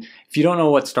starvation. And if you don't know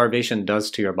what starvation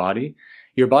does to your body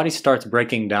starts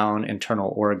breaking down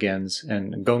internal organs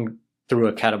and going through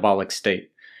a catabolic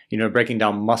state. Breaking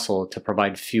down muscle to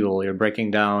provide fuel. You're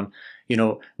breaking down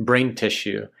brain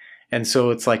tissue. And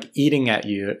so it's like eating at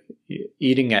you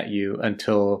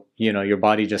until, your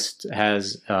body just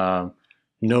has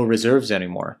no reserves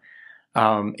anymore.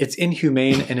 It's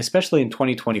inhumane, and especially in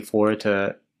 2024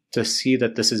 to see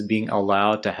that this is being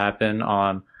allowed to happen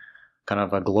on kind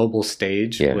of a global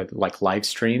stage with like live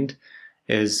streamed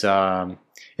is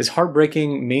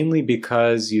heartbreaking, mainly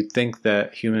because you think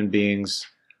that human beings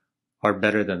are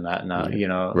better than that now,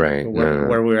 right.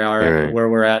 where we are, where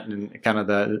we're at in kind of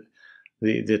the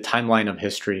timeline of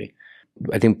history.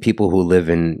 I think people who live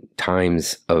in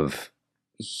times of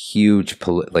huge,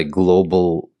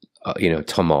 global,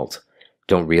 tumult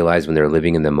don't realize when they're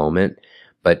living in the moment.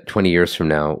 But 20 years from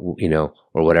now,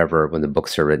 or whatever, when the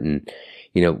books are written,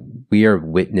 we are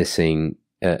witnessing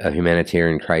a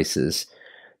humanitarian crisis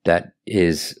that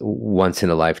is once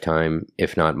in a lifetime,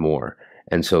 if not more.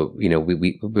 And so,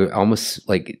 we're almost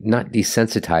like not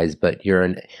desensitized, but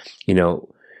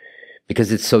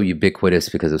because it's so ubiquitous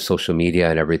because of social media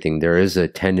and everything, there is a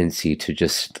tendency to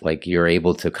just like, you're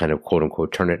able to kind of quote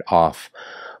unquote turn it off,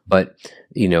 but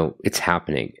it's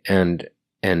happening. And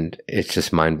it's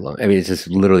just mind blowing. I mean, it's just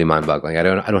literally mind boggling. I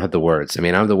don't have the words. I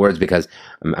mean, I have the words because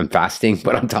I'm fasting,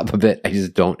 but on top of it, I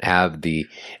just don't have the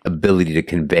ability to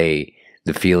convey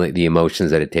the feeling, the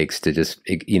emotions that it takes to just,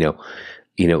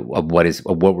 of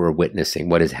what we're witnessing,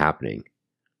 what is happening.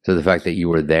 So the fact that you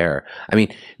were there, I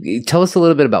mean, tell us a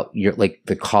little bit about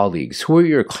the colleagues. Who are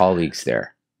your colleagues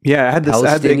there? Yeah, I had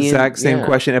the exact same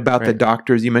question about the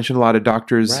doctors. You mentioned a lot of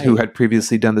doctors who had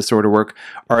previously done this sort of work.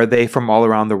 Are they from all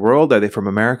around the world? Are they from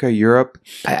America, Europe?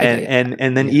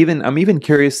 And then even I'm even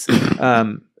curious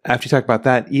after you talk about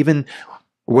that, even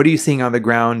what are you seeing on the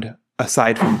ground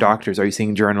aside from doctors? Are you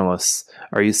seeing journalists?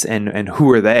 And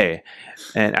who are they?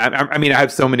 And I mean, I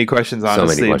have so many questions,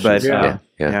 honestly. So many questions.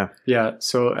 But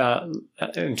So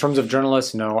in terms of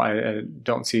journalists, no, I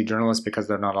don't see journalists because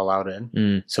they're not allowed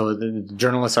in. So the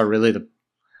journalists are really the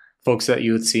folks that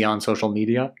you would see on social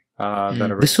media that are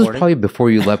reporting. This was probably before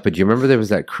you left, but do you remember there was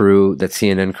that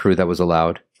CNN crew that was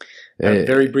allowed?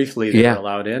 Very briefly, they were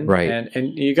allowed in, right?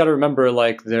 And you got to remember,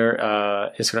 like,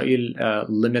 Israel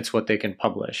limits what they can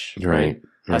publish, right?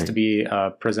 Has to be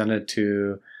presented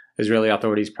to Israeli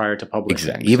authorities prior to publishing.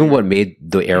 Exactly. Even what made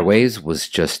the airways was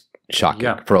just shocking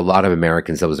for a lot of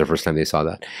Americans. That was the first time they saw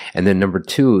that. And then number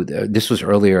two, this was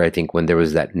earlier, I think, when there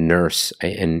was that nurse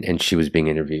and she was being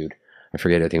interviewed. I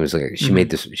forget. I think it was like she made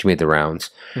the rounds,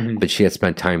 but she had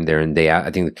spent time there, and I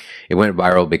think it went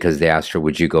viral because they asked her,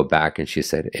 "Would you go back?" And she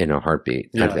said, "In a heartbeat."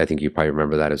 Yeah. I think you probably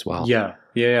remember that as well. Yeah.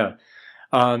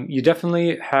 You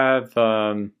definitely have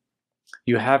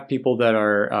You have people that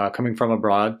are coming from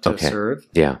abroad to serve.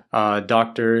 Yeah.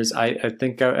 Doctors. I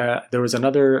think there was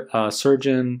another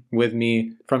surgeon with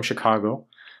me from Chicago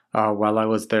while I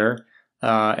was there,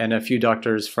 and a few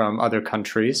doctors from other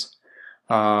countries.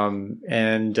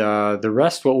 And the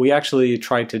rest, what we actually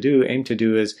aim to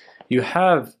do is you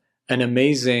have an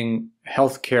amazing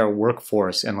healthcare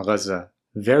workforce in Gaza,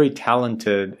 very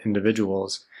talented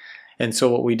individuals. And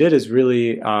so what we did is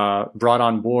really brought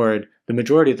on board, the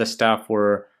majority of the staff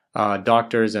were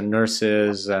doctors and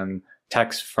nurses and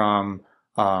techs from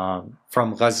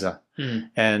Gaza,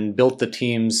 and built the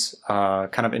teams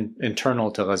kind of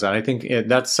internal to Gaza. And I think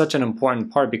that's such an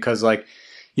important part because, like,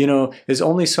 you know, there's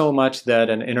only so much that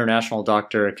an international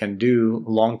doctor can do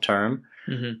long term,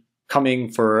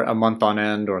 coming for a month on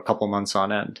end or a couple months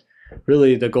on end.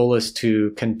 Really, the goal is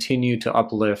to continue to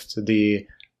uplift the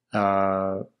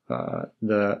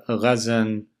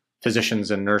Gazan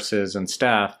physicians and nurses and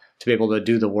staff to be able to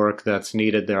do the work that's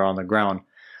needed there on the ground.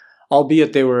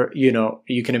 Albeit they were, you know,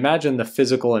 you can imagine the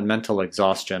physical and mental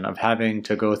exhaustion of having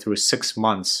to go through 6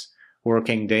 months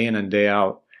working day in and day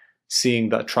out, seeing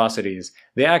the atrocities.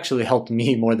 They actually helped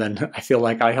me more than I feel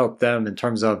like I helped them in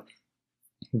terms of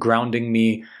grounding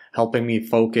me, helping me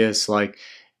focus. Like,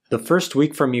 the first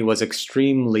week for me was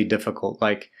extremely difficult.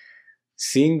 Like,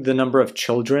 seeing the number of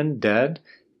children dead,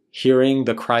 hearing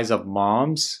the cries of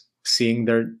moms, seeing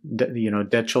their, you know,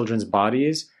 dead children's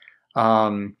bodies.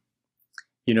 I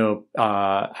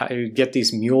get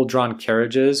these mule-drawn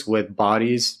carriages with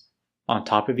bodies on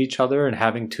top of each other and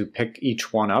having to pick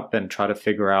each one up and try to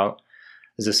figure out,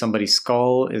 is this somebody's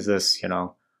skull? Is this, you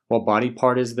know, what body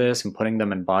part is this? And putting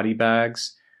them in body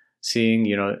bags, seeing,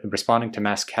 you know, responding to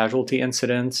mass casualty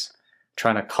incidents,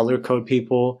 trying to color code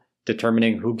people,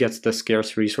 determining who gets the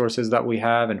scarce resources that we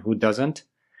have and who doesn't.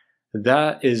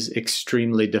 That is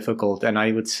extremely difficult. And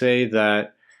I would say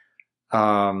that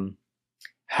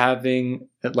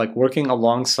working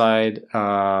alongside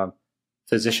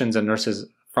physicians and nurses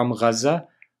from Gaza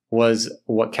was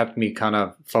what kept me kind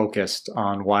of focused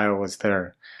on why I was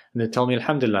there. And they tell me,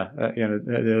 Alhamdulillah,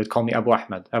 they would call me Abu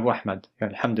Ahmed,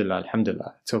 Alhamdulillah,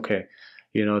 Alhamdulillah, it's okay.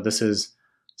 You know, this is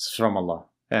from Allah.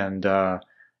 And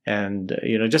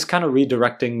you know, just kind of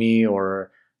redirecting me or,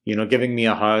 you know, giving me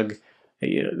a hug.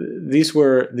 You know, these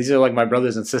are like my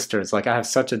brothers and sisters. Like, I have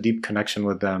such a deep connection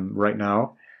with them right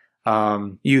now.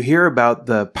 You hear about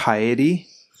the piety.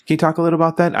 Can you talk a little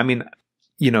about that? I mean,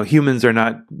 you know, humans are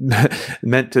not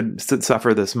meant to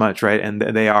suffer this much, right? And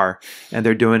they are, and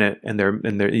they're doing it, and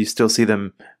they're you still see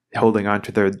them holding on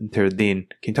to their deen.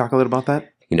 Can you talk a little about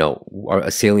that? You know,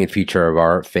 a salient feature of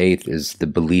our faith is the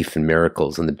belief in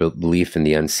miracles and the belief in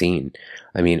the unseen.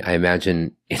 I mean, I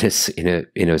imagine in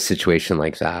a situation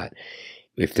like that,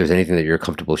 if there's anything that you're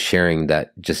comfortable sharing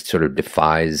that just sort of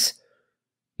defies,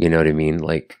 you know what I mean,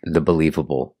 like the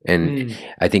believable. And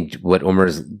I think what Omar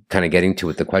is kind of getting to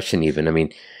with the question, even, I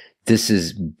mean, this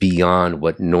is beyond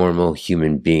what normal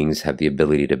human beings have the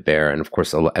ability to bear. And of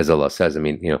course, as Allah says, I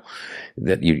mean, you know,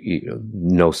 that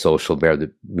no soul shall bear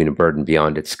the burden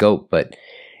beyond its scope. But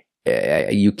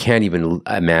you can't even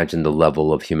imagine the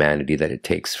level of humanity that it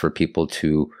takes for people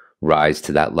to rise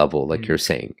to that level, like you're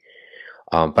saying.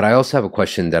 But I also have a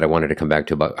question that I wanted to come back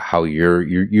to about how you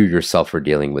yourself are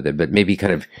dealing with it, but maybe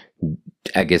kind of,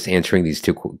 I guess, answering these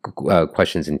two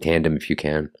questions in tandem, if you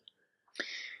can.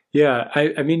 Yeah,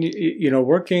 I mean, you know,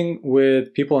 working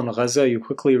with people in Gaza, you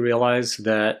quickly realize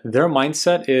that their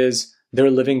mindset is they're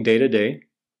living day to day.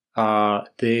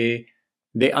 They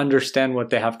understand what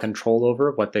they have control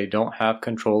over, what they don't have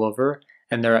control over,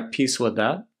 and they're at peace with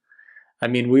that. I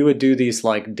mean, we would do these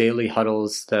like daily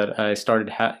huddles that I started,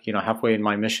 halfway in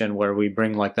my mission, where we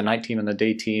bring like the night team and the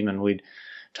day team, and we'd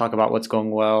talk about what's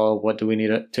going well, what do we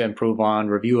need to improve on,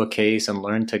 review a case, and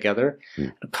learn together.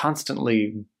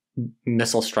 Constantly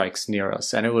missile strikes near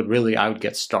us, and I would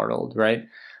get startled, right?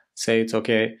 Say, it's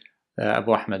okay,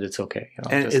 Abu Ahmed, it's okay. You know,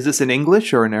 and is this in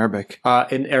English or in Arabic?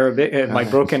 In Arabic, my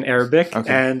broken Arabic,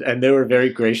 okay. and they were very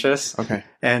gracious. Okay.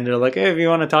 And they're like, hey, if you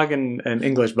want to talk in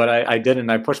English, but I didn't.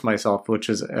 I pushed myself, which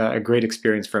was a great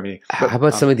experience for me. How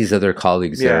about some of these other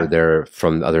colleagues that are there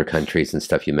from other countries and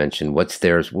stuff you mentioned? What's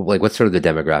theirs? Like, what's sort of the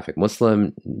demographic?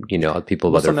 Muslim, you know, people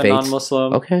of Muslim other faiths?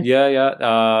 Non-Muslim. Okay.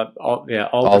 Yeah.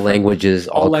 All languages,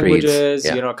 all languages,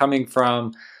 creeds. You know, coming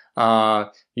from,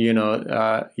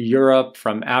 Europe,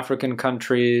 from African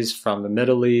countries, from the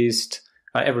Middle East,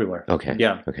 everywhere. Okay.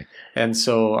 Yeah. Okay. And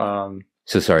so,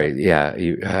 so sorry. Yeah.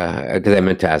 Because I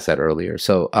meant to ask that earlier.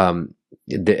 So, and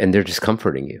they're just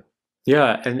comforting you.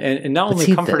 Yeah. And not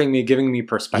only comforting me, giving me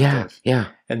perspective. Yeah.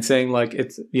 And saying, like,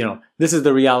 it's, you know, this is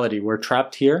the reality. We're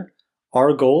trapped here.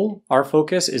 Our goal, our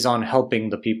focus is on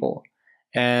helping the people.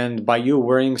 And by you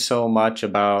worrying so much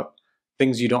about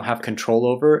things you don't have control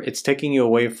over, it's taking you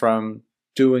away from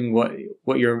doing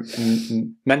what you're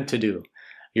meant to do,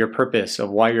 your purpose of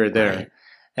why you're there. Right.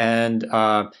 And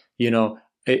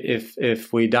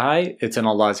if we die, it's in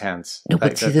Allah's hands. No,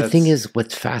 but see, the thing is,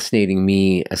 what's fascinating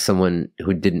me as someone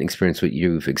who didn't experience what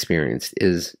you've experienced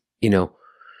is,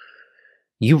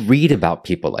 you read about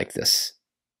people like this.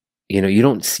 You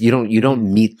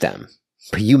don't meet them,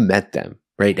 but you met them,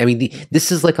 right? I mean,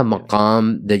 this is like a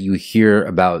maqam that you hear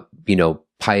about,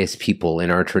 pious people in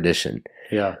our tradition,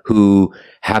 who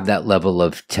have that level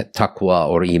of taqwa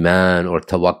or iman or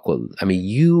tawakkul. I mean,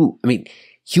 you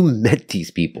met these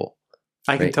people.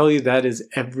 I can tell you that is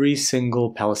every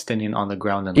single Palestinian on the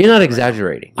ground. You're not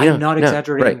exaggerating. I'm not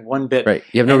exaggerating one bit. Right.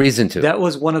 You have no reason to. That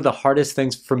was one of the hardest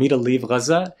things for me to leave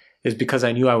Gaza, is because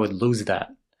I knew I would lose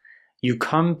that. You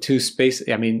come to space,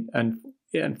 and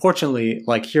unfortunately,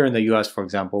 like here in the US, for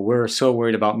example, we're so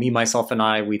worried about me, myself, and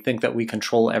I. We think that we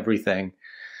control everything.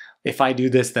 If I do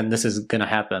this, then this is going to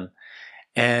happen.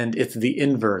 And it's the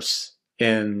inverse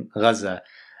in Gaza.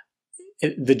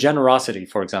 The generosity,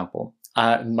 for example.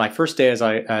 My first day, as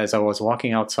I was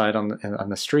walking outside on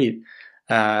the street,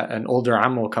 an older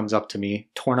ammo comes up to me,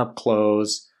 torn up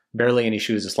clothes, barely any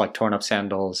shoes, just like torn up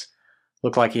sandals.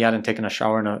 Looked like he hadn't taken a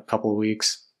shower in a couple of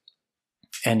weeks.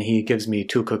 And he gives me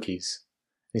 2 cookies.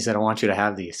 He said, I want you to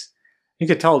have these. You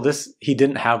could tell he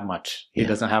didn't have much. He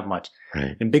doesn't have much.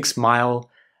 Right. And big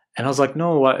smile. And I was like,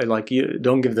 no, you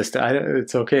don't give this to,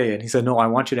 it's okay. And he said, no, I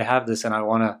want you to have this. And I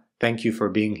want to thank you for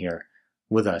being here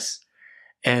with us.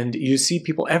 And you see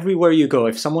people everywhere you go.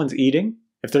 If someone's eating,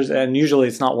 and usually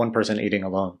it's not one person eating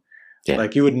alone. Yeah.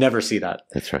 Like you would never see that.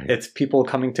 That's right. It's people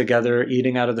coming together,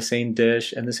 eating out of the same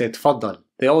dish, and they say, Tfaddal.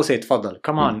 They always say, Tfaddal.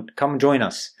 Come on, come join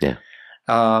us. Yeah.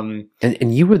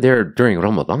 And you were there during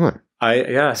Ramadan.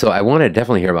 So I want to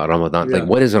definitely hear about Ramadan. Yeah. Like,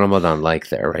 what is Ramadan like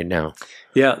there right now?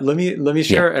 Yeah, let me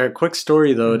share a quick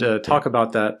story though to talk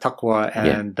about that taqwa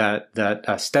and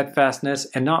that steadfastness,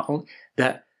 and not only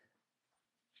that,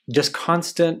 just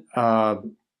constant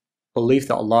belief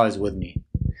that Allah is with me.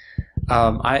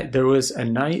 There was a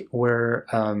night where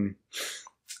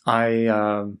I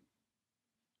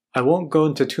won't go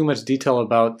into too much detail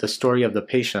about the story of the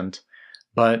patient,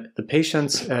 but the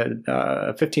patient's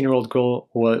a 15-year-old girl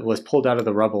was pulled out of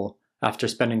the rubble after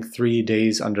spending 3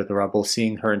 days under the rubble,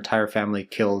 seeing her entire family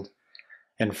killed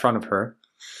in front of her.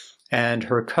 And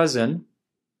her cousin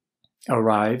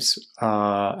arrives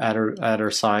at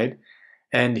her side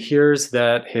and hears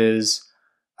that his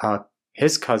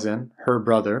cousin, her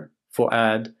brother,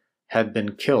 Fuad, had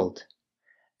been killed.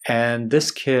 And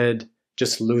this kid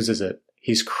just loses it.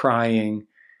 He's crying.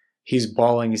 He's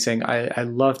bawling. He's saying, I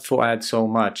loved Fuad so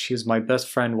much. He was my best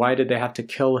friend. Why did they have to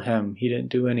kill him? He didn't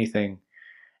do anything.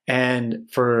 And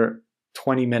for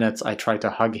 20 minutes, I tried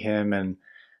to hug him and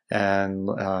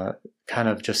kind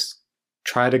of just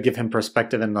try to give him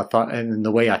perspective in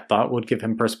the way I thought would give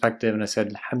him perspective. And I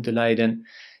said, Alhamdulillah,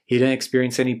 he didn't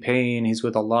experience any pain. He's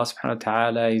with Allah subhanahu wa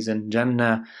ta'ala. He's in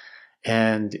Jannah.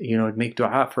 And, make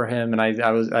dua for him. And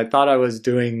I thought I was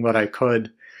doing what I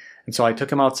could. And so I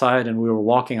took him outside and we were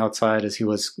walking outside as he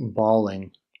was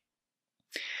bawling.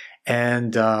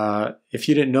 And if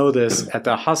you didn't know this, at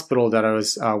the hospital that I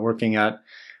was working at,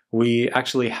 we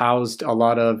actually housed a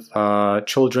lot of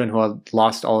children who had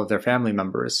lost all of their family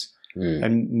members.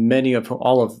 And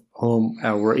all of whom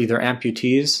were either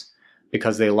amputees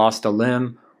because they lost a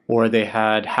limb, or they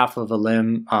had half of a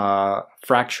limb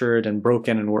fractured and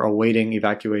broken and were awaiting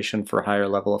evacuation for a higher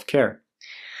level of care.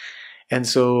 And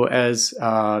so as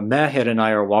Mahir and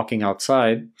I are walking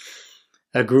outside,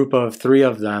 a group of 3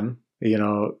 of them,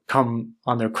 come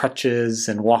on their crutches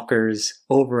and walkers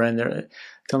over, and they're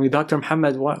telling me, Dr.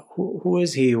 Muhammad, who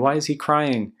is he? Why is he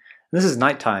crying? And this is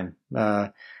nighttime.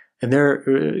 And they're,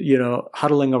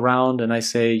 huddling around, and I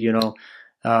say, he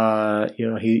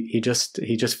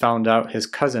just found out his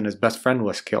cousin, his best friend,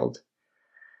 was killed.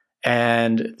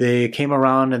 And they came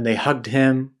around and they hugged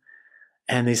him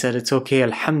and they said, it's okay,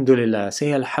 Alhamdulillah,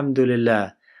 say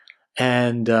Alhamdulillah.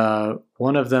 And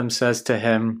one of them says to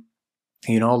him,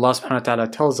 Allah subhanahu wa ta'ala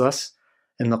tells us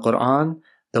in the Quran,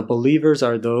 the believers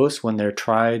are those when they're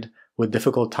tried with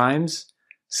difficult times,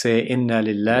 say, Inna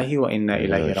lillahi wa inna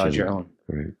ilayhi raji'un.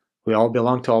 Right. We all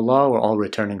belong to Allah, we're all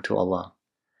returning to Allah.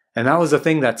 And that was the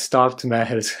thing that stopped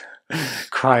Mahir's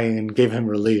crying and gave him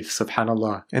relief,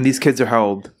 subhanAllah. And these kids are how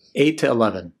old? 8 to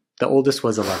 11. The oldest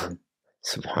was 11.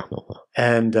 SubhanAllah.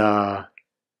 And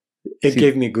it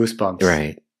gave me goosebumps.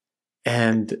 Right.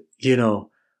 And,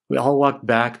 we all walked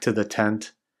back to the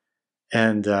tent.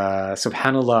 And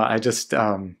subhanAllah,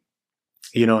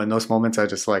 you know, in those moments, I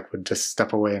just like would just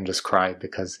step away and just cry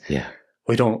because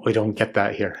we don't get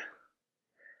that here.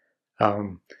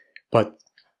 But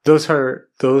that's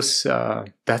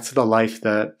the life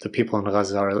that the people in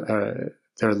Gaza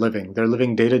they're living. They're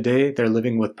living day to day. They're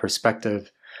living with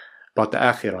perspective about the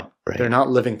akhirah. Right. They're not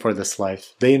living for this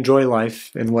life. They enjoy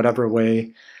life in whatever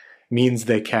way means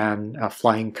they can,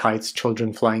 flying kites,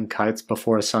 children flying kites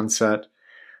before a sunset.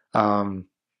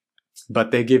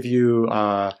 But they give you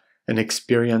an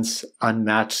experience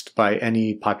unmatched by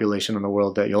any population in the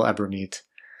world that you'll ever meet.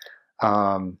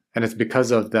 And it's because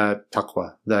of that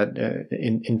taqwa, that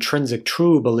intrinsic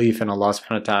true belief in Allah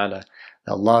subhanahu wa ta'ala,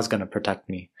 that Allah is going to protect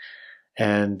me.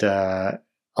 And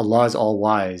Allah is all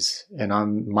wise,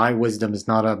 and my wisdom is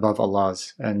not above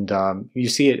Allah's. And you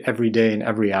see it every day in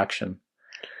every action.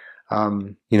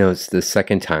 You know, it's the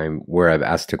second time where I've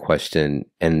asked a question,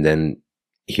 and then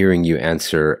hearing you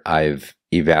answer, I've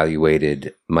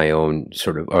evaluated my own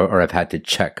sort of, or I've had to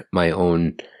check my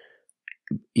own,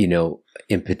 you know,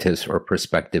 impetus or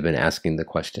perspective in asking the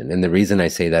question. And the reason I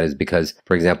say that is because,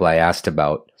 for example, I asked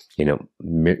about, you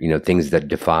know, things that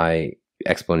defy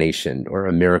explanation or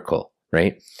a miracle,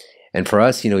 right? And for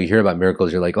us, you know, you hear about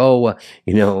miracles, you're like, oh,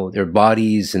 you know, they're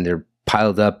bodies and they're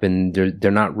piled up and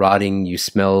they're not rotting. You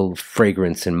smell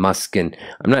fragrance and musk. And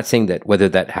I'm not saying that whether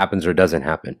that happens or doesn't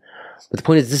happen. But the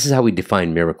point is, this is how we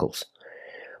define miracles.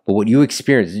 But what you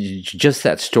experienced, just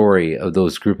that story of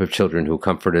those group of children who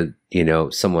comforted, you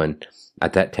know, someone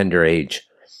at that tender age,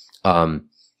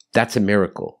 that's a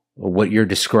miracle. What you're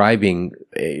describing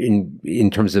in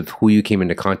terms of who you came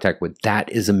into contact with,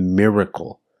 that is a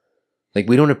miracle. Like,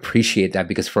 we don't appreciate that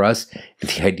because for us,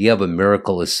 the idea of a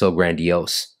miracle is so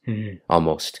grandiose,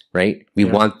 almost, right? We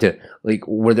want to, like,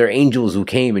 were there angels who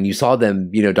came and you saw them,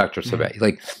 you know, Dr. Subeh?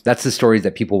 Like, that's the stories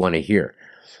that people want to hear.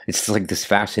 It's like this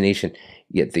fascination,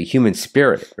 yet the human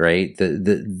spirit, right?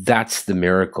 That's the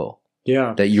miracle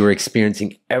that you're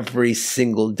experiencing every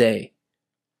single day.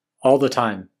 All the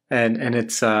time. And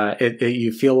it's,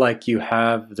 you feel like you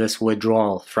have this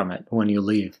withdrawal from it when you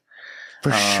leave.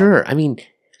 For sure. I mean,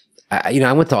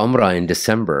 I went to Umrah in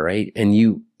December, right? And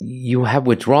you have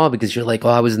withdrawal because you're like, oh,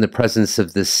 I was in the presence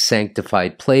of this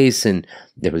sanctified place, and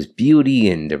there was beauty,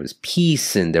 and there was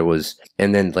peace, and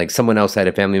then like someone else had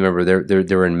a family member,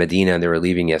 they were in Medina and they were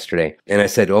leaving yesterday, and I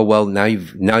said, oh well, now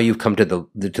you've come to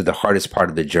the hardest part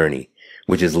of the journey,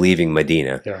 which is leaving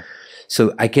Medina. Yeah.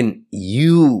 So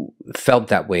you felt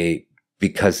that way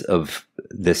because of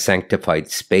the sanctified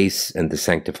space and the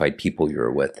sanctified people you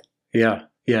were with. Yeah.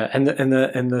 Yeah, and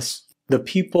the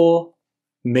people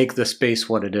make the space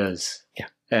what it is. Yeah,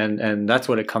 and that's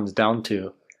what it comes down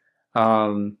to.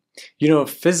 You know,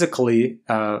 physically,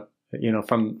 you know,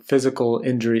 from physical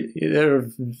injury, there are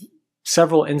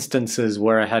several instances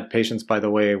where I had patients, by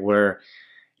the way, where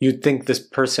you'd think this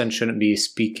person shouldn't be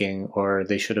speaking or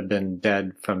they should have been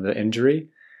dead from the injury,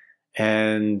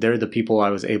 and they're the people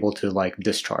I was able to like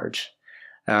discharge.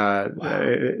 Wow.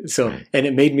 So, and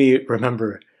it made me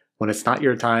remember, when it's not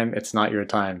your time, it's not your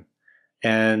time.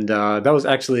 And that was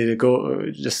actually, to go,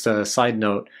 just a side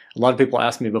note, a lot of people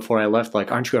asked me before I left,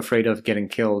 like, aren't you afraid of getting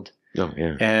killed? Oh,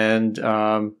 yeah. And,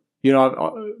 you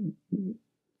know,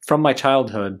 from my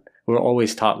childhood, we were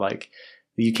always taught, like,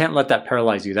 you can't let that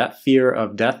paralyze you. That fear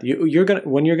of death,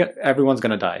 everyone's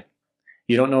going to die.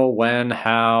 You don't know when,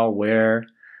 how, where,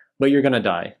 but you're going to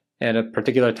die. At a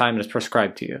particular time that's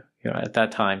prescribed to you, you know, at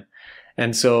that time.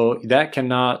 And so that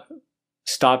cannot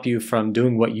stop you from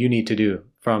doing what you need to do,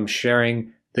 from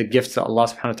sharing the gifts that Allah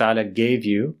subhanahu wa ta'ala gave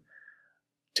you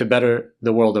to better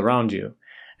the world around you.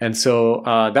 And so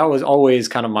that was always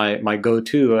kind of my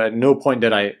go-to. At no point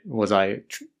was I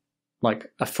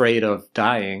like afraid of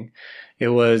dying. It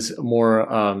was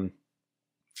more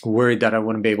worried that I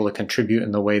wouldn't be able to contribute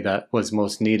in the way that was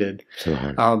most needed.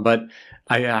 But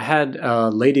I had a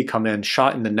lady come in,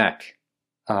 shot in the neck.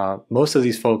 Most of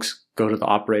these folks go to the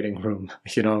operating room,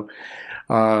 you know.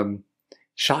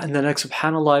 Shot in the neck,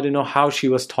 subhanAllah, I didn't know how she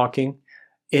was talking.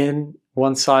 In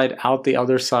one side, out the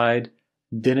other side,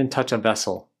 didn't touch a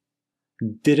vessel.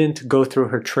 Didn't go through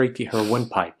her trachea, her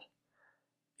windpipe.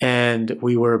 And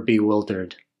we were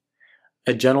bewildered.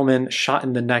 A gentleman shot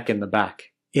in the neck in the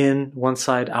back. In one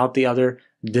side, out the other,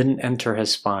 didn't enter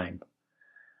his spine.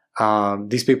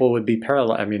 These people would be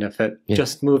paralyzed. I mean, if it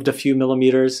just moved a few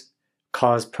millimeters,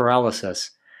 caused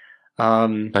paralysis.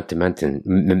 Not to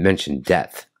mention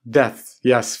death. Death,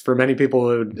 yes. For many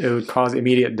people, it would cause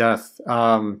immediate death.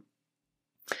 You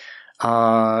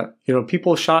know,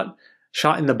 people shot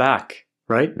in the back,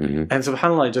 right? Mm-hmm. And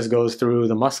subhanAllah, it just goes through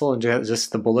the muscle and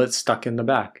just the bullet stuck in the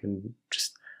back. And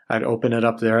just, I'd open it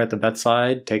up there at the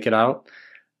bedside, take it out,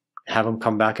 have them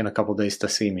come back in a couple days to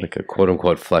see me. Like a quote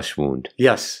unquote flesh wound.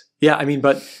 Yes. Yeah. I mean,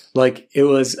 but like it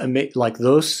was like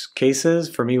those cases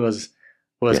for me was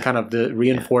kind of the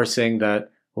reinforcing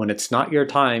that when it's not your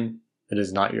time, it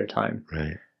is not your time.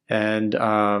 Right. And,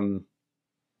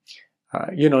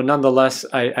 nonetheless,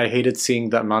 I hated seeing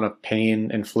the amount of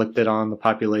pain inflicted on the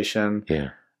population. Yeah.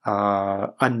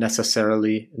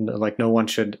 Unnecessarily. Like no one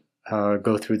should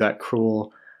go through that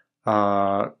cruel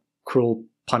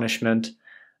punishment.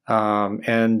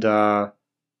 But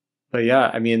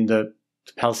yeah, I mean, the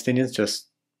Palestinians just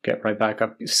get right back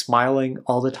up, smiling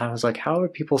all the time. I was like, how are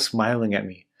people smiling at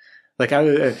me? Like,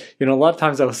 a lot of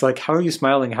times I was like, how are you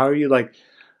smiling? How are you like,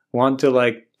 want to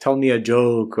like tell me a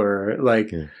joke or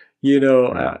like,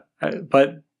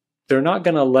 but they're not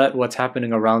going to let what's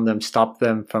happening around them stop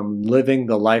them from living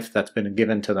the life that's been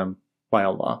given to them by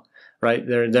Allah, right?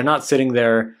 They're not sitting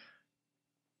there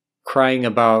crying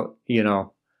about,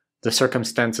 the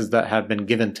circumstances that have been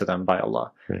given to them by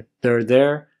Allah. Right. They're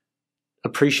there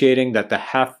appreciating that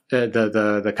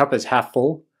the cup is half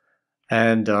full,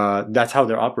 and that's how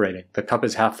they're operating. The cup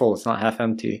is half full; it's not half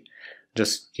empty.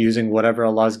 Just using whatever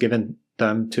Allah has given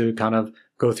them to kind of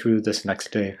go through this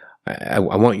next day. I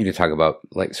want you to talk about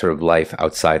like sort of life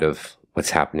outside of what's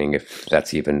happening, if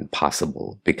that's even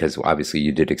possible, because obviously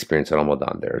you did experience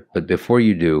Ramadan there. But before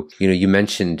you do, you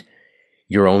mentioned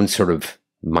your own sort of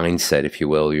mindset, if you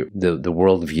will, the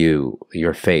worldview,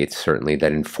 your faith, certainly,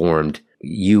 that informed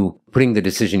you putting the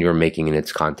decision you were making in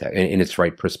its context, in its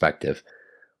right perspective.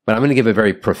 But I'm going to give a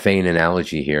very profane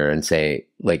analogy here and say,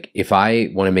 like, if I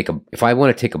want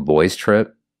to take a boys'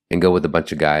 trip and go with a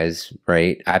bunch of guys,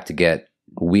 right? I have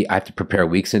to prepare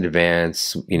weeks in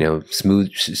advance,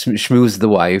 schmooze the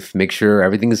wife, make sure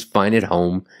everything is fine at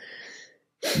home.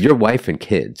 Your wife and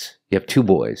kids, you have 2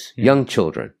 boys, young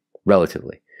children,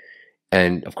 relatively.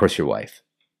 And of course, your wife,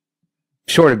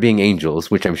 short of being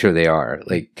angels, which I'm sure they are.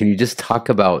 Like, can you just talk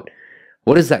about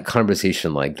what is that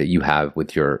conversation like that you have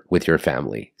with your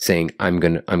family, saying, "I'm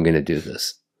gonna do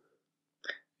this"?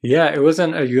 Yeah, it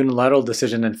wasn't a unilateral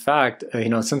decision. In fact,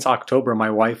 since October, my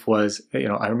wife was,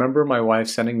 I remember my wife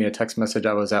sending me a text message.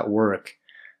 I was at work,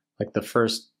 like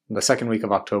the second week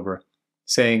of October,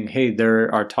 saying, "Hey, there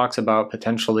are talks about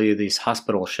potentially these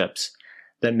hospital ships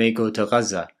that may go to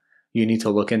Gaza. You need to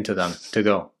look into them to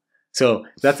go." So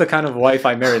that's the kind of wife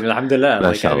I married. Alhamdulillah.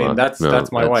 Like, I mean, that's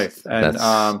my wife. And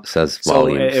says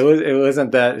volumes. So it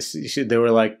wasn't that they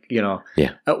were like, we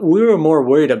were more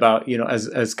worried about,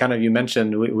 as kind of you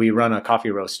mentioned, we run a coffee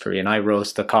roastery and I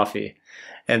roast the coffee.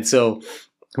 And so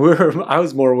I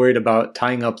was more worried about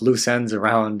tying up loose ends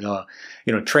around,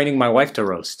 training my wife to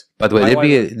roast. By the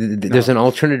way, there's an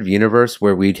alternative universe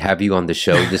where we'd have you on the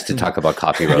show just to talk about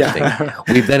coffee roasting.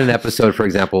 We've done an episode, for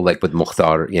example, like with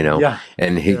Mukhtar,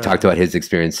 and he talked about his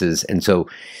experiences. And so,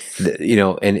 in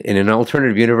an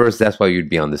alternative universe, that's why you'd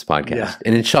be on this podcast. Yeah.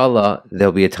 And inshallah,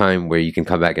 there'll be a time where you can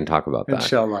come back and talk about that.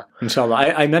 Inshallah.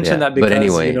 I mentioned that because,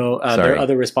 there are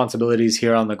other responsibilities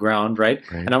here on the ground, right?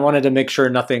 And I wanted to make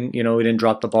sure nothing, we didn't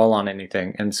drop the ball on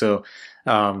anything. And so,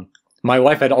 my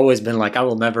wife had always been like, I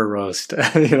will never roast,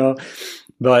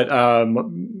 but,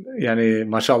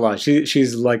 mashallah,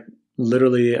 she's like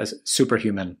literally a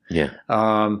superhuman. Yeah.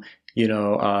 Not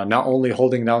only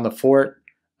holding down the fort,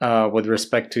 with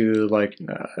respect to like,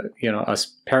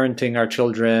 us parenting our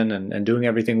children and doing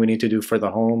everything we need to do for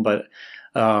the home, but,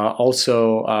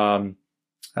 also,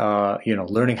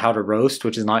 learning how to roast,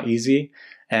 which is not easy,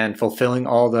 and fulfilling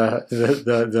all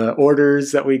the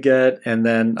orders that we get. And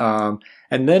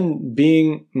then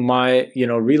being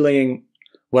relaying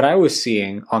what I was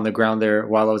seeing on the ground there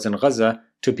while I was in Gaza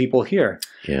to people here.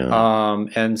 Yeah.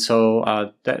 And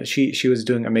so that she was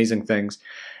doing amazing things.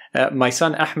 My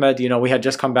son Ahmed, we had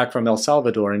just come back from El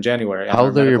Salvador in January. How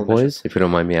old are your boys, if you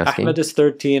don't mind me asking? Ahmed is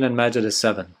 13 and Majid is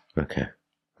 7. Okay.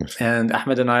 And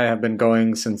Ahmed and I have been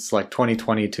going since like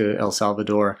 2020 to El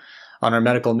Salvador on our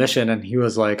medical mission. And he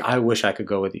was like, I wish I could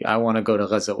go with you. I want to go to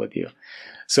Gaza with you.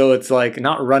 So it's like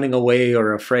not running away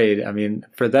or afraid. I mean,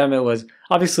 for them, it was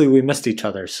obviously we missed each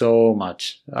other so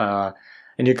much.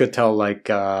 And you could tell like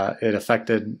it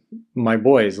affected my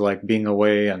boys, like being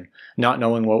away and not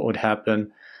knowing what would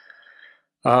happen.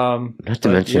 Not to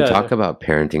mention, talk about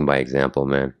parenting by example,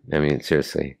 man. I mean,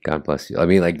 seriously, God bless you. I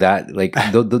mean, like that, like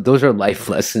those are life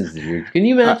lessons. Can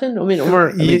you imagine?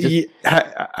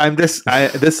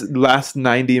 This last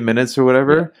 90 minutes or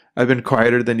whatever, I've been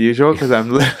quieter than usual because I'm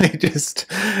literally just,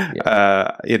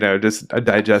 just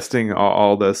digesting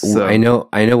all this. So. I know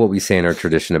what we say in our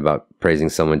tradition about praising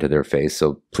someone to their face.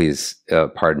 So please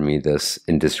pardon me this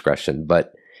indiscretion,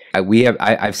 but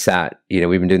I've sat, we've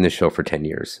been doing this show for 10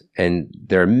 years, and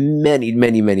there are many,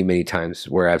 many, many, many times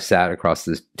where I've sat across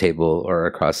this table or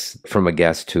across from a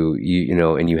guest who,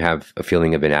 and you have a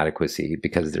feeling of inadequacy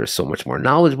because they're so much more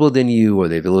knowledgeable than you, or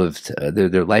they've lived,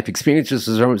 their life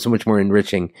experiences are so much more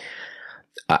enriching.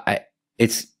 I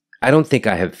don't think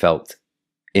I have felt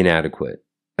inadequate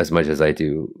as much as I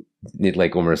do,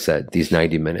 like Omar said, these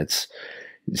 90 minutes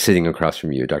sitting across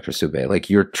from you, Dr. Subeh. Like,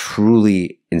 you're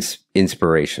truly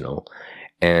inspirational.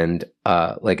 And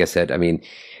like I said, I mean,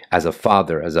 as a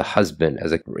father, as a husband,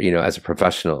 as a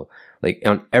professional, like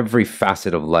on every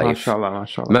facet of life. Mashallah,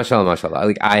 mashallah. Mashallah, mashallah.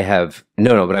 Like I have,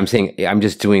 no, but I'm saying, I'm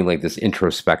just doing like this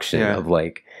introspection of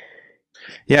like.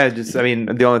 Yeah,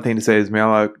 the only thing to say is may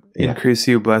Allah increase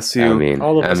you, bless you.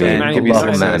 All of us.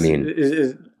 Allahumma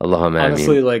ameen. Allahumma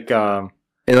honestly, ameen. like,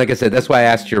 and like I said, that's why I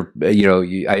asked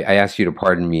I asked you to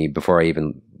pardon me before I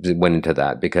even went into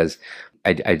that, because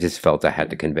I just felt I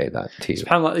had to convey that to you.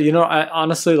 I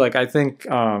honestly, like, I think,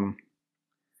 one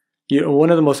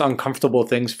of the most uncomfortable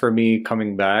things for me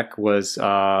coming back was,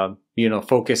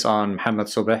 focus on Mohammad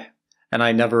Subeh. And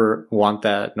I never want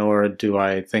that, nor do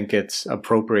I think it's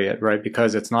appropriate, right?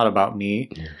 Because it's not about me.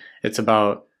 Yeah. It's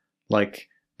about, like,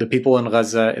 the people in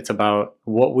Gaza. It's about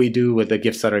what we do with the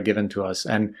gifts that are given to us.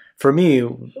 And for me,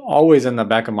 always in the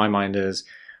back of my mind is,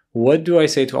 what do I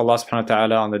say to Allah subhanahu wa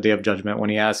ta'ala on the day of judgment when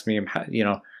he asks me,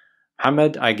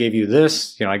 Muhammad, I gave you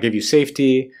this, I gave you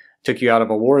safety, took you out of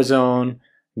a war zone,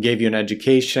 gave you an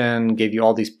education, gave you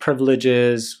all these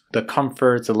privileges, the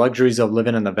comforts, the luxuries of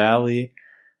living in the valley.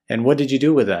 And what did you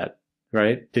do with that,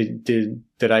 right? Did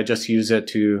I just use it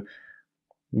to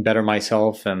better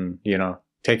myself and,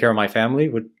 take care of my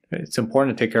family? It's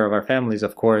important to take care of our families,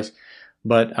 of course.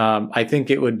 But I think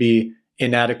it would be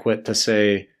inadequate to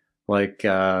say, like,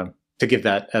 to give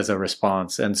that as a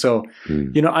response. And so,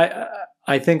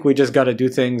 I think we just got to do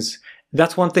things.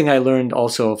 That's one thing I learned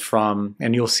also from,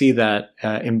 and you'll see that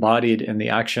embodied in the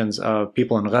actions of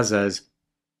people in Gaza, is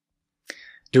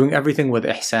doing everything with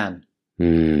ihsan.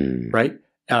 Right?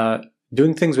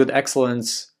 Doing things with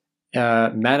excellence,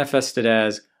 manifested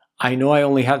as, I know I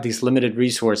only have these limited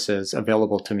resources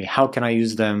available to me. How can I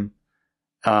use them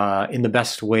in the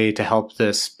best way to help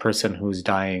this person who's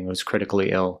dying, who's critically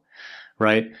ill,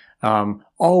 right?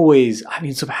 Always,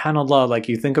 subhanAllah, like,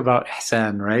 you think about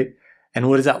ihsan, right? And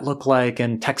what does that look like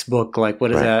in textbook? Like, what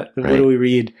is that? What do we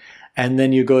read? And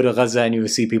then you go to Gaza and you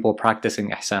see people practicing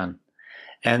ihsan.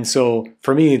 And so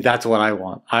for me, that's what I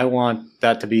want. I want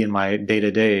that to be in my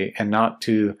day-to-day and not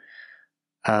to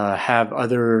have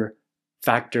other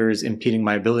factors impeding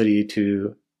my ability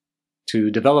to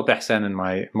develop ihsan in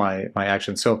my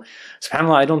actions. So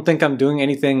subhanAllah, I don't think I'm doing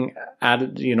anything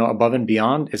added, above and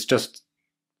beyond. It's just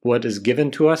what is given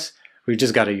to us. We've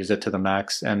just got to use it to the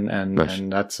max, and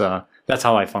that's how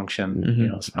I function.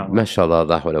 SubhanAllah. MashaAllah,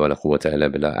 la hawla wa la quwwata illa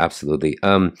billah. Absolutely.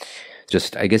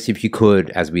 Just, I guess, if you could,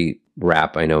 as we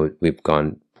wrap, I know we've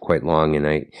gone quite long, and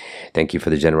I thank you for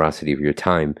the generosity of your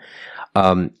time.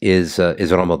 Is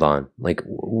Ramadan, like,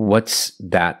 what's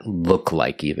that look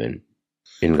like even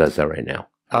in Gaza right now?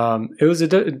 It was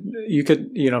you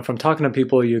could, from talking to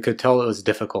people, you could tell it was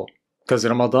difficult, because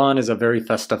Ramadan is a very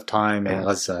festive time in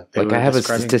Gaza. Like, I have a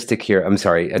statistic here. I'm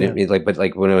sorry, I didn't mean, like, but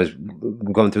like when I was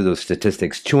going through those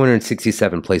statistics,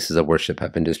 267 places of worship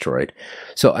have been destroyed.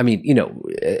 So, I mean,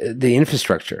 the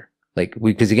infrastructure, like,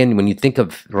 because again, when you think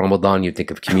of Ramadan, you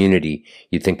think of community,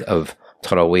 you think of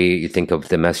Tarawih, you think of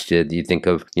the masjid, you think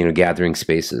of, gathering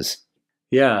spaces.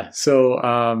 Yeah.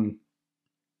 So,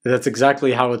 that's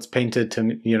exactly how it's painted to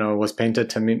me, was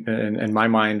painted to me in my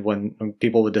mind when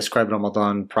people would describe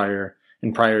Ramadan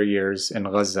in prior years in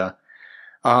Gaza.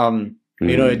 I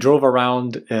drove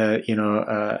around,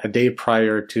 a day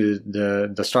prior to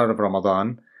the start of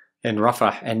Ramadan in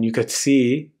Rafah, and you could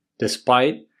see,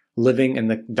 despite living in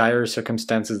the dire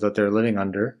circumstances that they're living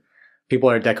under, people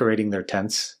are decorating their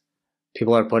tents.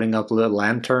 People are putting up little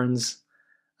lanterns,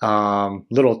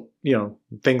 little,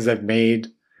 things they've made.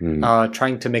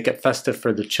 Trying to make it festive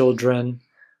for the children,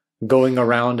 going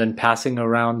around and passing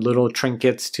around little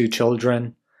trinkets to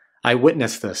children. I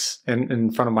witnessed this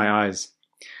in front of my eyes.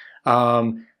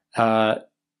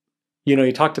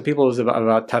 You talk to people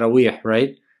about Taraweeh,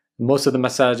 right? Most of the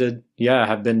masajid,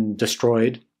 have been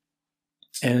destroyed.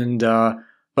 And,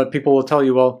 but people will tell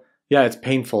you, well, yeah, it's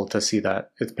painful to see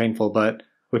that. It's painful, but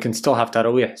we can still have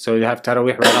Taraweeh. So you have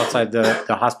Taraweeh right outside the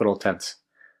hospital tents.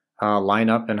 Line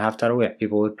up and have Taraweeh.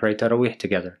 People would pray Taraweeh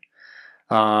together.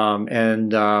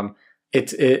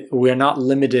 We're not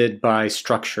limited by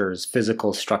structures,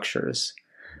 physical structures,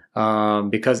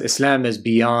 because Islam is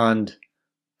beyond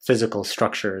physical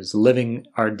structures. Living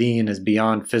our deen is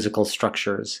beyond physical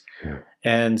structures. Yeah.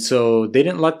 And so they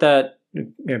didn't let that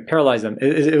paralyze them.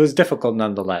 It was difficult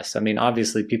nonetheless. I mean,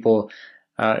 obviously people,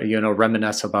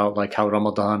 reminisce about like how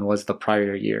Ramadan was the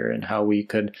prior year and how we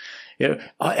could,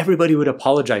 everybody would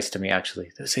apologize to me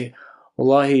actually. They'd say,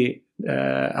 Wallahi,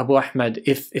 Abu Ahmed,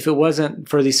 if it wasn't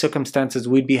for these circumstances,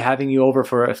 we'd be having you over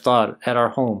for iftar at our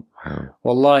home. Wow.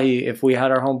 Wallahi, if we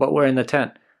had our home, but we're in the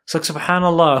tent. It's like,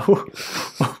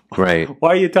 subhanallah. Right. Why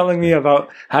are you telling me about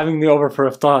having me over for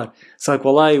iftar? It's like,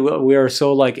 wallahi, we are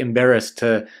so like embarrassed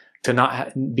to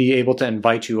not be able to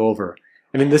invite you over.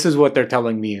 I mean, this is what they're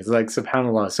telling me. It's like,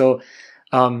 subhanallah. So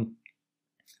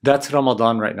that's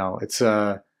Ramadan right now. It's,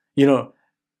 I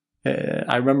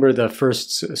remember the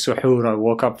first suhoor. I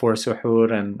woke up for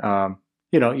suhoor and,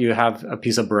 you have a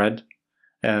piece of bread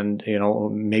and,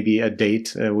 maybe a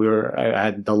date. I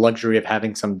had the luxury of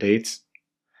having some dates.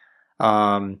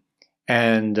 I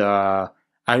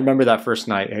remember that first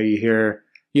night, you hear,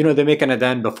 they make an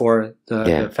adhan before the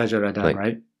Fajr adhan, like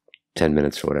right? 10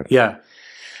 minutes or whatever. Yeah.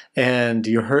 And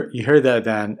you hear that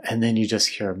adhan, and then you just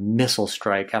hear missile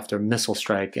strike after missile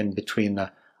strike in between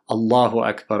the Allahu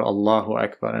Akbar,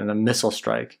 and a missile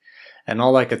strike. And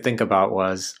all I could think about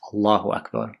was Allahu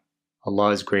Akbar.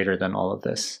 Allah is greater than all of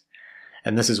this.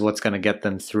 And this is what's going to get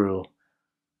them through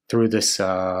this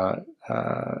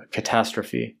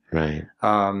catastrophe. Right.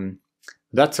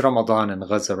 That's Ramadan in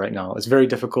Gaza right now. It's very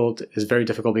difficult. It's very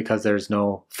difficult because there's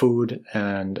no food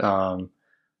and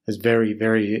there's very,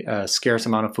 very scarce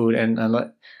amount of food. And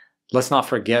let's not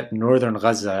forget, northern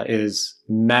Gaza is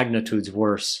magnitudes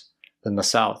worse than the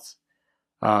south.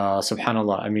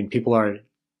 Subhanallah. I mean, people are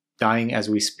dying as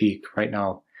we speak right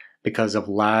now because of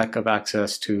lack of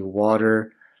access to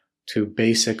water, to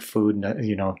basic food,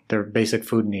 their basic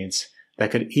food needs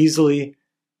that could easily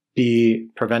be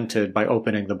prevented by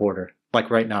opening the border, like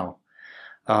right now.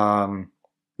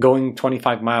 Going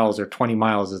 25 miles or 20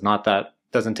 miles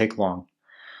doesn't take long,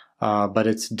 but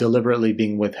it's deliberately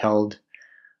being withheld.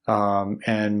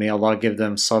 And may Allah give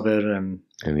them sabr and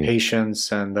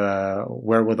patience and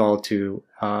wherewithal to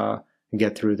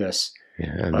get through this.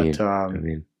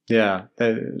 Yeah, yeah,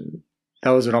 that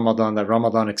was Ramadan, that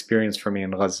Ramadan experience for me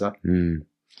in Gaza. Mm.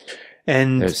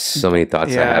 And there's so many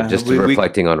thoughts I have just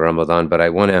reflecting on Ramadan, but I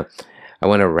want to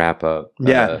wrap up.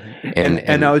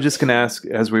 And I was just going to ask,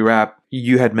 as we wrap,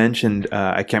 you had mentioned,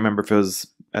 I can't remember if it was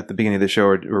at the beginning of the show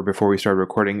or before we started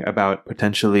recording, about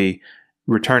potentially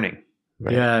returning.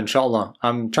 Right. Yeah, inshallah.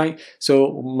 I'm trying.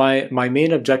 So my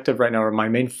main objective right now, or my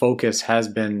main focus has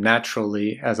been,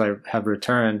 naturally, as I have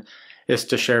returned, is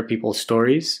to share people's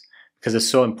stories, because it's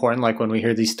so important. Like when we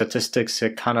hear these statistics,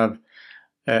 it kind of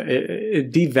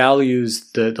it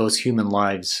devalues those human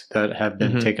lives that have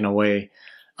been taken away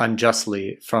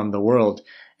unjustly from the world.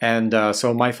 And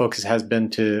so my focus has been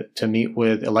to meet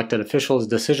with elected officials,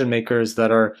 decision makers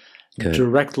that are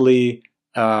directly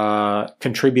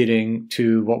contributing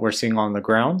to what we're seeing on the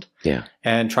ground,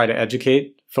 and try to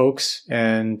educate folks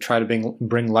and try to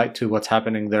bring light to what's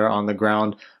happening there on the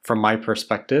ground from my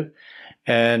perspective,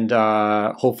 and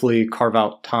hopefully carve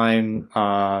out time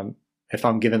if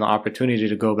I'm given the opportunity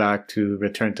to go back to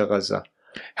return to Gaza.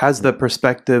 Has the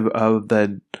perspective of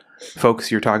the folks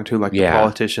you're talking to, like the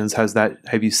politicians,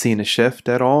 have you seen a shift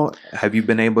at all? Have you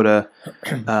been able to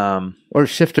or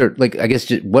shift, or like, I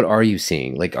guess, what are you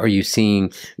seeing? Like, are you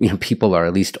seeing, people are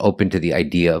at least open to the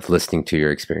idea of listening to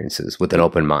your experiences with an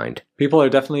open mind? People are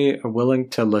definitely willing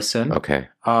to listen. Okay.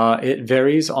 It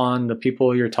varies on the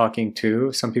people you're talking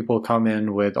to. Some people come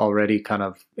in with already kind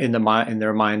of in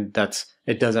their mind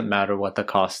it doesn't matter what the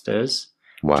cost is,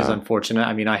 which is unfortunate.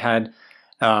 I mean, I had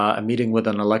a meeting with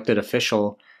an elected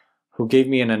official who gave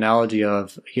me an analogy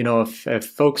of, if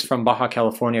folks from Baja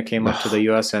California came up to the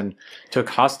U.S. and took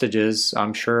hostages,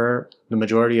 I'm sure the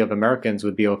majority of Americans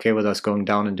would be okay with us going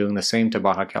down and doing the same to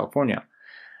Baja California.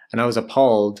 And I was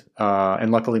appalled,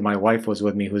 and luckily my wife was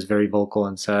with me, who was very vocal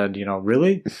and said,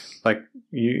 really? Like,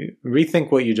 you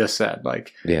rethink what you just said.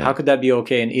 Like, how could that be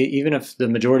okay? And even if the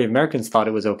majority of Americans thought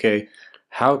it was okay,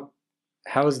 how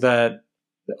is that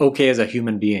okay as a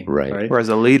human being? Right. Or as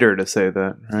a leader to say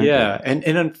that. Right? Yeah.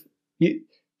 And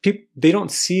people, they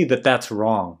don't see that that's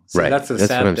wrong. So that's the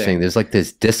sad what I'm thing. saying. There's like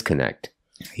this disconnect.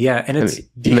 Yeah, and it's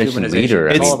dehumanization. Leader.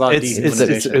 It's all about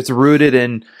dehumanization. It's rooted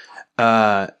in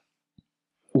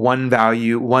one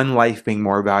life being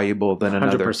more valuable than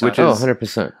another, 100%. which is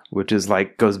 100%. Which is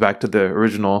like goes back to the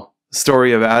original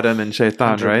story of Adam and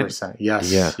Shaitan, 100%. Right?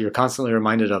 Yes, you're constantly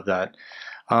reminded of that.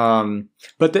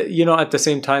 But at the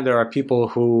same time, there are people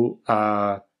who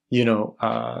I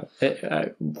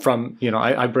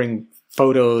bring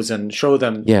photos and show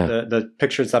them the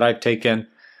pictures that I've taken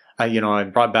I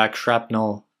brought back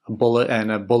shrapnel, a bullet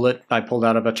I pulled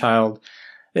out of a child.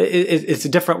 It's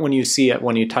different when you see it,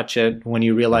 when you touch it, when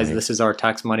you realize this is our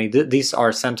tax money. These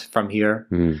are sent from here.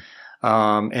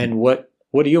 And what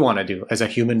do you want to do as a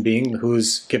human being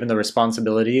who's given the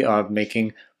responsibility of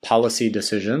making policy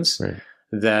decisions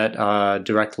that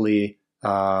directly,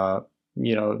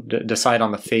 decide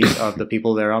on the fate of the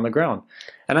people there on the ground?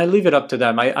 And I leave it up to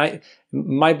them.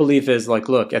 My belief is like,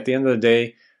 look, at the end of the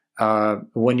day,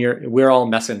 we're all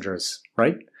messengers,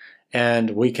 right?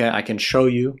 And I can show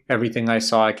you everything I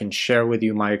saw. I can share with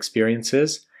you my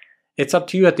experiences. It's up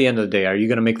to you at the end of the day. Are you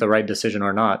going to make the right decision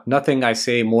or not? Nothing I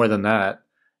say more than that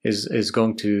is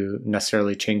going to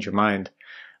necessarily change your mind.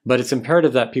 But it's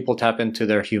imperative that people tap into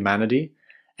their humanity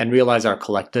and realize our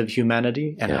collective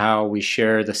humanity and how we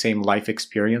share the same life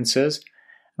experiences.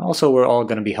 And also, we're all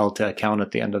going to be held to account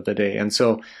at the end of the day. And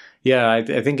so, I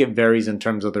think it varies in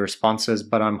terms of the responses,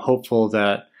 but I'm hopeful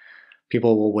that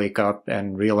people will wake up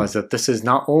and realize that this is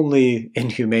not only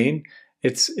inhumane,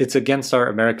 it's against our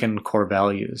American core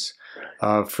values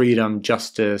of freedom,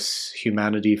 justice,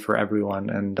 humanity for everyone.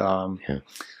 And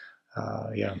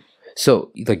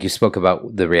So, like you spoke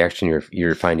about the reaction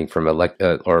you're finding from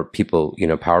or people,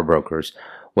 power brokers.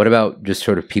 What about just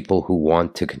sort of people who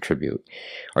want to contribute?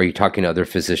 Are you talking to other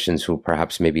physicians who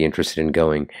perhaps may be interested in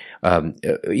going?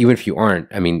 Even if you aren't,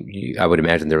 I mean, I would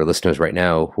imagine there are listeners right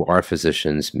now who are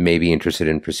physicians, may be interested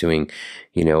in pursuing,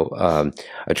 a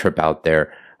trip out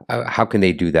there. How can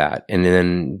they do that? And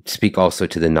then speak also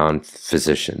to the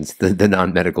non-physicians, the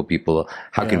non-medical people.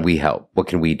 How can we help? What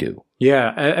can we do?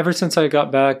 Yeah, ever since I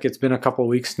got back, it's been a couple of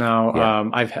weeks now.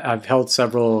 I've held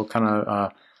several kind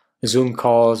of Zoom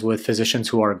calls with physicians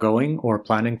who are going or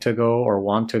planning to go or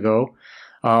want to go.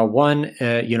 One,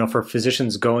 for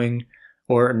physicians going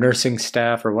or nursing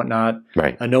staff or whatnot,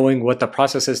 knowing what the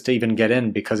process is to even get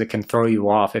in, because it can throw you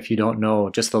off if you don't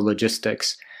know just the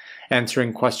logistics.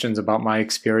 Answering questions about my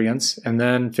experience, and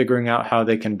then figuring out how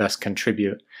they can best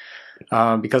contribute.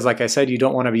 Because like I said, you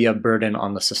don't want to be a burden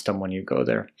on the system when you go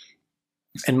there.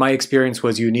 And my experience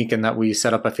was unique in that we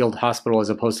set up a field hospital as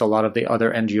opposed to a lot of the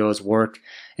other NGOs work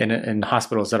in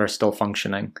hospitals that are still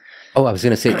functioning. Oh, I was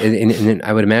going to say, and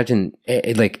I would imagine,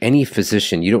 like any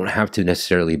physician, you don't have to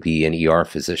necessarily be an ER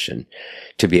physician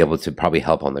to be able to probably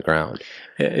help on the ground.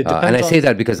 And I say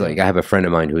that because, like, I have a friend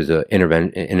of mine who's an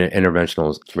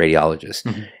interventional radiologist,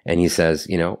 and he says,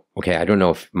 okay, I don't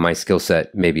know if my skill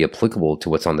set may be applicable to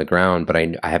what's on the ground, but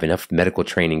I have enough medical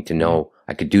training to know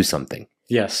I could do something.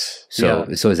 Yes. So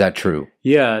is that true?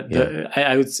 Yeah.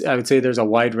 I would say there's a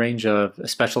wide range of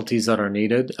specialties that are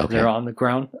needed there on the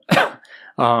ground.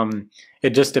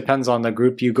 It just depends on the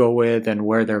group you go with and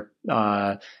where they're,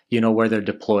 where they're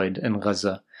deployed in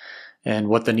Gaza and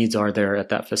what the needs are there at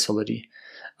that facility.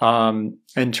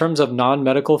 In terms of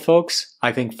non-medical folks,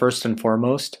 I think first and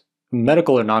foremost,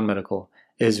 medical or non-medical,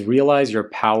 is realize your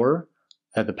power,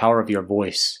 the power of your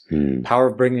voice, power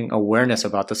of bringing awareness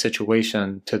about the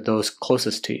situation to those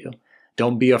closest to you.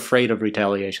 Don't be afraid of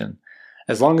retaliation.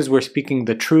 As long as we're speaking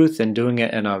the truth and doing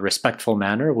it in a respectful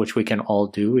manner, which we can all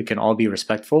do, we can all be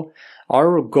respectful.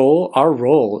 Our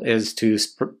role is to,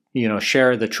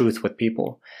 share the truth with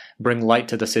people, bring light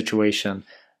to the situation,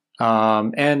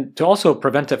 and to also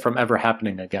prevent it from ever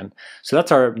happening again. So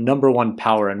that's our number one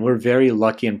power, and we're very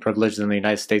lucky and privileged in the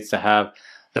United States to have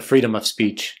the freedom of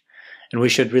speech. And we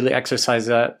should really exercise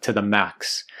that to the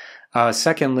max.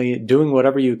 Secondly, doing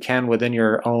whatever you can within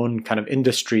your own kind of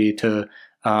industry to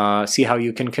see how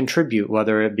you can contribute,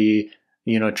 whether it be,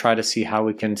 try to see how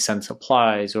we can send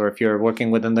supplies, or if you're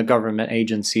working within the government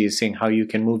agencies, seeing how you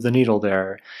can move the needle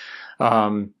there.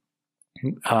 If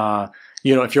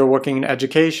you're working in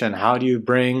education, how do you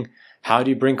bring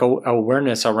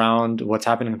awareness around what's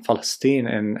happening in Palestine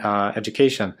and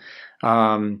education,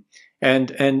 and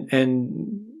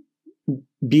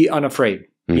be unafraid.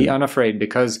 Be unafraid,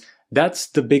 because that's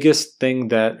the biggest thing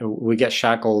that we get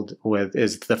shackled with,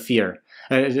 is the fear.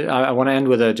 I want to end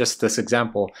with just this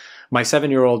example. My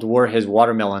 7-year-old wore his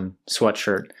watermelon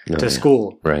sweatshirt to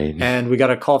school. Right. And we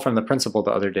got a call from the principal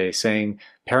the other day saying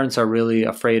parents are really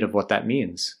afraid of what that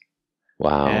means.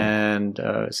 Wow. And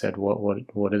said,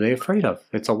 what are they afraid of?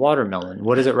 It's a watermelon.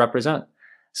 What does it represent?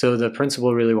 So the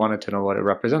principal really wanted to know what it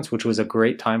represents, which was a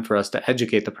great time for us to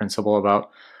educate the principal about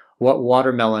what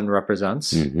watermelon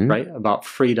represents, right? About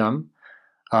freedom,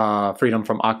 freedom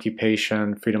from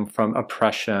occupation, freedom from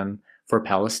oppression for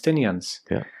Palestinians.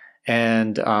 Yeah.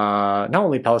 And not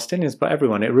only Palestinians, but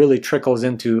everyone. It really trickles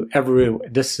into every.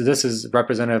 This is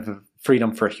representative of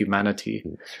freedom for humanity.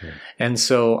 Right. And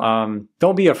so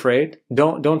don't be afraid.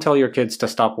 Don't tell your kids to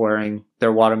stop wearing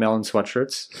their watermelon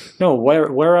sweatshirts. No, wear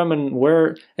them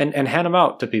and hand them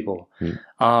out to people.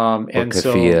 Or And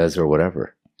so kafiyas or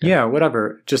whatever. yeah,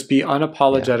 whatever. Just be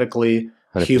unapologetically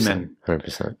 100%, human.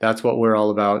 100%. That's what we're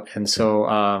all about. And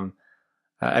so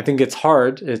I think it's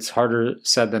hard. It's harder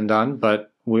said than done,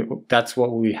 but that's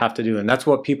what we have to do. And that's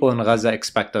what people in Gaza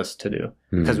expect us to do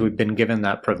because we've been given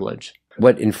that privilege.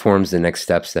 What informs the next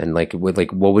steps then?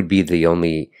 What would be the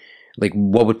only,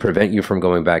 what would prevent you from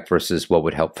going back versus what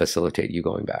would help facilitate you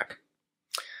going back?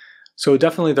 So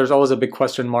definitely there's always a big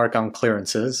question mark on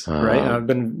clearances, right? And I've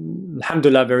been,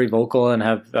 alhamdulillah, very vocal and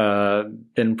have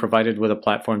been provided with a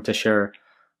platform to share,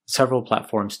 several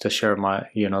platforms to share my,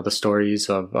 the stories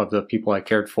of the people I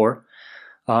cared for.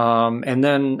 And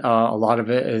then a lot of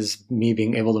it is me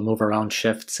being able to move around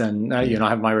shifts and, I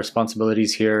have my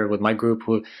responsibilities here with my group.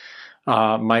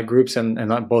 My groups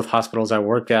and both hospitals I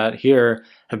work at here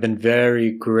have been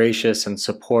very gracious and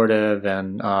supportive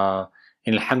and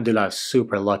alhamdulillah,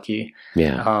 super lucky.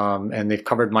 Yeah. And they've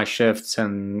covered my shifts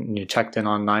and checked in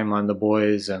on Naima and the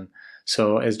boys. And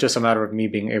so it's just a matter of me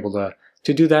being able to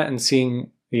do that and seeing,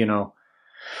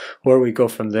 where we go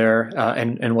from there.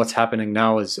 And what's happening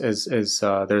now is there's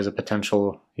a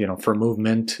potential, for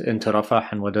movement into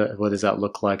Rafah, and what does that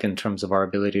look like in terms of our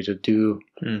ability to do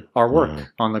our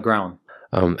work on the ground.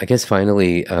 I guess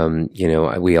finally,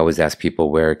 we always ask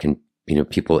people where can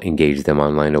people engage them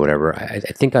online or whatever. I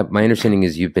think my understanding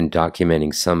is you've been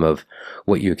documenting some of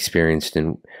what you experienced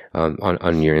on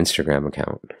your Instagram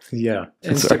account. Yeah,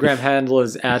 Instagram handle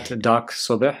is at Doc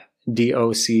Subeh,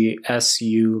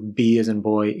 DOCSUB as in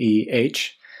boy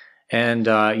EH. And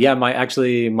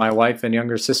my wife and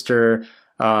younger sister,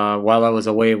 while I was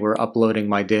away, were uploading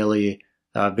my daily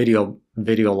video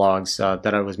logs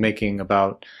that I was making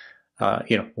about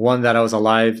one, that I was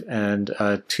alive, and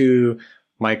two,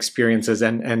 my experiences,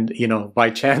 and by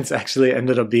chance actually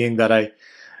ended up being that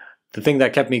the thing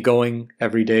that kept me going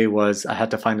every day was I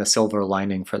had to find a silver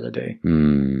lining for the day.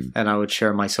 And I would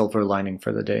share my silver lining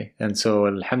for the day. And so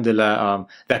alhamdulillah,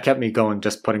 that kept me going,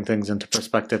 just putting things into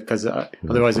perspective, because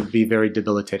otherwise it would be very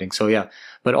debilitating. So yeah,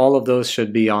 but all of those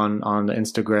should be on the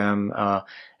Instagram,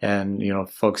 and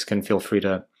folks can feel free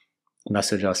to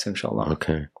message us, inshallah.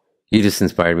 Okay. You just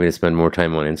inspired me to spend more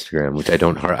time on Instagram, which I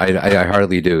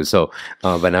hardly do. So,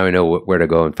 but now I know where to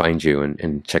go and find you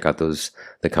and check out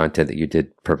the content that you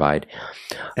did provide.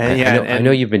 And I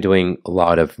know you've been doing a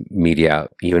lot of media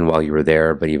even while you were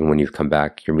there, but even when you've come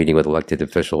back, you're meeting with elected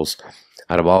officials.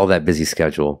 Out of all that busy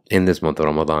schedule in this month of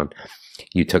Ramadan,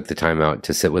 you took the time out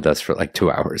to sit with us for like 2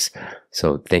 hours.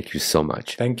 So thank you so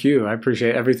much. Thank you. I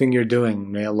appreciate everything you're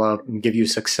doing. May Allah give you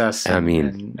success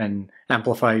and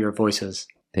amplify your voices.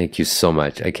 Thank you so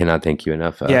much. I cannot thank you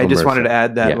enough. I just wanted to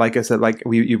add that, like I said,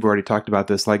 you've already talked about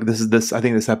this. I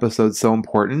think this episode's so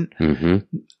important.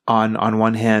 On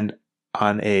one hand,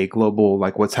 on a global,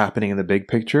 what's happening in the big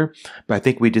picture, but I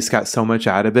think we just got so much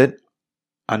out of it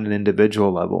on an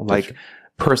individual level,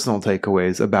 personal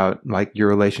takeaways about your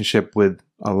relationship with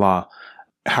Allah,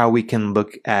 how we can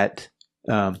look at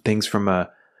things from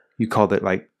you called it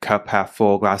cup half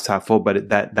full, glass half full, but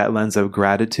that lens of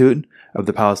gratitude of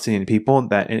the Palestinian people,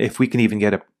 that if we can even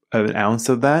get an ounce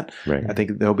of that, right, I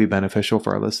think that'll be beneficial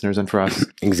for our listeners and for us.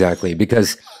 Exactly,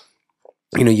 because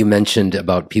you mentioned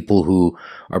about people who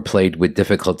are plagued with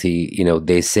difficulty.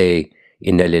 They say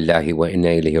inna lillahi wa inna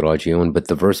ilayhi raji'un, but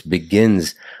the verse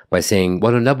begins by saying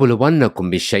وَلَنَبْلُوَنَّكُمْ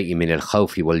بِالشَّيْءِ مِنَ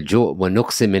الْخَوْفِ وَالْجُوعِ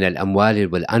وَنُقْصٍ مِنَ الْأَمْوَالِ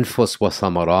وَالْأَنفُسِ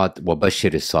وَالثَّمَرَاتِ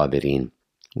وَبَشِّرِ الصَّابِرِينَ.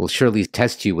 We'll surely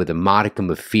test you with a modicum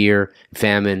of fear,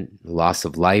 famine, loss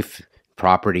of life,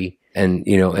 property. And,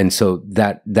 and so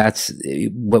that's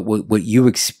what you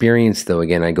experienced, though.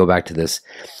 Again, I go back to this,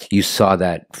 you saw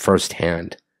that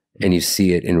firsthand and you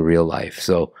see it in real life.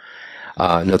 So,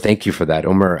 no, thank you for that,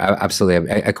 Omar. Absolutely. I'm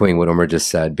echoing what Omar just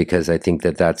said, because I think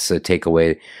that's a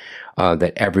takeaway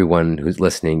that everyone who's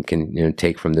listening can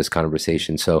take from this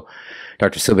conversation. So,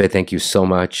 Dr. Subeh, thank you so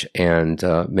much. And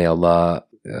may Allah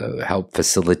help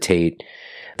facilitate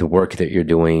the work that you're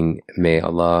doing. May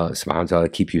Allah subhanahu wa ta'ala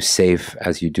keep you safe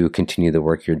as you do continue the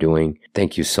work you're doing.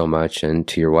 Thank you so much. And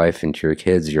to your wife and to your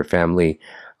kids, your family,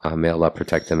 may Allah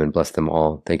protect them and bless them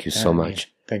all. Thank you so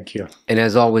much. Thank you. And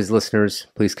as always, listeners,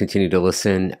 please continue to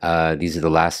listen. These are the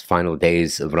last final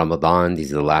days of Ramadan.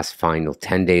 These are the last final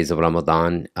 10 days of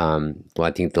Ramadan. Well,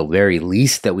 I think the very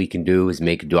least that we can do is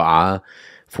make dua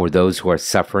for those who are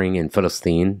suffering in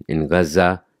Palestine, in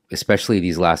Gaza, especially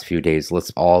these last few days,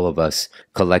 let's all of us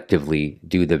collectively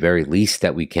do the very least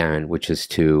that we can, which is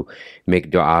to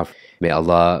make dua. May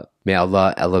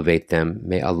Allah elevate them.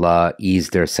 May Allah ease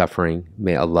their suffering.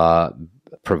 May Allah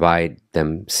provide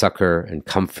them succor and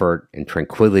comfort and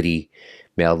tranquility.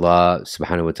 May Allah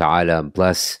subhanahu wa ta'ala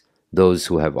bless those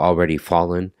who have already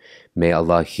fallen. May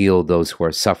Allah heal those who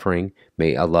are suffering.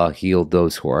 May Allah heal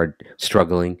those who are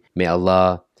struggling. May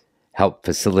Allah help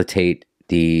facilitate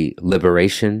the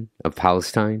liberation of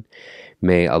Palestine.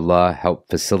 May Allah help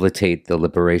facilitate the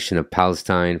liberation of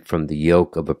Palestine from the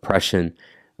yoke of oppression.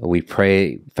 We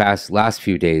pray fast last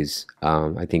few days.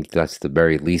 I think that's the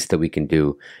very least that we can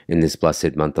do in this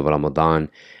blessed month of Ramadan.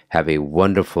 Have a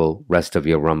wonderful rest of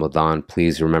your Ramadan.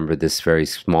 Please remember this very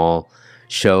small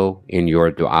show in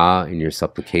your dua, in your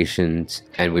supplications.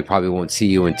 And we probably won't see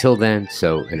you until then.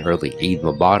 So an early Eid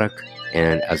Mubarak.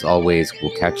 And as always,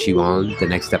 we'll catch you on the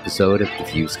next episode of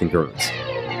Diffused Congruence.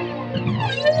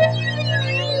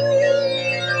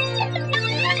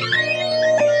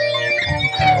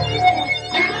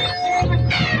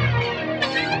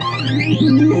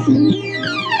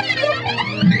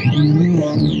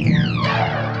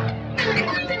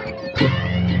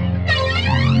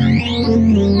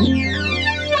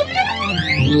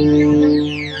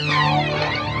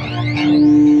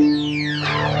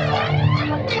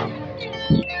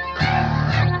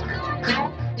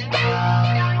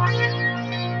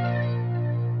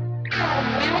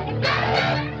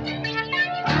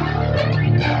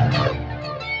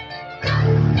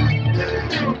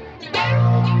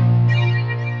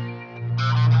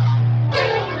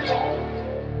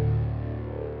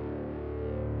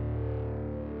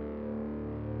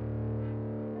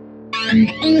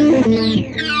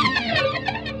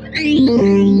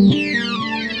 Mm-hmm.